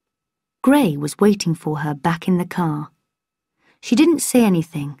 Gray was waiting for her back in the car. She didn't say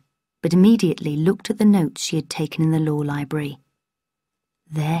anything, but immediately looked at the notes she had taken in the law library.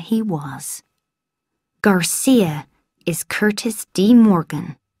 There he was. Garcia, is Curtis D.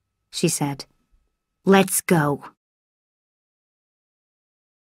 Morgan," she said. "Let's go."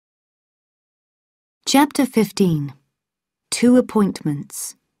 Chapter 15. 2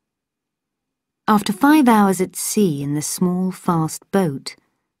 Appointments. After 5 hours at sea in the small, fast boat,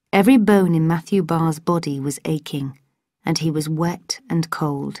 every bone in Matthew Barr's body was aching, and he was wet and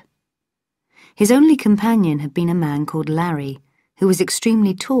cold. His only companion had been a man called Larry, who was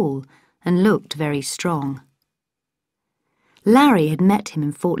extremely tall and looked very strong. Larry had met him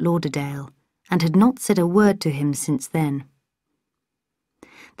in Fort Lauderdale and had not said a word to him since then.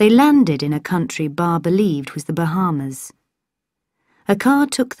 They landed in a country Barr believed was the Bahamas. A car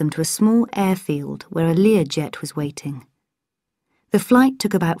took them to a small airfield where a Learjet was waiting. The flight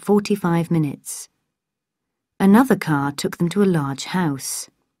took about 45 minutes. Another car took them to a large house.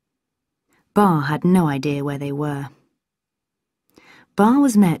 Barr had no idea where they were. Barr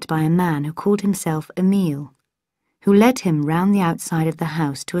was met by a man who called himself Emile, who led him round the outside of the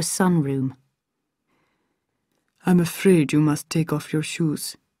house to a sunroom. "I'm afraid you must take off your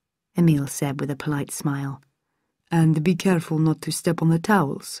shoes," Emile said with a polite smile. "And be careful not to step on the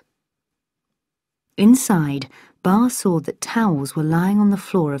towels." Inside, Barr saw that towels were lying on the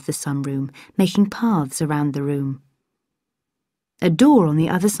floor of the sunroom, making paths around the room. A door on the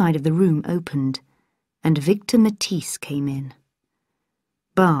other side of the room opened, and Victor Matisse came in.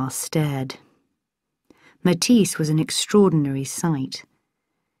 Barr stared. Matisse was an extraordinary sight.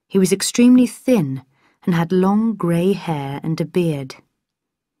 He was extremely thin and had long grey hair and a beard.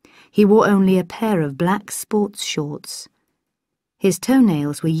 He wore only a pair of black sports shorts. His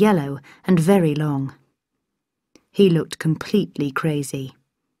toenails were yellow and very long. He looked completely crazy.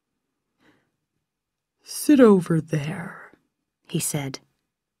 "Sit over there," he said,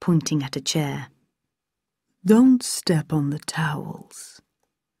 pointing at a chair. "Don't step on the towels."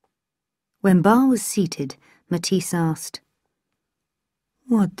 When Barr was seated, Matisse asked,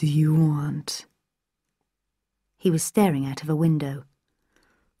 "What do you want?" He was staring out of a window.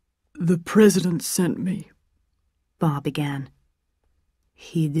 "The president sent me," Barr began.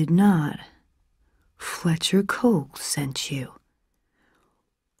 "He did not. Fletcher Cole sent you."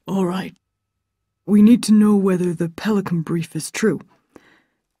 "All right. We need to know whether the Pelican brief is true.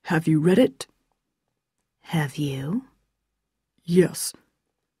 Have you read it?" "Have you?" "Yes."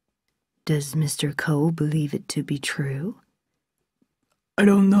 "Does Mr. Cole believe it to be true?" "I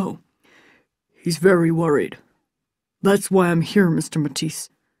don't know. He's very worried. That's why I'm here, Mr. Matisse.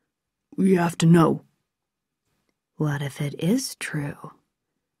 We have to know." "What if it is true?"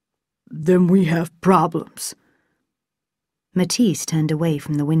 "Then we have problems." Matisse turned away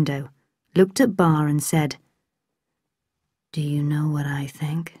from the window, looked at Barr and said, "Do you know what I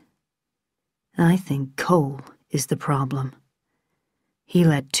think? I think Cole is the problem. He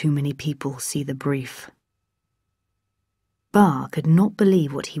let too many people see the brief." Barr could not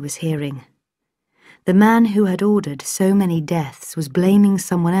believe what he was hearing. The man who had ordered so many deaths was blaming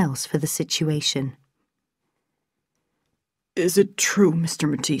someone else for the situation. "Is it true, Mr.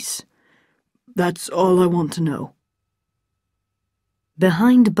 Matisse? That's all I want to know."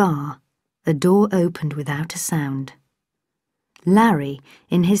 Behind Barr, a door opened without a sound. Larry,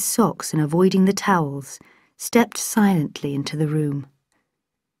 in his socks and avoiding the towels, stepped silently into the room.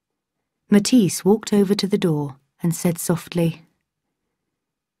 Matisse walked over to the door and said softly,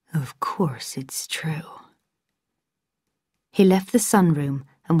 "Of course it's true." He left the sunroom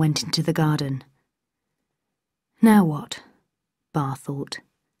and went into the garden. Now what? Barr thought.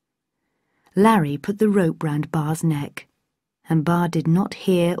 Larry put the rope round Barr's neck, and Barr did not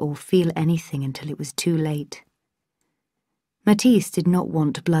hear or feel anything until it was too late. Matisse did not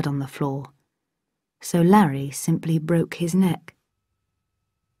want blood on the floor, so Larry simply broke his neck.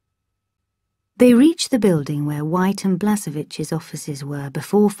 They reached the building where White and Blasevich's offices were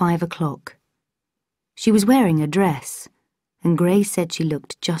before 5 o'clock. She was wearing a dress, and Gray said she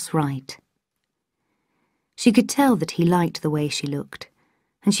looked just right. She could tell that he liked the way she looked,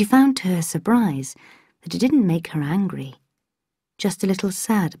 and she found to her surprise that it didn't make her angry, just a little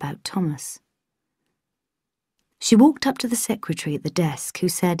sad about Thomas. She walked up to the secretary at the desk, who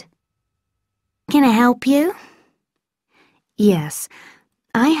said, "Can I help you?" "Yes,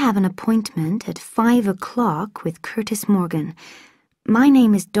 "I have an appointment at 5 o'clock with Curtis Morgan. My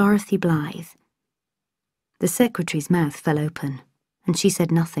name is Dorothy Blythe." The secretary's mouth fell open, and she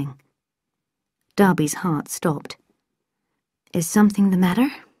said nothing. Darby's heart stopped. "Is something the matter?"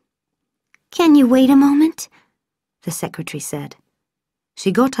 "Can you wait a moment?" the secretary said.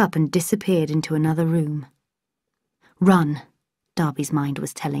 She got up and disappeared into another room. "Run," Darby's mind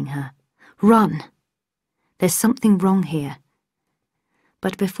was telling her. "Run! There's something wrong here."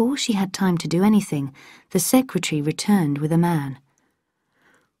 But before she had time to do anything, the secretary returned with a man.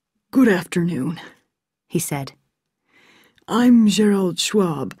 "Good afternoon," he said. "I'm Gerald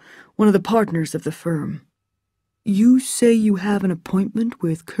Schwab, one of the partners of the firm. You say you have an appointment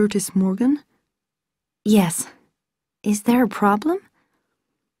with Curtis Morgan?" "Yes. Is there a problem?"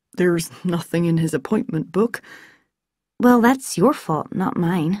 "There's nothing in his appointment book." "Well, that's your fault, not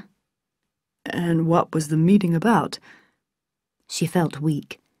mine." "And what was the meeting about?" She felt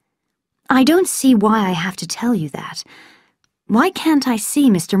weak. "I don't see why I have to tell you that. Why can't I see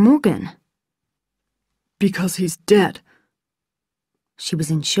Mr. Morgan?" "Because he's dead." She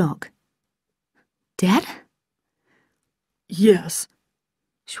was in shock. "Dead?" "Yes,"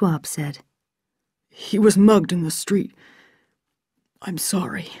 Schwab said. "He was mugged in the street. I'm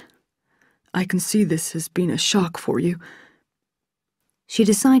sorry. I can see this has been a shock for you." She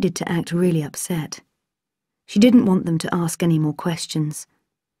decided to act really upset. She didn't want them to ask any more questions.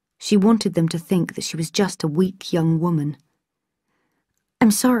 She wanted them to think that she was just a weak young woman.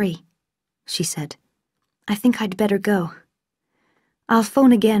 "I'm sorry," she said. "I think I'd better go. I'll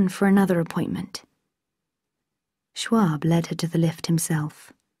phone again for another appointment." Schwab led her to the lift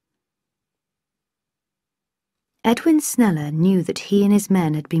himself. Edwin Sneller knew that he and his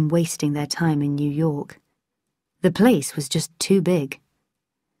men had been wasting their time in New York. The place was just too big.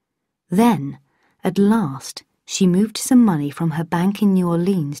 Then, at last, she moved some money from her bank in New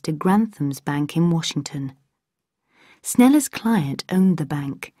Orleans to Grantham's bank in Washington. Sneller's client owned the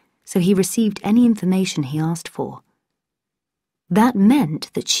bank, so he received any information he asked for. That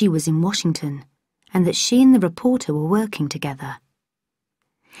meant that she was in Washington, and that she and the reporter were working together.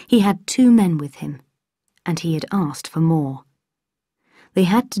 He had 2 men with him, and he had asked for more. They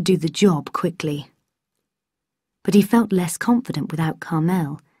had to do the job quickly. But he felt less confident without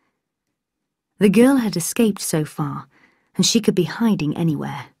Carmel. The girl had escaped so far, and she could be hiding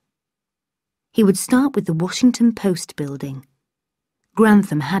anywhere. He would start with the Washington Post building.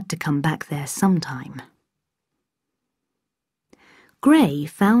 Grantham had to come back there sometime. Gray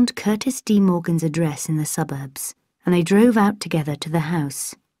found Curtis D. Morgan's address in the suburbs, and they drove out together to the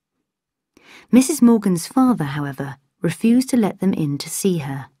house. Mrs. Morgan's father, however, refused to let them in to see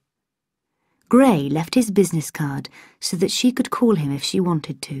her. Gray left his business card so that she could call him if she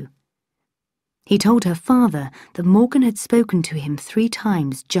wanted to. He told her father that Morgan had spoken to him 3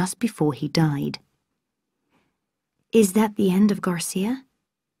 times just before he died. "Is that the end of Garcia?"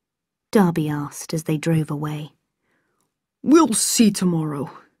 Darby asked as they drove away. "We'll see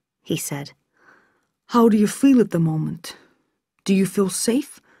tomorrow," he said. "How do you feel at the moment? Do you feel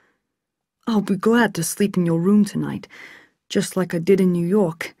safe? I'll be glad to sleep in your room tonight, just like I did in New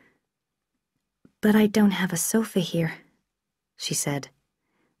York." "But I don't have a sofa here," she said.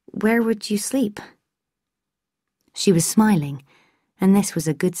 "Where would you sleep?" She was smiling, and this was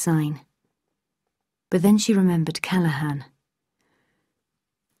a good sign. But then she remembered Callahan.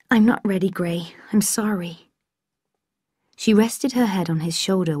 "I'm not ready, Gray. I'm sorry." She rested her head on his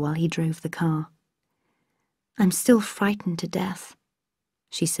shoulder while he drove the car. "I'm still frightened to death,"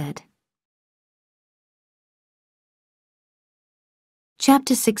 she said.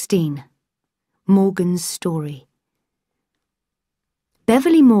 Chapter 16. Morgan's Story.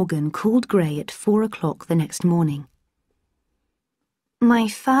 Beverly Morgan called Gray at 4 o'clock the next morning. "My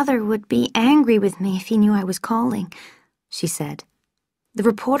father would be angry with me if he knew I was calling," she said. "The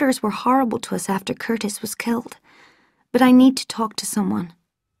reporters were horrible to us after Curtis was killed, but I need to talk to someone."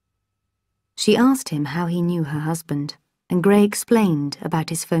 She asked him how he knew her husband, and Gray explained about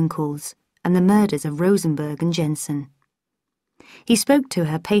his phone calls and the murders of Rosenberg and Jensen. He spoke to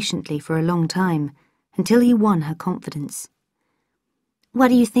her patiently for a long time, until he won her confidence. "What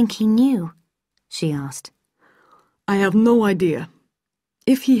do you think he knew?" she asked. "I have no idea.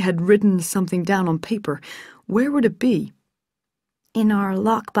 If he had written something down on paper, where would it be?" "In our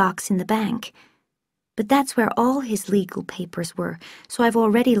lockbox in the bank. But that's where all his legal papers were, so I've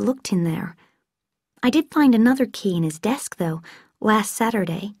already looked in there. I did find another key in his desk, though, last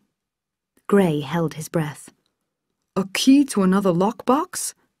Saturday." Gray held his breath. "A key to another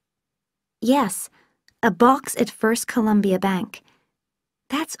lockbox?" "Yes, a box at First Columbia Bank.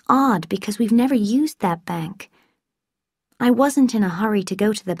 That's odd because we've never used that bank. I wasn't in a hurry to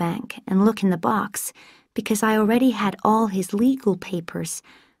go to the bank and look in the box because I already had all his legal papers.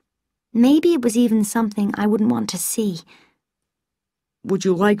 Maybe it was even something I wouldn't want to see." "Would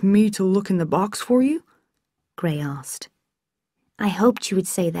you like me to look in the box for you?" Gray asked. "I hoped you would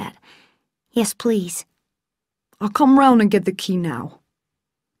say that. Yes, please." "I'll come round and get the key now."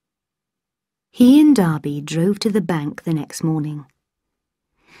 He and Darby drove to the bank the next morning.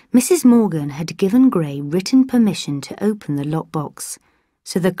 Mrs. Morgan had given Gray written permission to open the lockbox,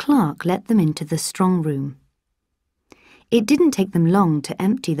 so the clerk let them into the strong room. It didn't take them long to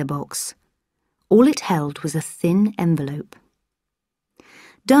empty the box. All it held was a thin envelope.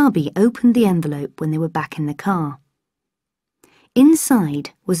 Darby opened the envelope when they were back in the car.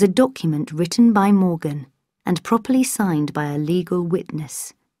 Inside was a document written by Morgan and properly signed by a legal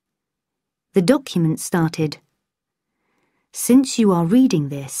witness. The document started, "Since you are reading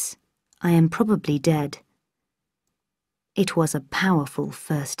this, I am probably dead." It was a powerful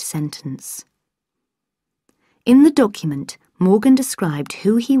first sentence. In the document, Morgan described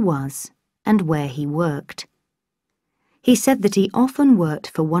who he was and where he worked. He said that he often worked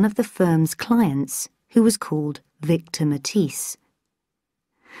for one of the firm's clients, who was called Victor Matisse.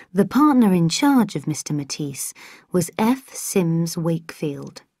 The partner in charge of Mr. Matisse was F. Sims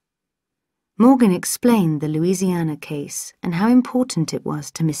Wakefield. Morgan explained the Louisiana case and how important it was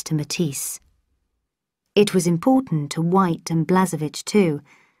to Mr. Matisse. It was important to White and Blazevich too,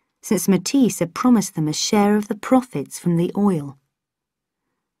 since Matisse had promised them a share of the profits from the oil.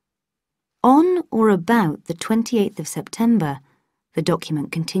 On or about the 28th of September, the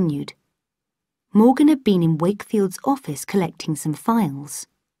document continued, Morgan had been in Wakefield's office collecting some files.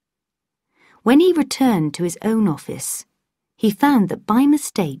 When he returned to his own office, he found that by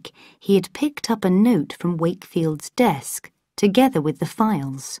mistake he had picked up a note from Wakefield's desk together with the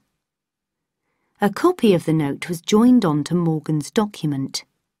files. A copy of the note was joined on to Morgan's document.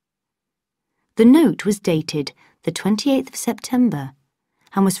 The note was dated the 28th of September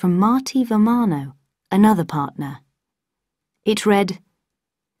and was from Marty Vermano, another partner. It read,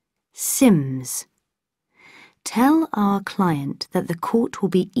 "Sims, tell our client that the court will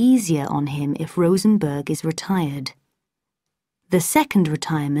be easier on him if Rosenberg is retired. The second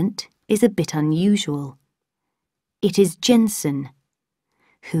retirement is a bit unusual. It is Jensen,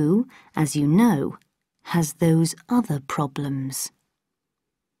 who, as you know, has those other problems."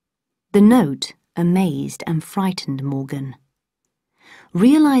 The note amazed and frightened Morgan.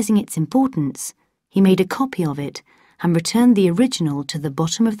 Realizing its importance, he made a copy of it and returned the original to the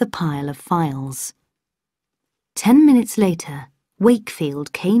bottom of the pile of files. 10 minutes later,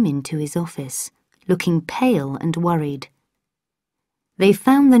 Wakefield came into his office, looking pale and worried. They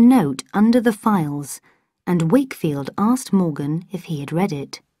found the note under the files, and Wakefield asked Morgan if he had read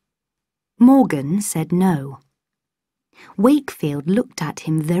it. Morgan said no. Wakefield looked at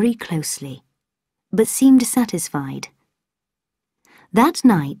him very closely, but seemed satisfied. That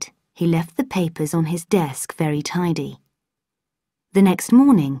night, he left the papers on his desk very tidy. The next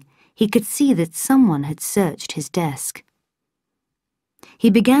morning, he could see that someone had searched his desk. He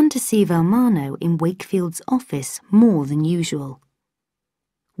began to see Vermano in Wakefield's office more than usual.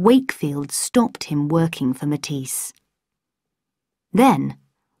 Wakefield stopped him working for Matisse. Then,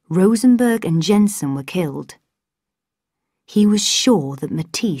 Rosenberg and Jensen were killed. He was sure that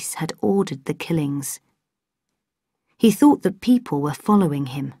Matisse had ordered the killings. He thought that people were following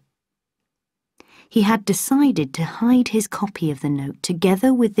him. He had decided to hide his copy of the note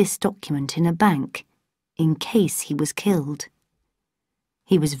together with this document in a bank, in case he was killed.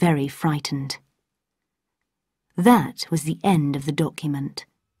 He was very frightened. That was the end of the document.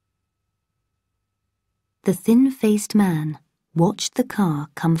 The thin-faced man watched the car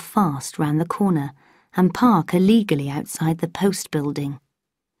come fast round the corner and park illegally outside the post building.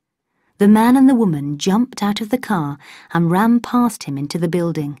 The man and the woman jumped out of the car and ran past him into the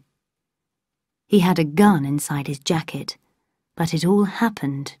building. He had a gun inside his jacket, but it all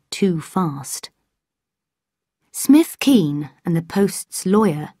happened too fast. Smith Keene and the Post's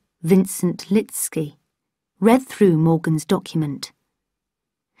lawyer, Vincent Litsky, read through Morgan's document.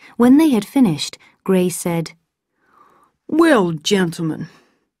 When they had finished, Gray said, "Well, gentlemen,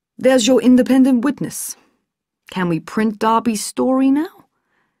 there's your independent witness. Can we print Darby's story now?"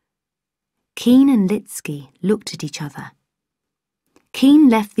 Keene and Litsky looked at each other. Keene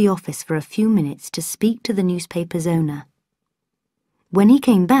left the office for a few minutes to speak to the newspaper's owner. When he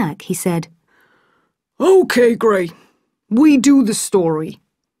came back, he said, "Okay, Gray, we do the story.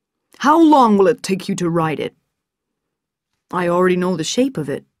 How long will it take you to write it?" "I already know the shape of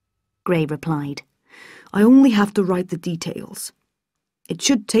it," Gray replied. "I only have to write the details. It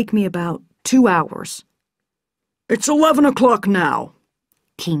should take me about 2 hours." "It's 11 o'clock now,"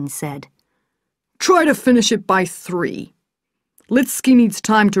 Keene said. "Try to finish it by 3. Litsky needs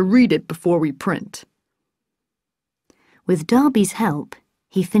time to read it before we print." With Darby's help,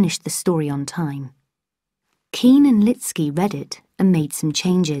 he finished the story on time. Keene and Litsky read it and made some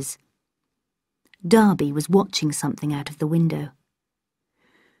changes. Darby was watching something out of the window.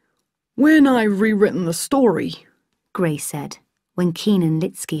 "When I've rewritten the story," Gray said, when Keene and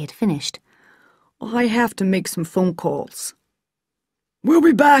Litsky had finished, "I have to make some phone calls." We'll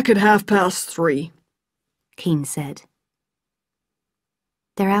be back at 3:30, Keane said.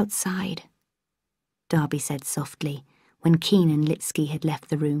 They're outside, Darby said softly when Keane and Litsky had left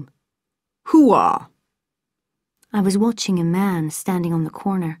the room. Who are? I was watching a man standing on the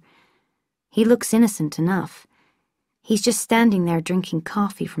corner. He looks innocent enough. He's just standing there drinking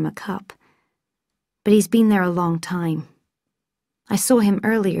coffee from a cup. But he's been there a long time. I saw him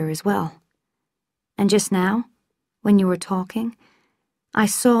earlier as well. And just now, when you were talking, I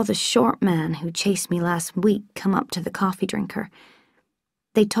saw the short man who chased me last week come up to the coffee drinker.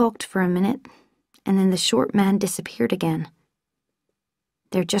 They talked for a minute, and then the short man disappeared again.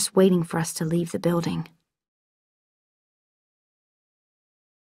 They're just waiting for us to leave the building.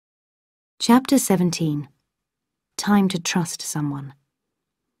 Chapter 17. Time to trust someone.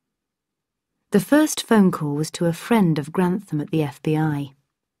 The first phone call was to a friend of Grantham at the FBI.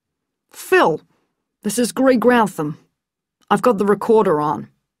 Phil, this is Gray Grantham. I've got the recorder on.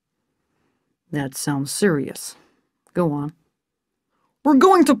 That sounds serious. Go on. We're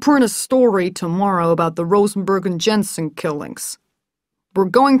going to print a story tomorrow about the Rosenberg and Jensen killings. We're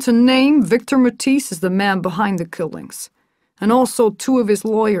going to name Victor Matisse as the man behind the killings, and also 2 of his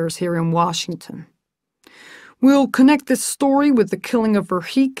lawyers here in Washington. We'll connect this story with the killing of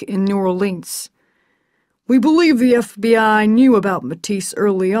Verheek in New Orleans. We believe the FBI knew about Matisse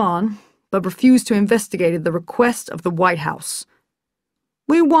early on, but refused to investigate at the request of the White House.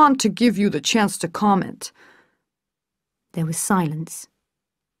 We want to give you the chance to comment. There was silence.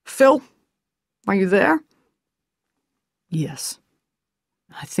 Phil, are you there? Yes,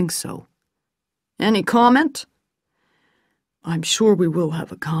 I think so. Any comment? I'm sure we will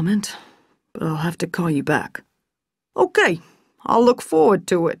have a comment, but I'll have to call you back. Okay, I'll look forward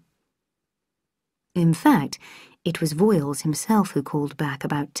to it. In fact, it was Voiles himself who called back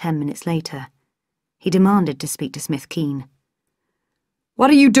about 10 minutes later. He demanded to speak to Smith Keane. What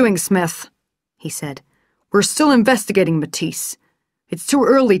are you doing, Smith? He said. We're still investigating Matisse. It's too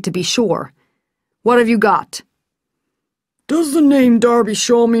early to be sure. What have you got? Does the name Darby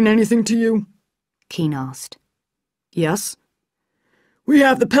Shaw mean anything to you? Keane asked. Yes. We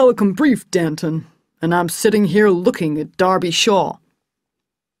have the Pelican brief, Danton, and I'm sitting here looking at Darby Shaw.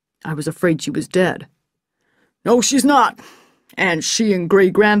 I was afraid she was dead. No, she's not. And she and Gray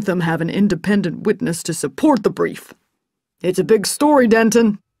Grantham have an independent witness to support the brief. It's a big story,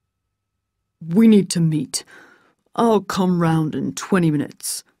 Denton. We need to meet. I'll come round in 20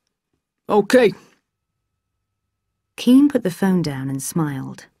 minutes. Okay. Keane put the phone down and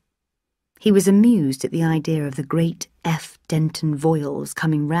smiled. He was amused at the idea of the great F. Denton Voiles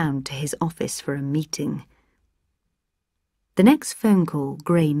coming round to his office for a meeting. The next phone call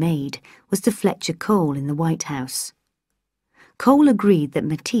Gray made was to Fletcher Cole in the White House. Cole agreed that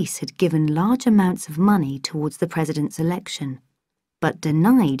Matisse had given large amounts of money towards the president's election, but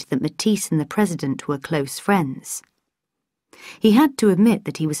denied that Matisse and the president were close friends. He had to admit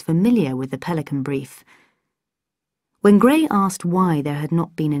that he was familiar with the Pelican brief. When Gray asked why there had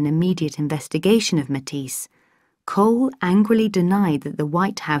not been an immediate investigation of Matisse, Cole angrily denied that the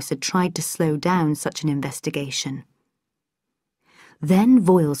White House had tried to slow down such an investigation. Then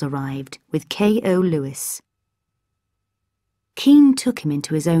Voiles arrived with K.O. Lewis. Keane took him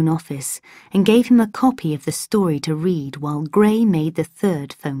into his own office and gave him a copy of the story to read while Gray made the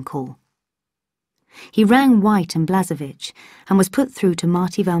third phone call. He rang White and Blazevich and was put through to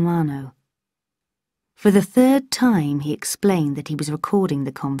Marty Valmano. For the third time he explained that he was recording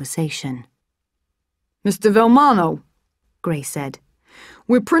the conversation. Mr. Valmano, Gray said.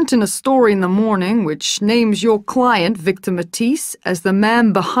 We're printing a story in the morning which names your client, Victor Matisse, as the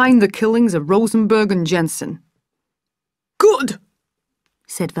man behind the killings of Rosenberg and Jensen. Good,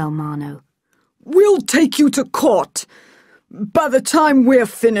 said Valmano. We'll take you to court. By the time we're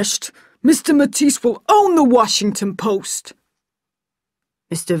finished, Mr. Matisse will own the Washington Post.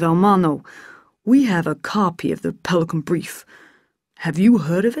 Mr. Valmano, we have a copy of the Pelican brief. Have you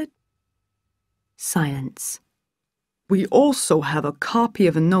heard of it? Silence. We also have a copy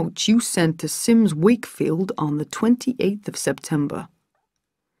of a note you sent to Sims Wakefield on the 28th of September.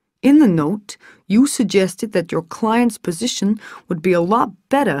 In the note, you suggested that your client's position would be a lot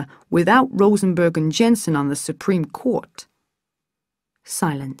better without Rosenberg and Jensen on the Supreme Court.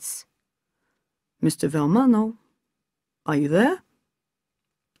 Silence. Mr. Valmano, are you there?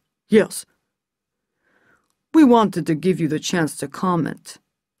 Yes. We wanted to give you the chance to comment.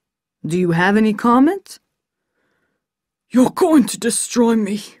 Do you have any comment? You're going to destroy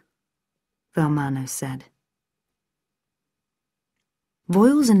me, Valmano said.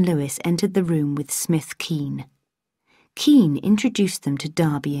 Voiles and Lewis entered the room with Smith Keane. Keane introduced them to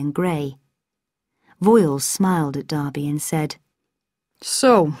Darby and Gray. Voiles smiled at Darby and said,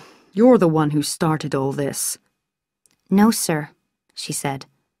 So, you're the one who started all this. No, sir, she said.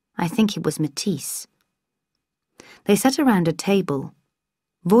 I think it was Matisse. They sat around a table.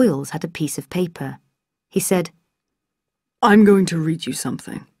 Voiles had a piece of paper. He said, I'm going to read you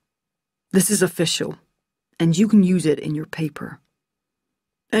something. This is official, and you can use it in your paper.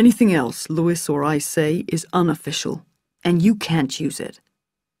 Anything else Louis or I say is unofficial, and you can't use it.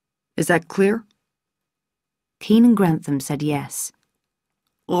 Is that clear? Keene and Grantham said yes.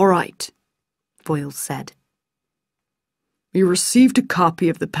 All right, Voiles said. We received a copy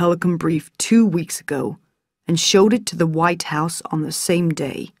of the Pelican brief 2 weeks ago and showed it to the White House on the same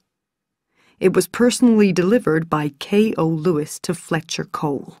day. It was personally delivered by K.O. Lewis to Fletcher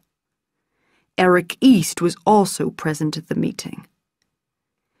Cole. Eric East was also present at the meeting.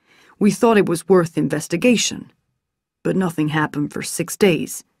 We thought it was worth investigation, but nothing happened for 6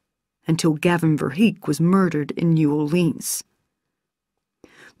 days, until Gavin Verheek was murdered in New Orleans.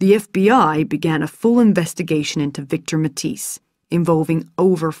 The FBI began a full investigation into Victor Matisse, involving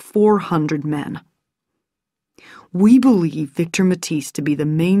over 400 men. We believe Victor Matisse to be the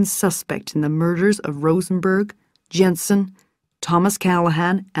main suspect in the murders of Rosenberg, Jensen, Thomas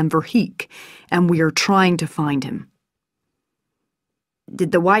Callahan, and Verheek, and we are trying to find him.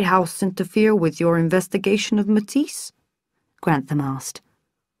 Did the White House interfere with your investigation of Matisse? Grantham asked.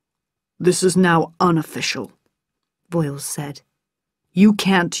 This is now unofficial, Voiles said. You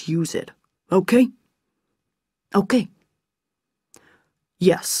can't use it, okay? Okay.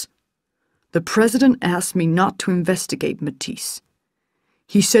 Yes. The president asked me not to investigate Matisse.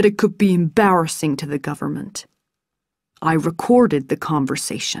 He said it could be embarrassing to the government. I recorded the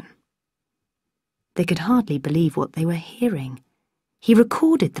conversation. They could hardly believe what they were hearing. He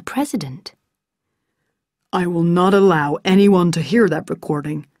recorded the president. I will not allow anyone to hear that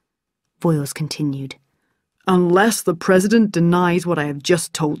recording, Voiles continued, unless the president denies what I have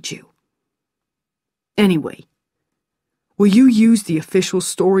just told you. Anyway, will you use the official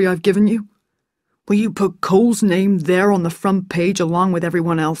story I've given you? Will you put Cole's name there on the front page along with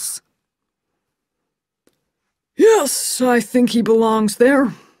everyone else? Yes, I think he belongs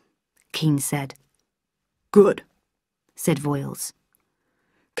there, Keene said. Good, said Voiles.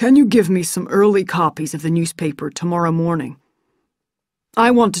 Can you give me some early copies of the newspaper tomorrow morning?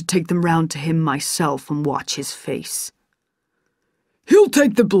 I want to take them round to him myself and watch his face. He'll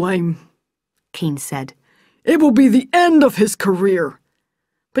take the blame, Keene said. It will be the end of his career,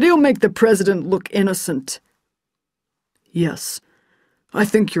 but he'll make the president look innocent. Yes, I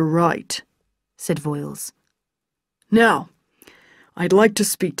think you're right, said Voiles. Now, I'd like to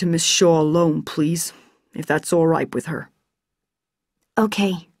speak to Miss Shaw alone, please, if that's all right with her.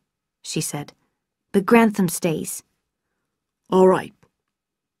 Okay, she said, but Grantham stays. All right.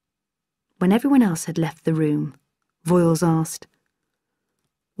 When everyone else had left the room, Voiles asked,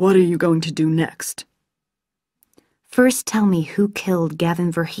 What are you going to do next? First tell me who killed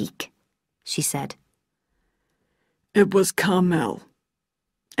Gavin Verheek, she said. It was Carmel.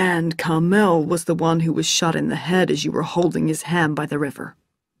 And Carmel was the one who was shot in the head as you were holding his hand by the river.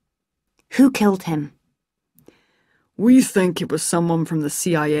 Who killed him? We think it was someone from the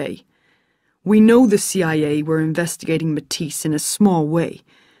CIA. We know the CIA were investigating Matisse in a small way.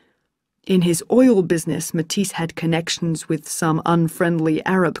 In his oil business, Matisse had connections with some unfriendly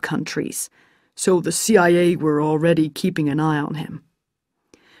Arab countries, so the CIA were already keeping an eye on him.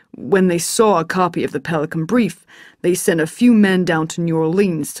 When they saw a copy of the Pelican brief, they sent a few men down to New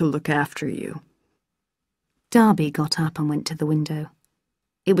Orleans to look after you. Darby got up and went to the window.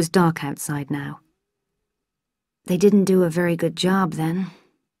 It was dark outside now. They didn't do a very good job then,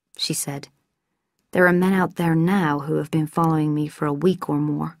 she said. There are men out there now who have been following me for a week or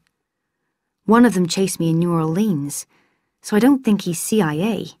more. One of them chased me in New Orleans, so I don't think he's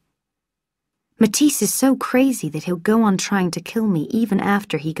CIA. Matisse is so crazy that he'll go on trying to kill me even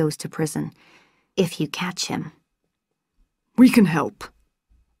after he goes to prison, if you catch him. We can help,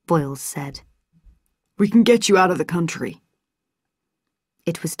 Voiles said. We can get you out of the country.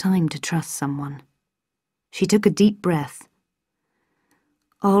 It was time to trust someone. She took a deep breath.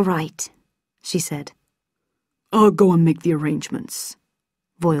 All right, she said. I'll go and make the arrangements,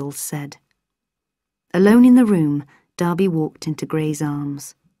 Voiles said. Alone in the room, Darby walked into Gray's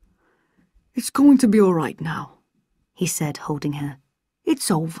arms. It's going to be all right now, he said, holding her.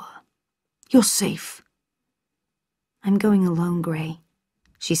 It's over. You're safe. I'm going alone, Gray,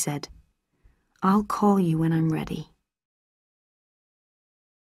 she said. I'll call you when I'm ready.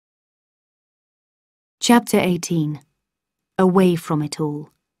 Chapter 18. Away from it all.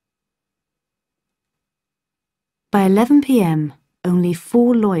 By 11 p.m., only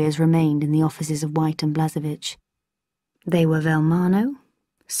 4 lawyers remained in the offices of White and Blazevich. They were Velmano,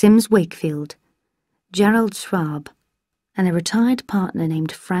 Sims Wakefield, Gerald Schwab, and a retired partner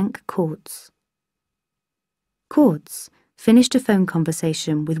named Frank Courts. Courts finished a phone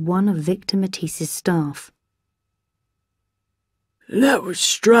conversation with one of Victor Matisse's staff. "That was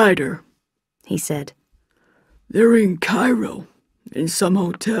Strider," he said. "They're in Cairo, in some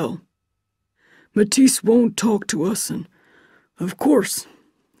hotel. Matisse won't talk to us, and, of course,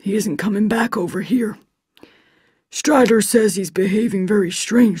 he isn't coming back over here. Strider says he's behaving very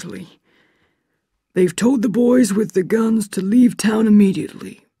strangely. They've told the boys with the guns to leave town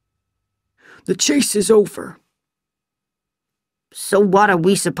immediately. The chase is over." "So what are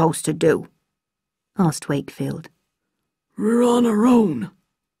we supposed to do?" asked Wakefield. "We're on our own,"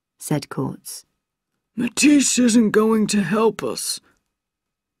 said Courts. "Matisse isn't going to help us."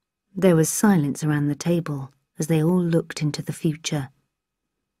 There was silence around the table as they all looked into the future.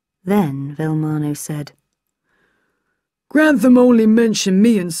 Then Velmano said, "Grantham only mentioned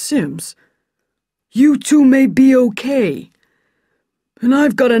me and Sims. You two may be okay. And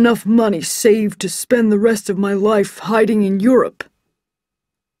I've got enough money saved to spend the rest of my life hiding in Europe."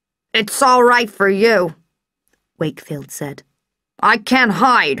 "It's all right for you," Wakefield said. "I can't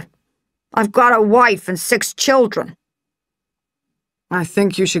hide. I've got a wife and 6 children." "I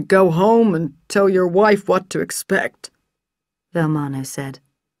think you should go home and tell your wife what to expect," Velmano said.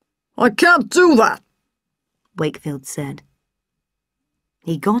 "I can't do that," Wakefield said.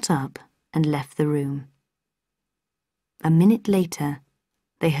 He got up and left the room. A minute later,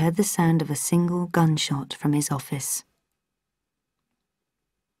 they heard the sound of a single gunshot from his office.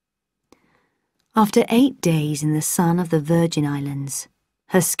 After 8 days in the sun of the Virgin Islands,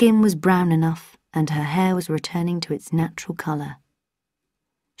 her skin was brown enough and her hair was returning to its natural colour.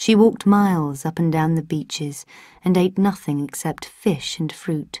 She walked miles up and down the beaches and ate nothing except fish and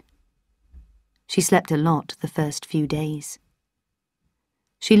fruit. She slept a lot the first few days.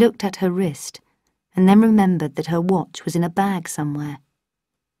 She looked at her wrist and then remembered that her watch was in a bag somewhere.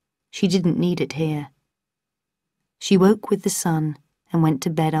 She didn't need it here. She woke with the sun and went to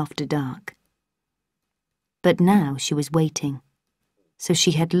bed after dark. But now she was waiting, so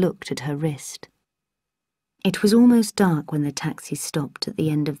she had looked at her wrist. It was almost dark when the taxi stopped at the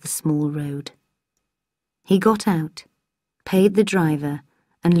end of the small road. He got out, paid the driver,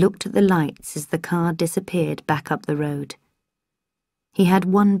 and looked at the lights as the car disappeared back up the road. He had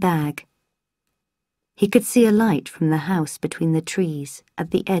one bag. He could see a light from the house between the trees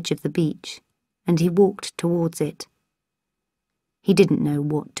at the edge of the beach, and he walked towards it. He didn't know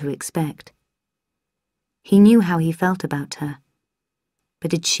what to expect. He knew how he felt about her,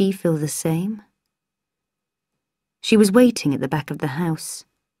 but did she feel the same? She was waiting at the back of the house,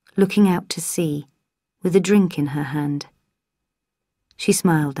 looking out to sea, with a drink in her hand. She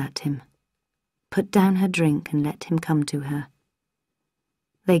smiled at him, put down her drink and let him come to her.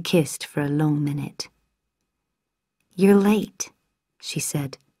 They kissed for a long minute. "You're late," she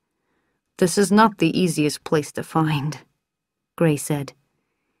said. "This is not the easiest place to find," Gray said,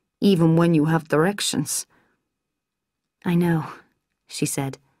 "even when you have directions." "I know," she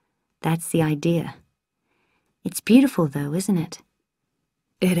said. "That's the idea. It's beautiful, though, isn't it?"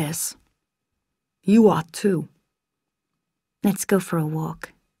 "It is. You ought to." "Let's go for a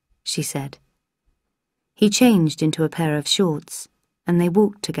walk," she said. He changed into a pair of shorts, and they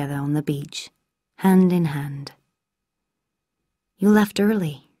walked together on the beach, hand in hand. "You left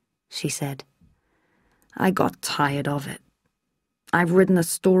early," she said. "I got tired of it. I've written a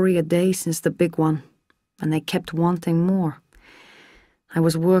story a day since the big one, and they kept wanting more. I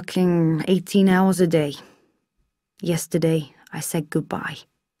was working 18 hours a day. Yesterday, I said goodbye."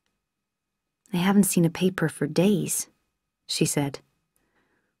 "I haven't seen a paper for days," she said.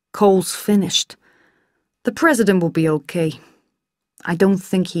 "Cole's finished. The president will be okay. I don't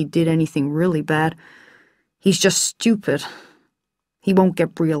think he did anything really bad. He's just stupid. He won't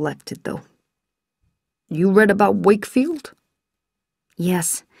get re-elected, though." "You read about Wakefield?"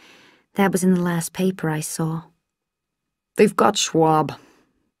 "Yes, that was in the last paper I saw." "They've got Schwab.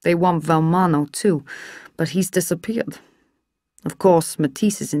 They want Velmano, too, but he's disappeared. Of course,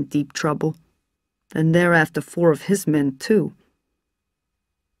 Matisse is in deep trouble. And they're after 4 of his men, too."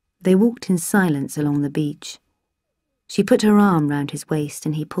 They walked in silence along the beach. She put her arm round his waist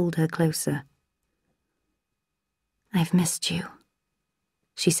and he pulled her closer. "I've missed you,"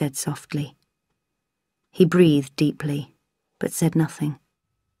 she said softly. He breathed deeply, but said nothing.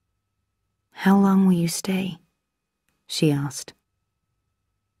 "How long will you stay?" she asked.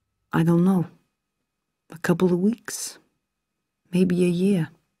 "I don't know. A couple of weeks. Maybe a year.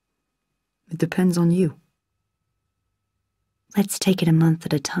 It depends on you." "Let's take it a month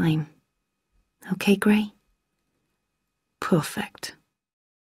at a time. Okay, Gray?" Perfect.